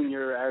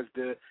Jr. as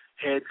the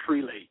head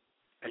prelate,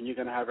 and you're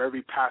going to have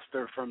every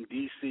pastor from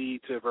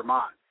D.C. to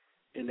Vermont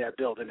in that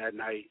building that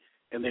night,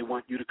 and they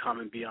want you to come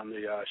and be on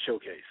the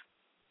showcase.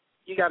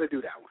 You got to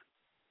do that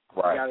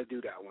one. Right. You got to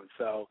do that one.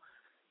 So,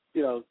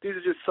 you know, these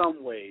are just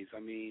some ways, I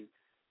mean,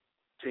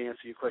 to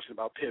answer your question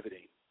about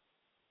pivoting.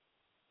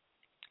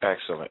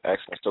 Excellent,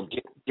 excellent. So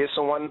get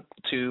someone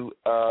to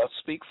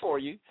speak for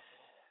you,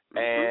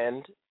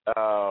 and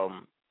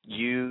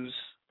use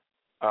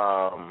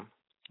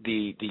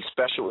the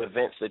special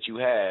events that you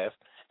have.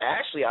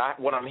 Actually,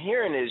 what I'm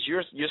hearing is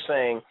you're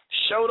saying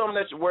show them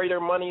where their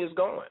money is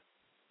going,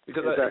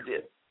 because exactly.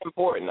 It's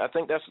important. I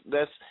think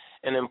that's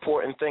an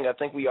important thing. I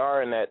think we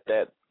are in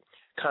that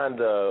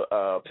kind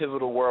of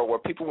pivotal world where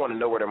people want to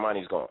know where their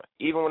money's going.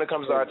 Even when it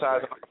comes to our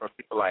tithes and offering,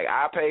 people like,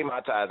 I pay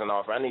my tithes and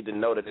offering. I need to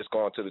know that it's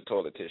going to the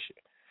toilet tissue.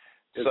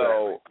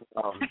 Exactly.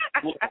 So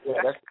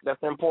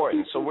that's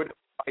important. So we're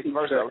vice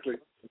versa. Exactly.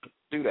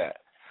 Do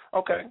that.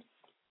 Okay.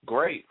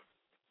 Great.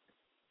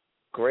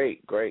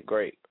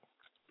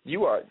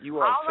 You are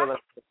feeling.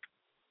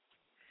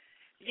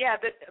 Yeah,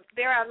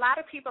 there are a lot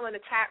of people in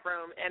the chat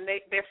room, and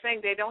they're saying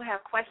they don't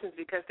have questions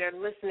because they're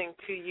listening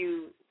to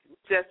you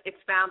just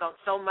expound on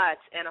so much.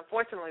 And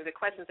unfortunately, the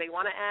questions they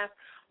want to ask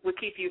will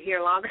keep you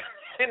here longer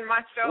than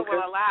my show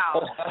will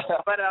allow.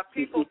 But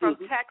people from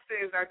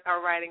Texas are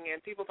writing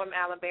in, people from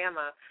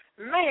Alabama.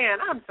 Man,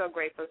 I'm so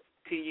grateful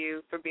to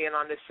you for being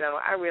on this show.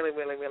 I really,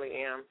 really, really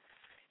am.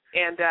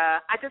 And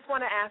I just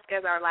want to ask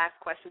as our last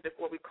question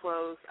before we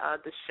close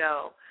the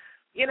show,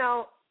 you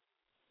know,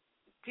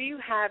 do you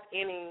have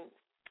any –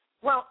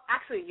 well,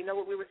 actually, you know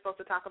what we were supposed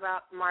to talk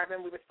about,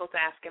 Marvin? We were supposed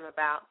to ask him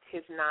about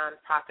his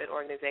nonprofit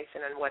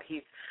organization and what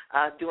he's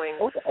doing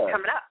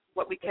coming up,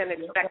 what we can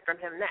expect from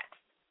him next.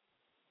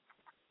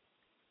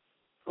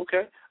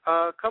 Okay.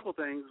 A couple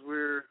things.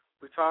 We're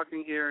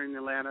talking here in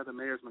Atlanta. The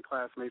mayor's my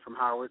classmate from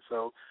Howard,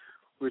 so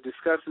we're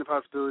discussing the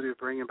possibility of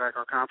bringing back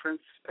our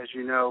conference. As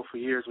you know, for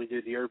years we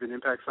did the Urban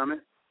Impact Summit,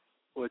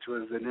 which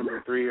was the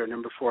number 3 or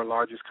number 4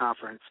 largest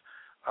conference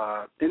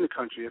in the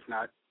country, if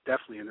not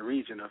definitely in the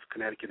region of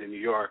Connecticut and New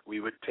York.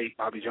 We would tape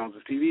Bobby Jones'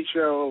 TV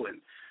show and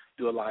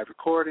do a live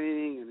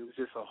recording, and it was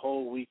just a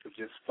whole week of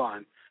just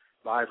fun,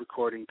 live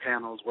recording,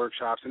 panels,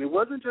 workshops. And it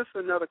wasn't just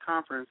another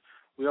conference.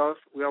 We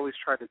always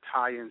tried to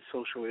tie in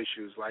social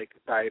issues like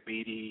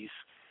diabetes,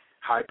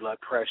 high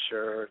blood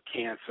pressure,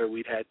 cancer.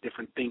 We'd had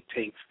different think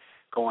tanks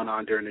going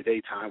on during the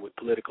daytime with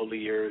political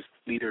leaders,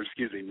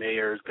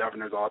 mayors,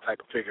 governors, all type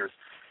of figures.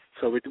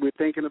 So we're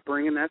thinking of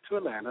bringing that to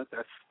Atlanta.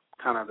 That's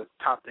kind of the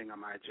top thing on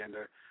my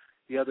agenda.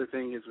 The other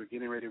thing is we're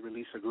getting ready to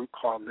release a group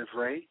called Live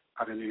Ray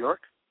out of New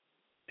York,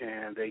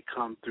 and they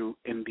come through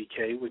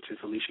MBK, which is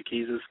Alicia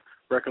Keys'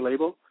 record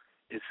label.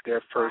 It's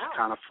their first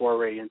kind of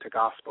foray into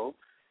gospel,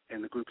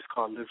 and the group is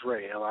called Live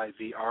Ray,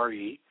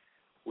 Livre.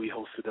 We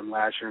hosted them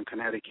last year in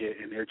Connecticut,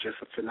 and they're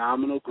just a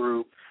phenomenal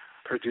group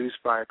produced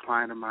by a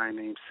client of mine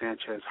named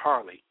Sanchez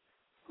Harley,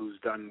 who's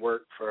done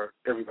work for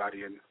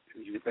everybody and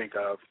you can think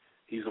of.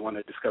 He's the one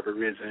that discovered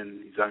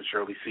Risen. He's done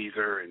Shirley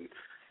Caesar and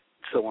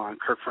so on,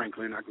 Kirk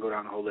Franklin. I can go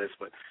down the whole list,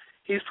 but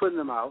he's putting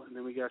them out. And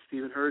then we got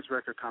Stephen Hurd's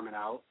record coming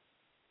out,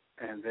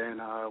 and then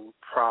we're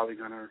probably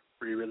going to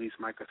re-release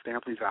Micah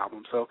Stampley's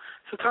album. So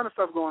it's a ton of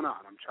stuff going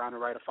on. I'm trying to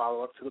write a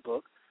follow-up to the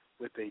book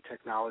with a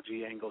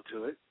technology angle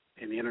to it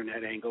and the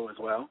internet angle as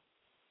well.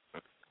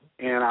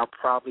 And I'll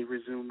probably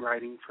resume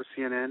writing for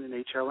CNN and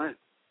HLN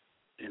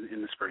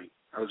in the spring.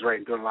 I was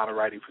doing a lot of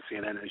writing for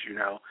CNN, as you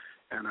know,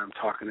 and I'm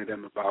talking to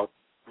them about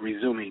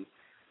resuming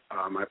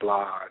my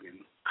blog and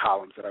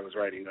columns that I was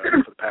writing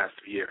for the past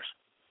few years.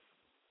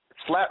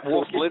 Flat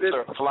Wolf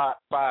Blitzer, Flat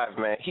 5,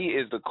 man. He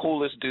is the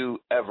coolest dude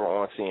ever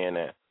on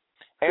CNN.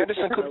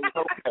 Anderson could be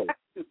okay,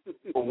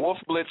 but Wolf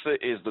Blitzer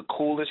is the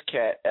coolest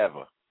cat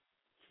ever.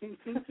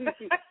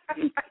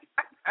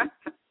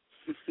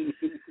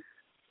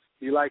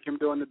 You like him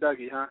doing the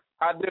Dougie, huh?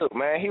 I do,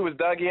 man. He was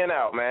Dougie and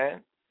out,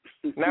 man.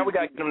 Now we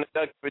got to get him the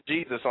Dougie for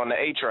Jesus on the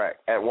A-track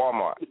at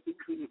Walmart.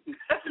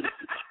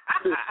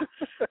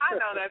 I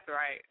know that's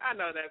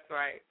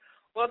right.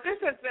 Well,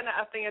 this has been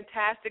a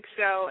fantastic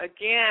show.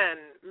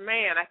 Again,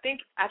 man, I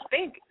think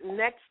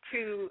next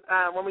to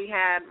when we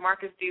had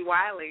Marcus D.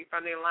 Wiley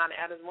from the Alana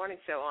Adams Morning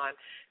Show on,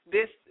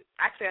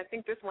 I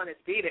think this one has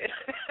beat it.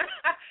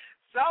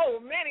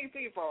 So many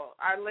people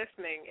are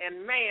listening,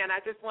 and, man, I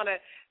just want to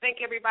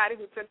thank everybody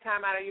who took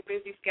time out of your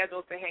busy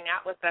schedules to hang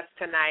out with us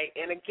tonight.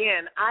 And,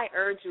 again, I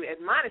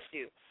admonish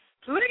you,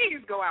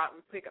 please go out and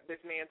pick up this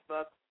man's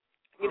book.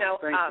 You know,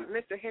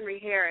 Mr.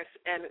 Henry Harris,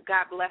 and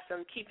God bless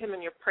him. Keep him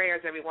in your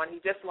prayers, everyone. He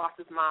just lost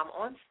his mom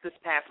on this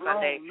past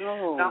Sunday.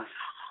 Oh, no.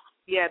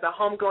 The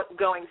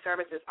homegoing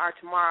services are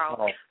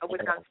tomorrow,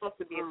 which I'm supposed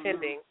to be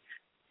attending.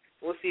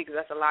 We'll see, because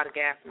that's a lot of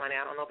gas money.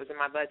 I don't know if it's in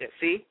my budget.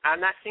 See, I'm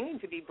not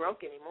singing to be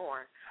broke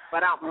anymore,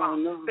 but I'm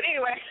wrong. No. But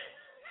anyway,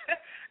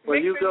 well,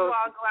 make sure you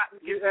all go out and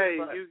get the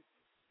book.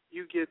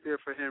 You get there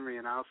for Henry,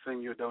 and I'll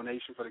send you a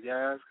donation for the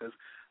gas, because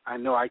I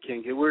know I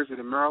can't get. Where is it,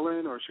 in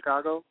Maryland or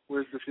Chicago?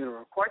 Where's the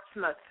funeral?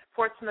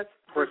 Portsmouth,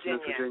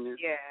 Virginia.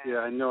 Yeah,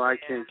 I know I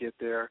can't get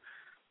there.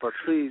 But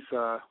please,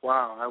 I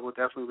will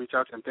definitely reach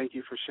out to him. Thank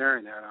you for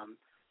sharing that.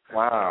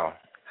 Wow.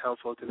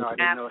 helpful to know. I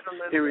didn't know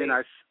Henry and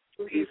I.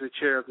 He's the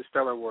chair of the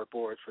Stellar Award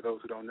Board, for those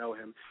who don't know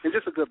him, and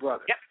just a good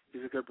brother. Yep.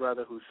 He's a good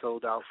brother who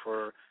sold out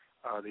for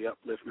the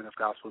upliftment of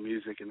gospel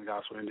music in the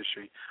gospel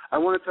industry. I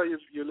want to tell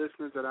your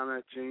listeners that I'm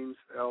at James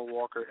L.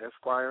 Walker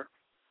Esquire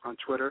on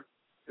Twitter.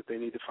 If they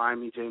need to find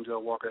me, James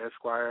L. Walker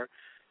Esquire.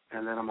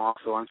 And then I'm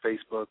also on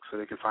Facebook, so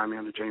they can find me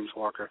under James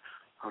Walker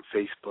on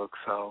Facebook.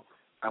 So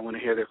I want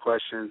to hear their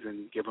questions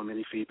and give them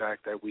any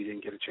feedback that we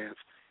didn't get a chance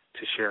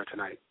to share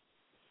tonight.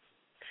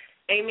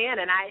 Amen.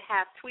 And I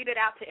have tweeted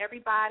out to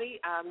everybody,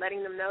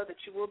 letting them know that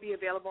you will be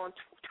available on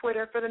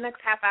Twitter for the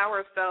next half hour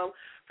or so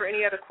for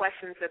any other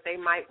questions that they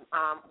might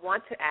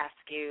want to ask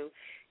you.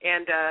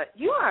 And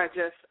you are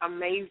just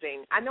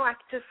amazing. I know I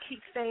just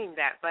keep saying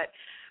that, but,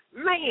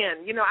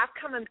 man, you know, I've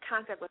come in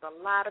contact with a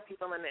lot of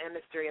people in the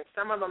industry, and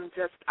some of them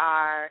just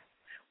are,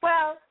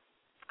 well,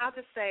 I'll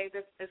just say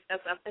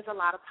it's a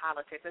lot of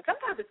politics. And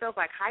sometimes it feels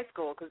like high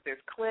school because there's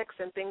cliques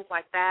and things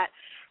like that.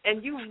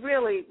 And you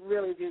really,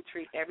 really do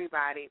treat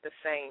everybody the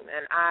same.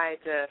 And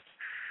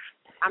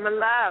I'm in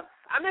love.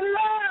 I'm in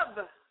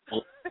love.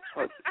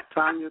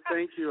 Tanya,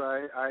 thank you.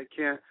 I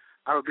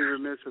would be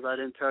remiss if I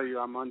didn't tell you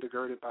I'm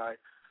undergirded by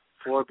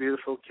 4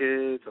 beautiful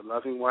kids, a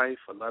loving wife,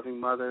 a loving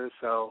mother.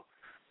 So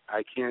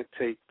I can't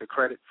take the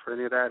credit for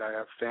any of that. I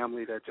have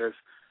family that just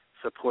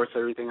supports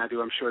everything I do.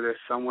 I'm sure they're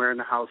somewhere in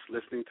the house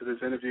listening to this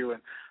interview,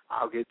 and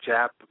I'll get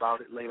jabbed about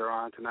it later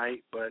on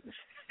tonight. But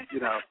you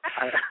know,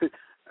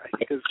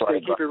 because they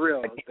keep it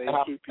real.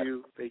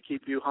 They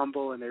keep you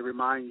humble, and they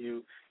remind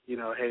you, you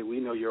know, hey,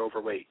 we know you're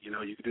overweight. You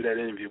know, you can do that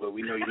interview, but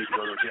we know you need to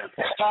go to the gym.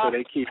 So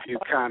they keep you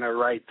kind of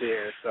right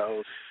there.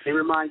 So they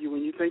remind you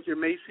when you think you're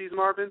Macy's,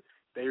 Marvin.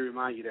 They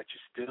remind you that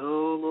you're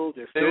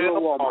there's still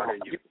a Walmart in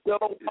you. You're still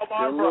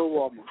a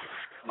Walmart.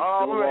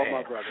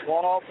 Walmart brother.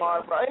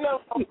 Walmart brother. Ain't no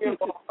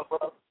Walmart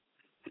brother.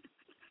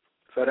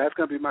 So that's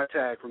going to be my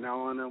tag from now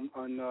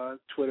on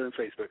Twitter and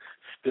Facebook.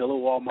 Still a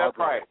Walmart brother.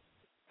 Right.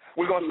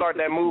 We're going to start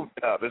that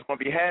movement up. It's going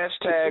to be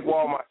hashtag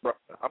Walmart brother.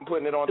 I'm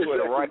putting it on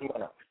Twitter right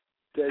now.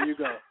 There you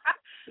go.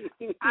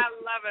 I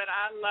love it.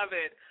 I love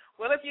it.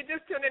 Well, if you're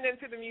just tuning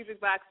into the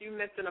Music Box, you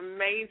missed an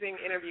amazing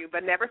interview.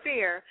 But never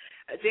fear,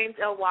 James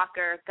L.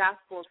 Walker,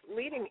 gospel's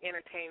leading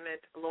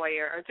entertainment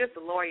lawyer, or just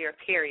a lawyer,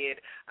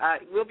 period,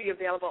 will be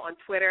available on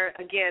Twitter.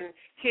 Again,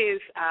 his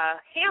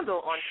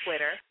handle on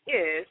Twitter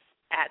is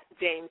at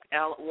James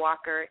L.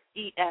 Walker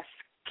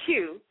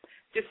ESQ,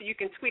 just so you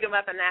can tweet him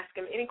up and ask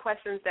him any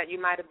questions that you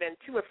might have been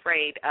too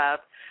afraid of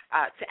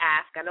to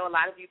ask. I know a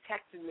lot of you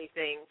texted me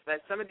things,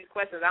 but some of these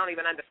questions I don't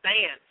even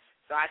understand.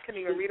 So I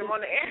couldn't even read them on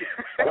the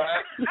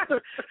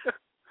air.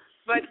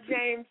 But,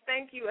 James,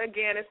 thank you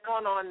again. It's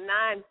going on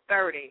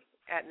 9:30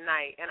 at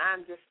night, and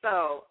I'm just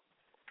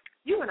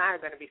you and I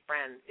are going to be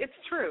friends. It's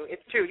true.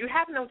 It's true. You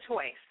have no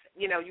choice.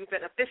 You know, you've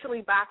been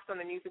officially boxed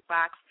on the Music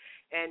Box,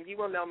 and you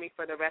will know me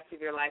for the rest of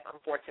your life,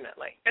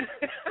 unfortunately.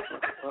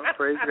 Well,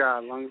 praise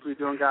God. As long as we're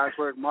doing God's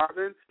work.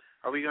 Marvin,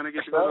 are we going to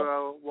get to go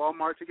to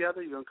Walmart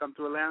together? You going to come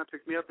to Atlanta,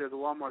 pick me up? There's a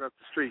Walmart up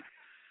the street.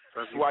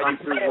 So if you come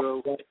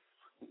through,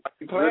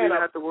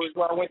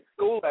 I went to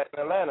school at in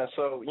Atlanta,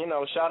 so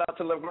shout out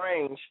to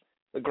LaGrange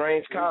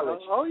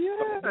College. Oh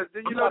yeah,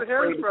 you know the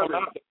Harris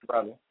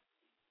brothers.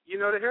 You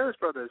know the Harris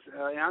brothers,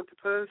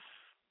 Antipas,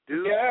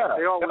 Duke. Yeah,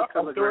 they all went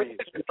to LaGrange.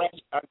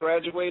 I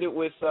graduated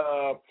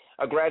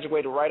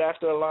right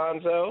after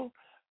Alonzo.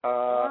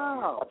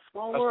 Wow,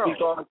 small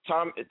world.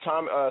 Tom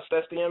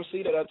Stesty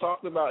MC that I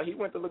talked about, he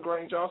went to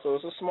LaGrange also.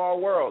 It's a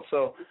small world,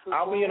 so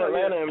I'll be in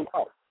Atlanta in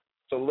March.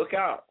 So look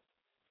out.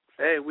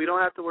 Hey, we don't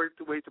have to wait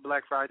to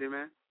Black Friday,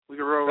 man. We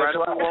can roll right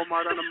up to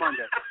Walmart on a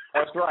Monday.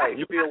 That's right.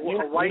 You'll be a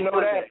white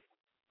Monday.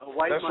 That. A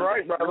white That's Monday.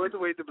 right, brother. We don't have to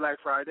wait to Black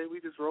Friday. We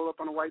just roll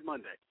up on a white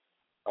Monday.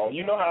 Oh,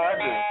 you know how I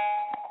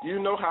do. You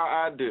know how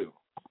I do.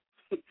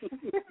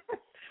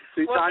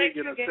 See, Tanya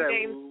get upset.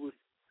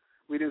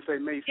 We didn't say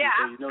Macy,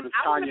 so you notice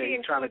Tanya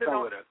ain't trying to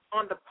come with us.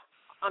 On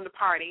the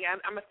party,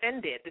 I'm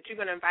offended that you're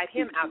going to invite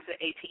him out to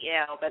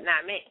ATL, but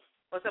not me.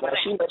 What's up with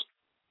that?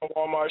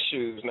 Walmart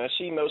shoes. Now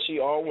she knows she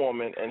all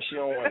woman and she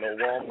don't want no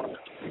Walmart.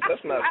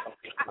 That's not.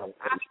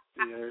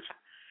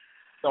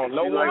 Don't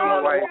no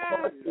Walmart.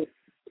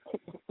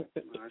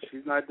 No,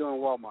 she's not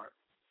doing Walmart.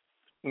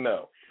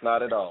 No,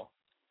 not at all.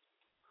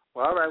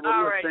 Well, all right.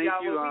 Well, thank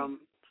you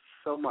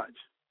so much.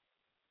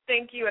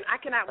 Thank you, and I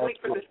cannot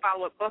wait for this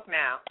follow-up book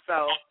now.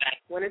 So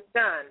when it's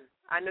done,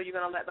 I know you're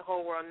going to let the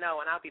whole world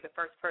know, and I'll be the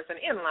first person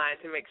in line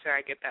to make sure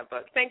I get that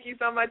book. Thank you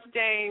so much,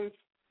 James.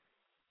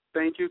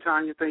 Thank you,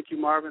 Tanya. Thank you,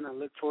 Marvin. I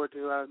look forward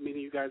to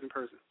meeting you guys in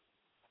person.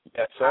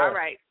 Yes, sir. All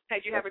right.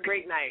 Hey, you have a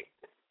great night.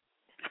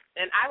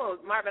 And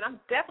Marvin, I'm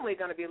definitely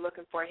going to be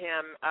looking for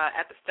him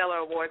at the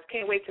Stellar Awards.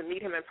 Can't wait to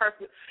meet him in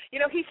person. You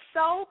know, he's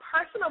so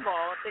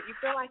personable that you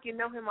feel like you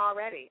know him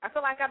already. I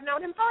feel like I've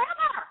known him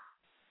forever.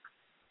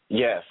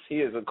 Yes,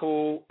 he is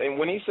and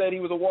when he said he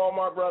was a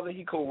Walmart brother,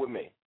 he cool with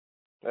me.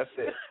 That's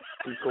it.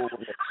 He's cool with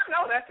me.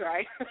 No, that's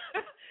right.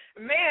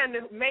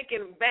 Man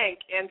making bank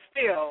and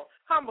still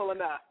humble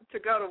enough to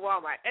go to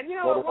Walmart. And,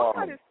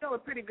 Walmart is still a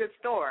pretty good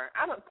store.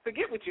 I don't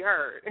forget what you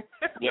heard.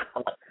 Yeah.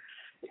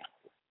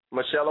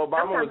 Michelle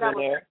Obama was in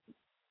there.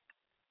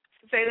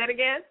 Say that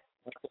again?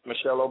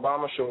 Michelle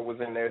Obama sure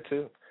was in there,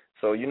 too.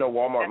 So, you know,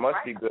 Walmart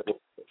must be good.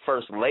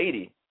 First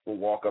lady will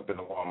walk up in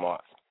the Walmart.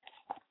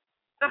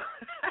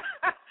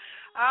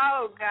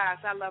 Oh, gosh,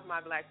 I love my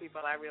black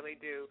people. I really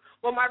do.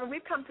 Well, Marvin,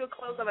 we've come to a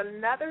close of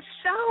another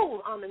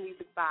show on the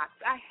Music Box.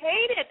 I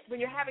hate it when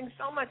you're having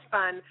so much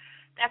fun.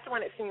 That's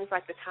when it seems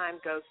like the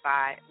time goes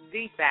by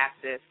the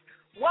fastest.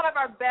 One of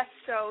our best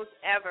shows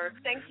ever.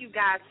 Thank you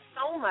guys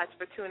so much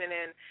for tuning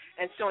in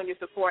and showing your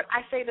support.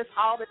 I say this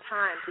all the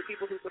time to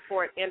people who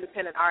support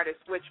independent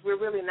artists, which we're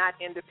really not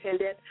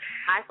independent.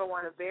 I, for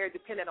one, am very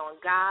dependent on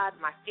God,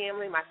 my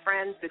family, my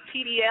friends, the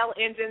TDL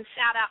engine.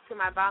 Shout out to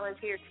my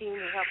volunteer team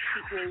who helps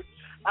keep me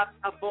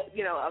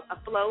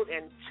afloat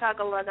and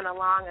chug-a-lugging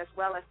along, as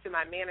well as to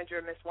my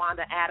manager, Miss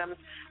Wanda Adams,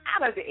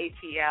 out of the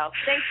ATL.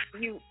 Thank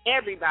you,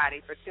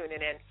 everybody, for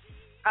tuning in.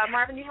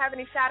 Marvin, you have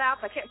any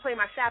shout-outs? I can't play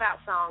my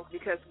shout-out songs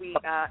because we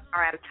are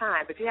out of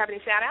time, but do you have any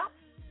shout-outs?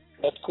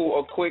 That's cool.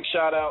 A quick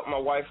shout-out. My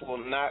wife will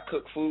not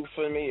cook food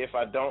for me if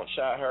I don't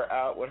shout her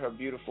out with her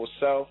beautiful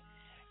self.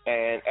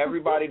 And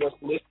everybody that's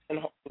listening,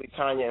 hopefully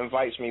Tanya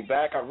invites me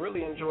back. I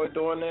really enjoy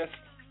doing this.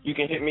 You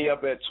can hit me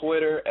up at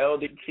Twitter,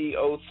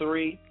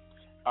 LDT03.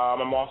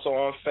 I'm also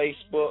on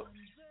Facebook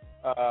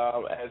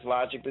as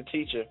Logic the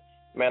Teacher.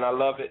 Man, I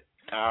love it.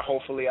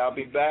 Hopefully I'll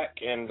be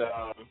back, and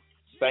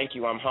thank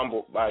you. I'm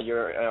humbled by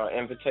your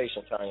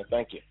invitation, Tanya.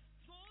 Thank you.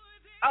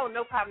 Oh,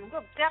 no problem.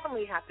 We'll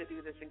definitely have to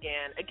do this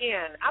again.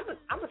 Again, I'm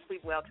gonna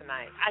sleep well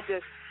tonight.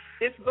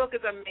 This book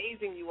is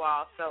amazing, you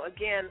all. So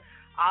again,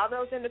 all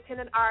those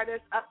independent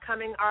artists,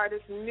 upcoming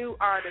artists, new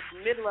artists,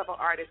 mid-level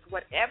artists,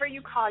 whatever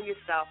you call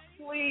yourself,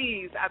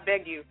 please, I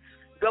beg you,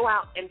 go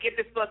out and get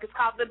this book. It's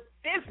called The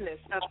Business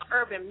of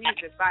Urban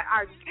Music by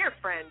our dear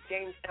friend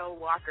James L.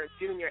 Walker,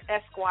 Jr.,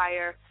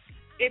 Esquire.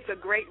 It's a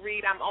great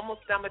read. I'm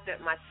almost done with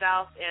it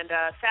myself. And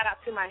shout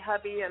out to my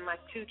hubby and my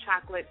 2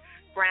 chocolate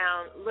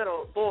brown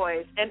little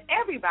boys and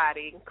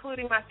everybody,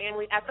 including my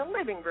family at the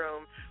Living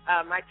Room,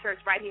 my church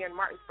right here in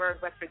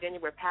Martinsburg, West Virginia,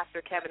 where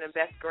Pastor Kevin and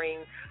Beth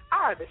Green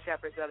are the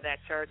shepherds of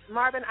that church.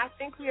 Marvin, I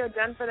think we are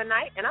done for the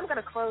night, and I'm going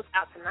to close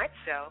out tonight's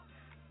show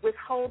with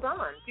Hold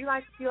On. Do you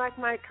like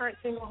my current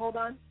single, Hold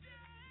On?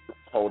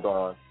 Hold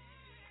On.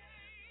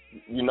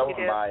 You know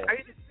I'm biased.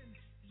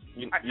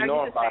 You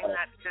know I'm biased.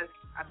 That because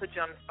I put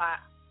you on the spot?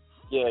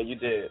 Yeah, you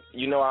did.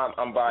 You know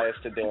I'm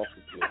biased to dance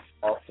with you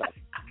also.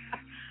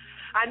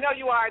 I know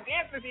you are.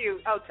 Dance with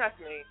you. Oh, trust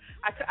me.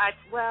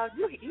 Well,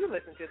 you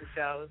listen to the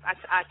shows.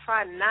 I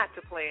try not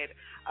to play it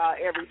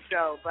every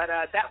show, but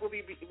that will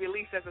be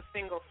released as a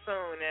single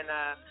soon. And,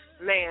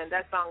 man,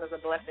 that song is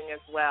a blessing as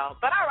well.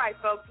 But, all right,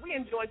 folks, we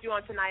enjoyed you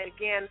on tonight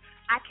again.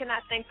 I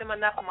cannot thank them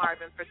enough,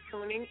 Marvin, for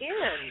tuning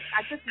in.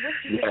 I just wish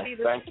you could see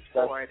the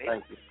switchboard.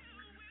 Thank you.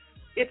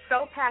 It's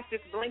so past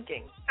its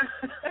blinking.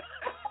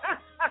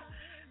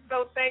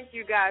 So thank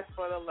you guys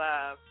for the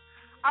love.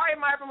 All right,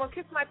 Marvin, well,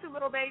 kiss my 2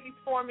 little babies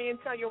for me and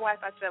tell your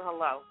wife I said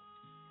hello.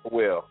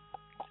 Will.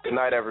 Good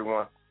night,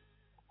 everyone.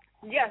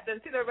 Yes,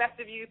 and to the rest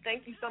of you,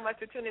 thank you so much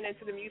for tuning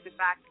into the Music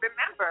Box.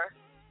 Remember,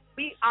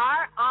 we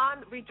are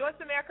on Rejoice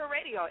America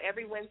Radio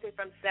every Wednesday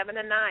from 7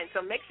 to 9,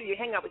 so make sure you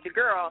hang out with your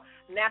girl,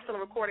 national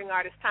recording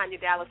artist Tanya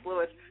Dallas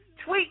Lewis.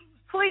 Please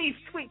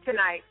tweet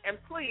tonight, and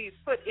please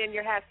put in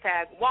your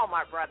hashtag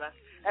Walmart Brother,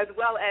 as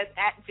well as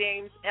at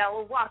James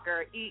L.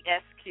 Walker,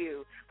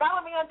 ESQ.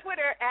 Follow me on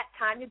Twitter at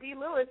Tanya D.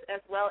 Lewis,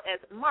 as well as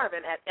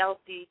Marvin at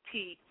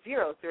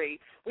LDT03.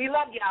 We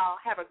love y'all.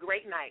 Have a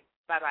great night.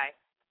 Bye-bye.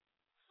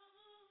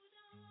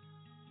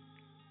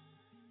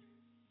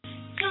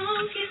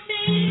 Don't give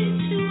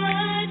in to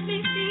what we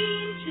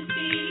seem to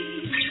be.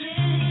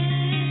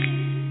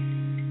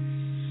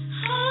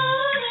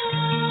 Hold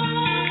on,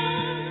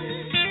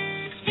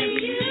 and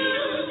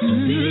you'll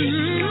be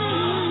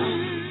strong.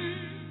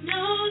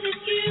 Know that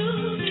you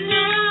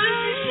belong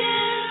to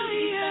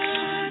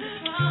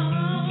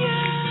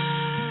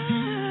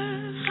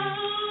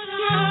Hold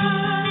on.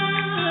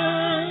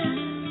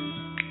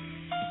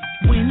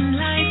 When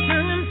life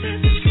turns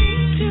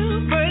to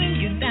bring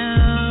you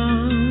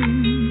down,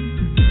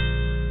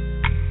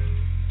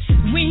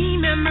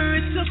 remember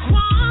it's a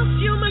quality.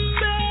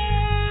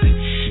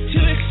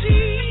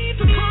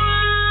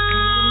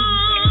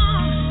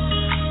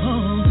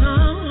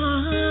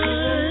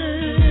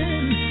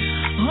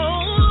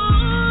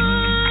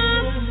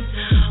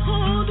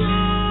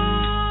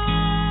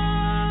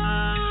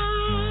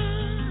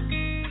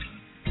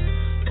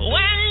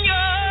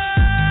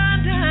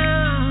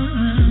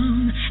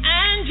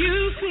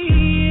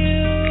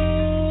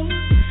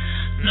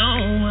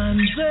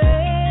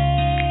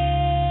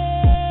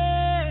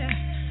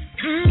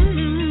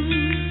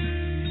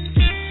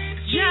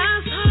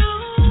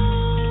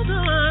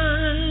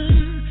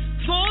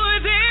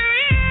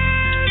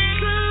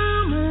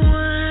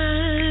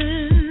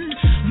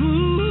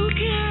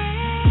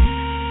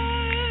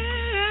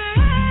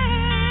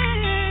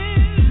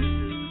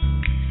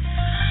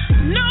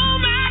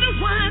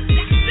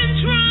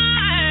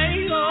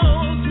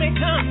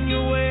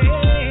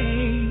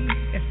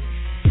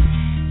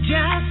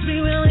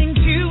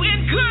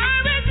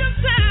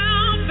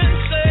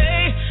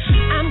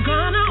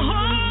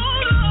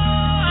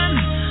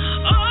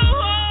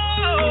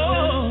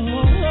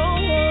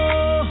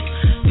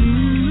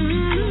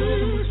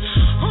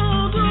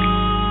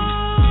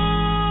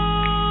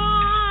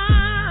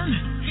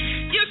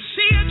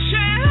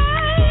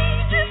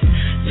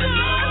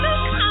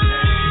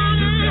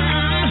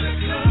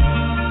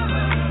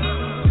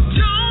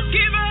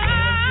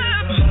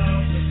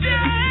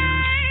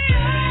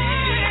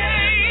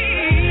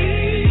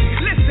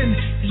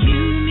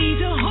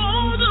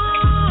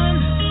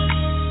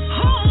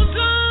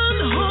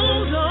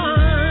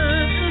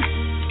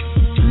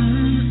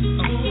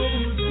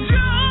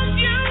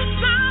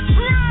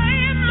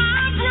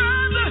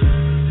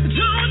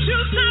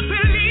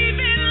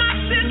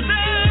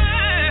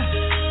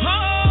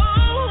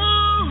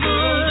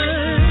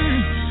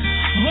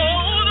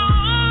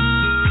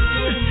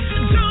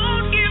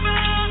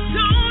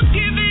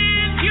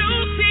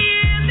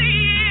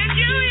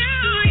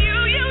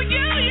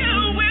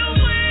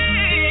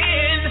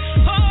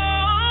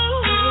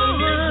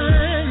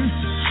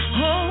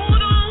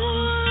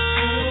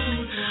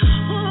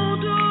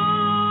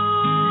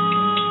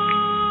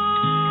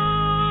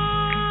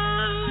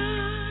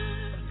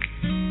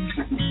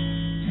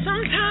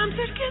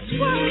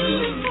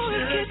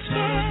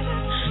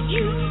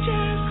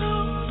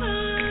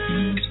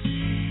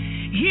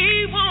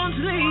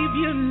 won't leave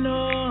you,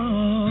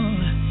 no.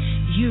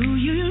 You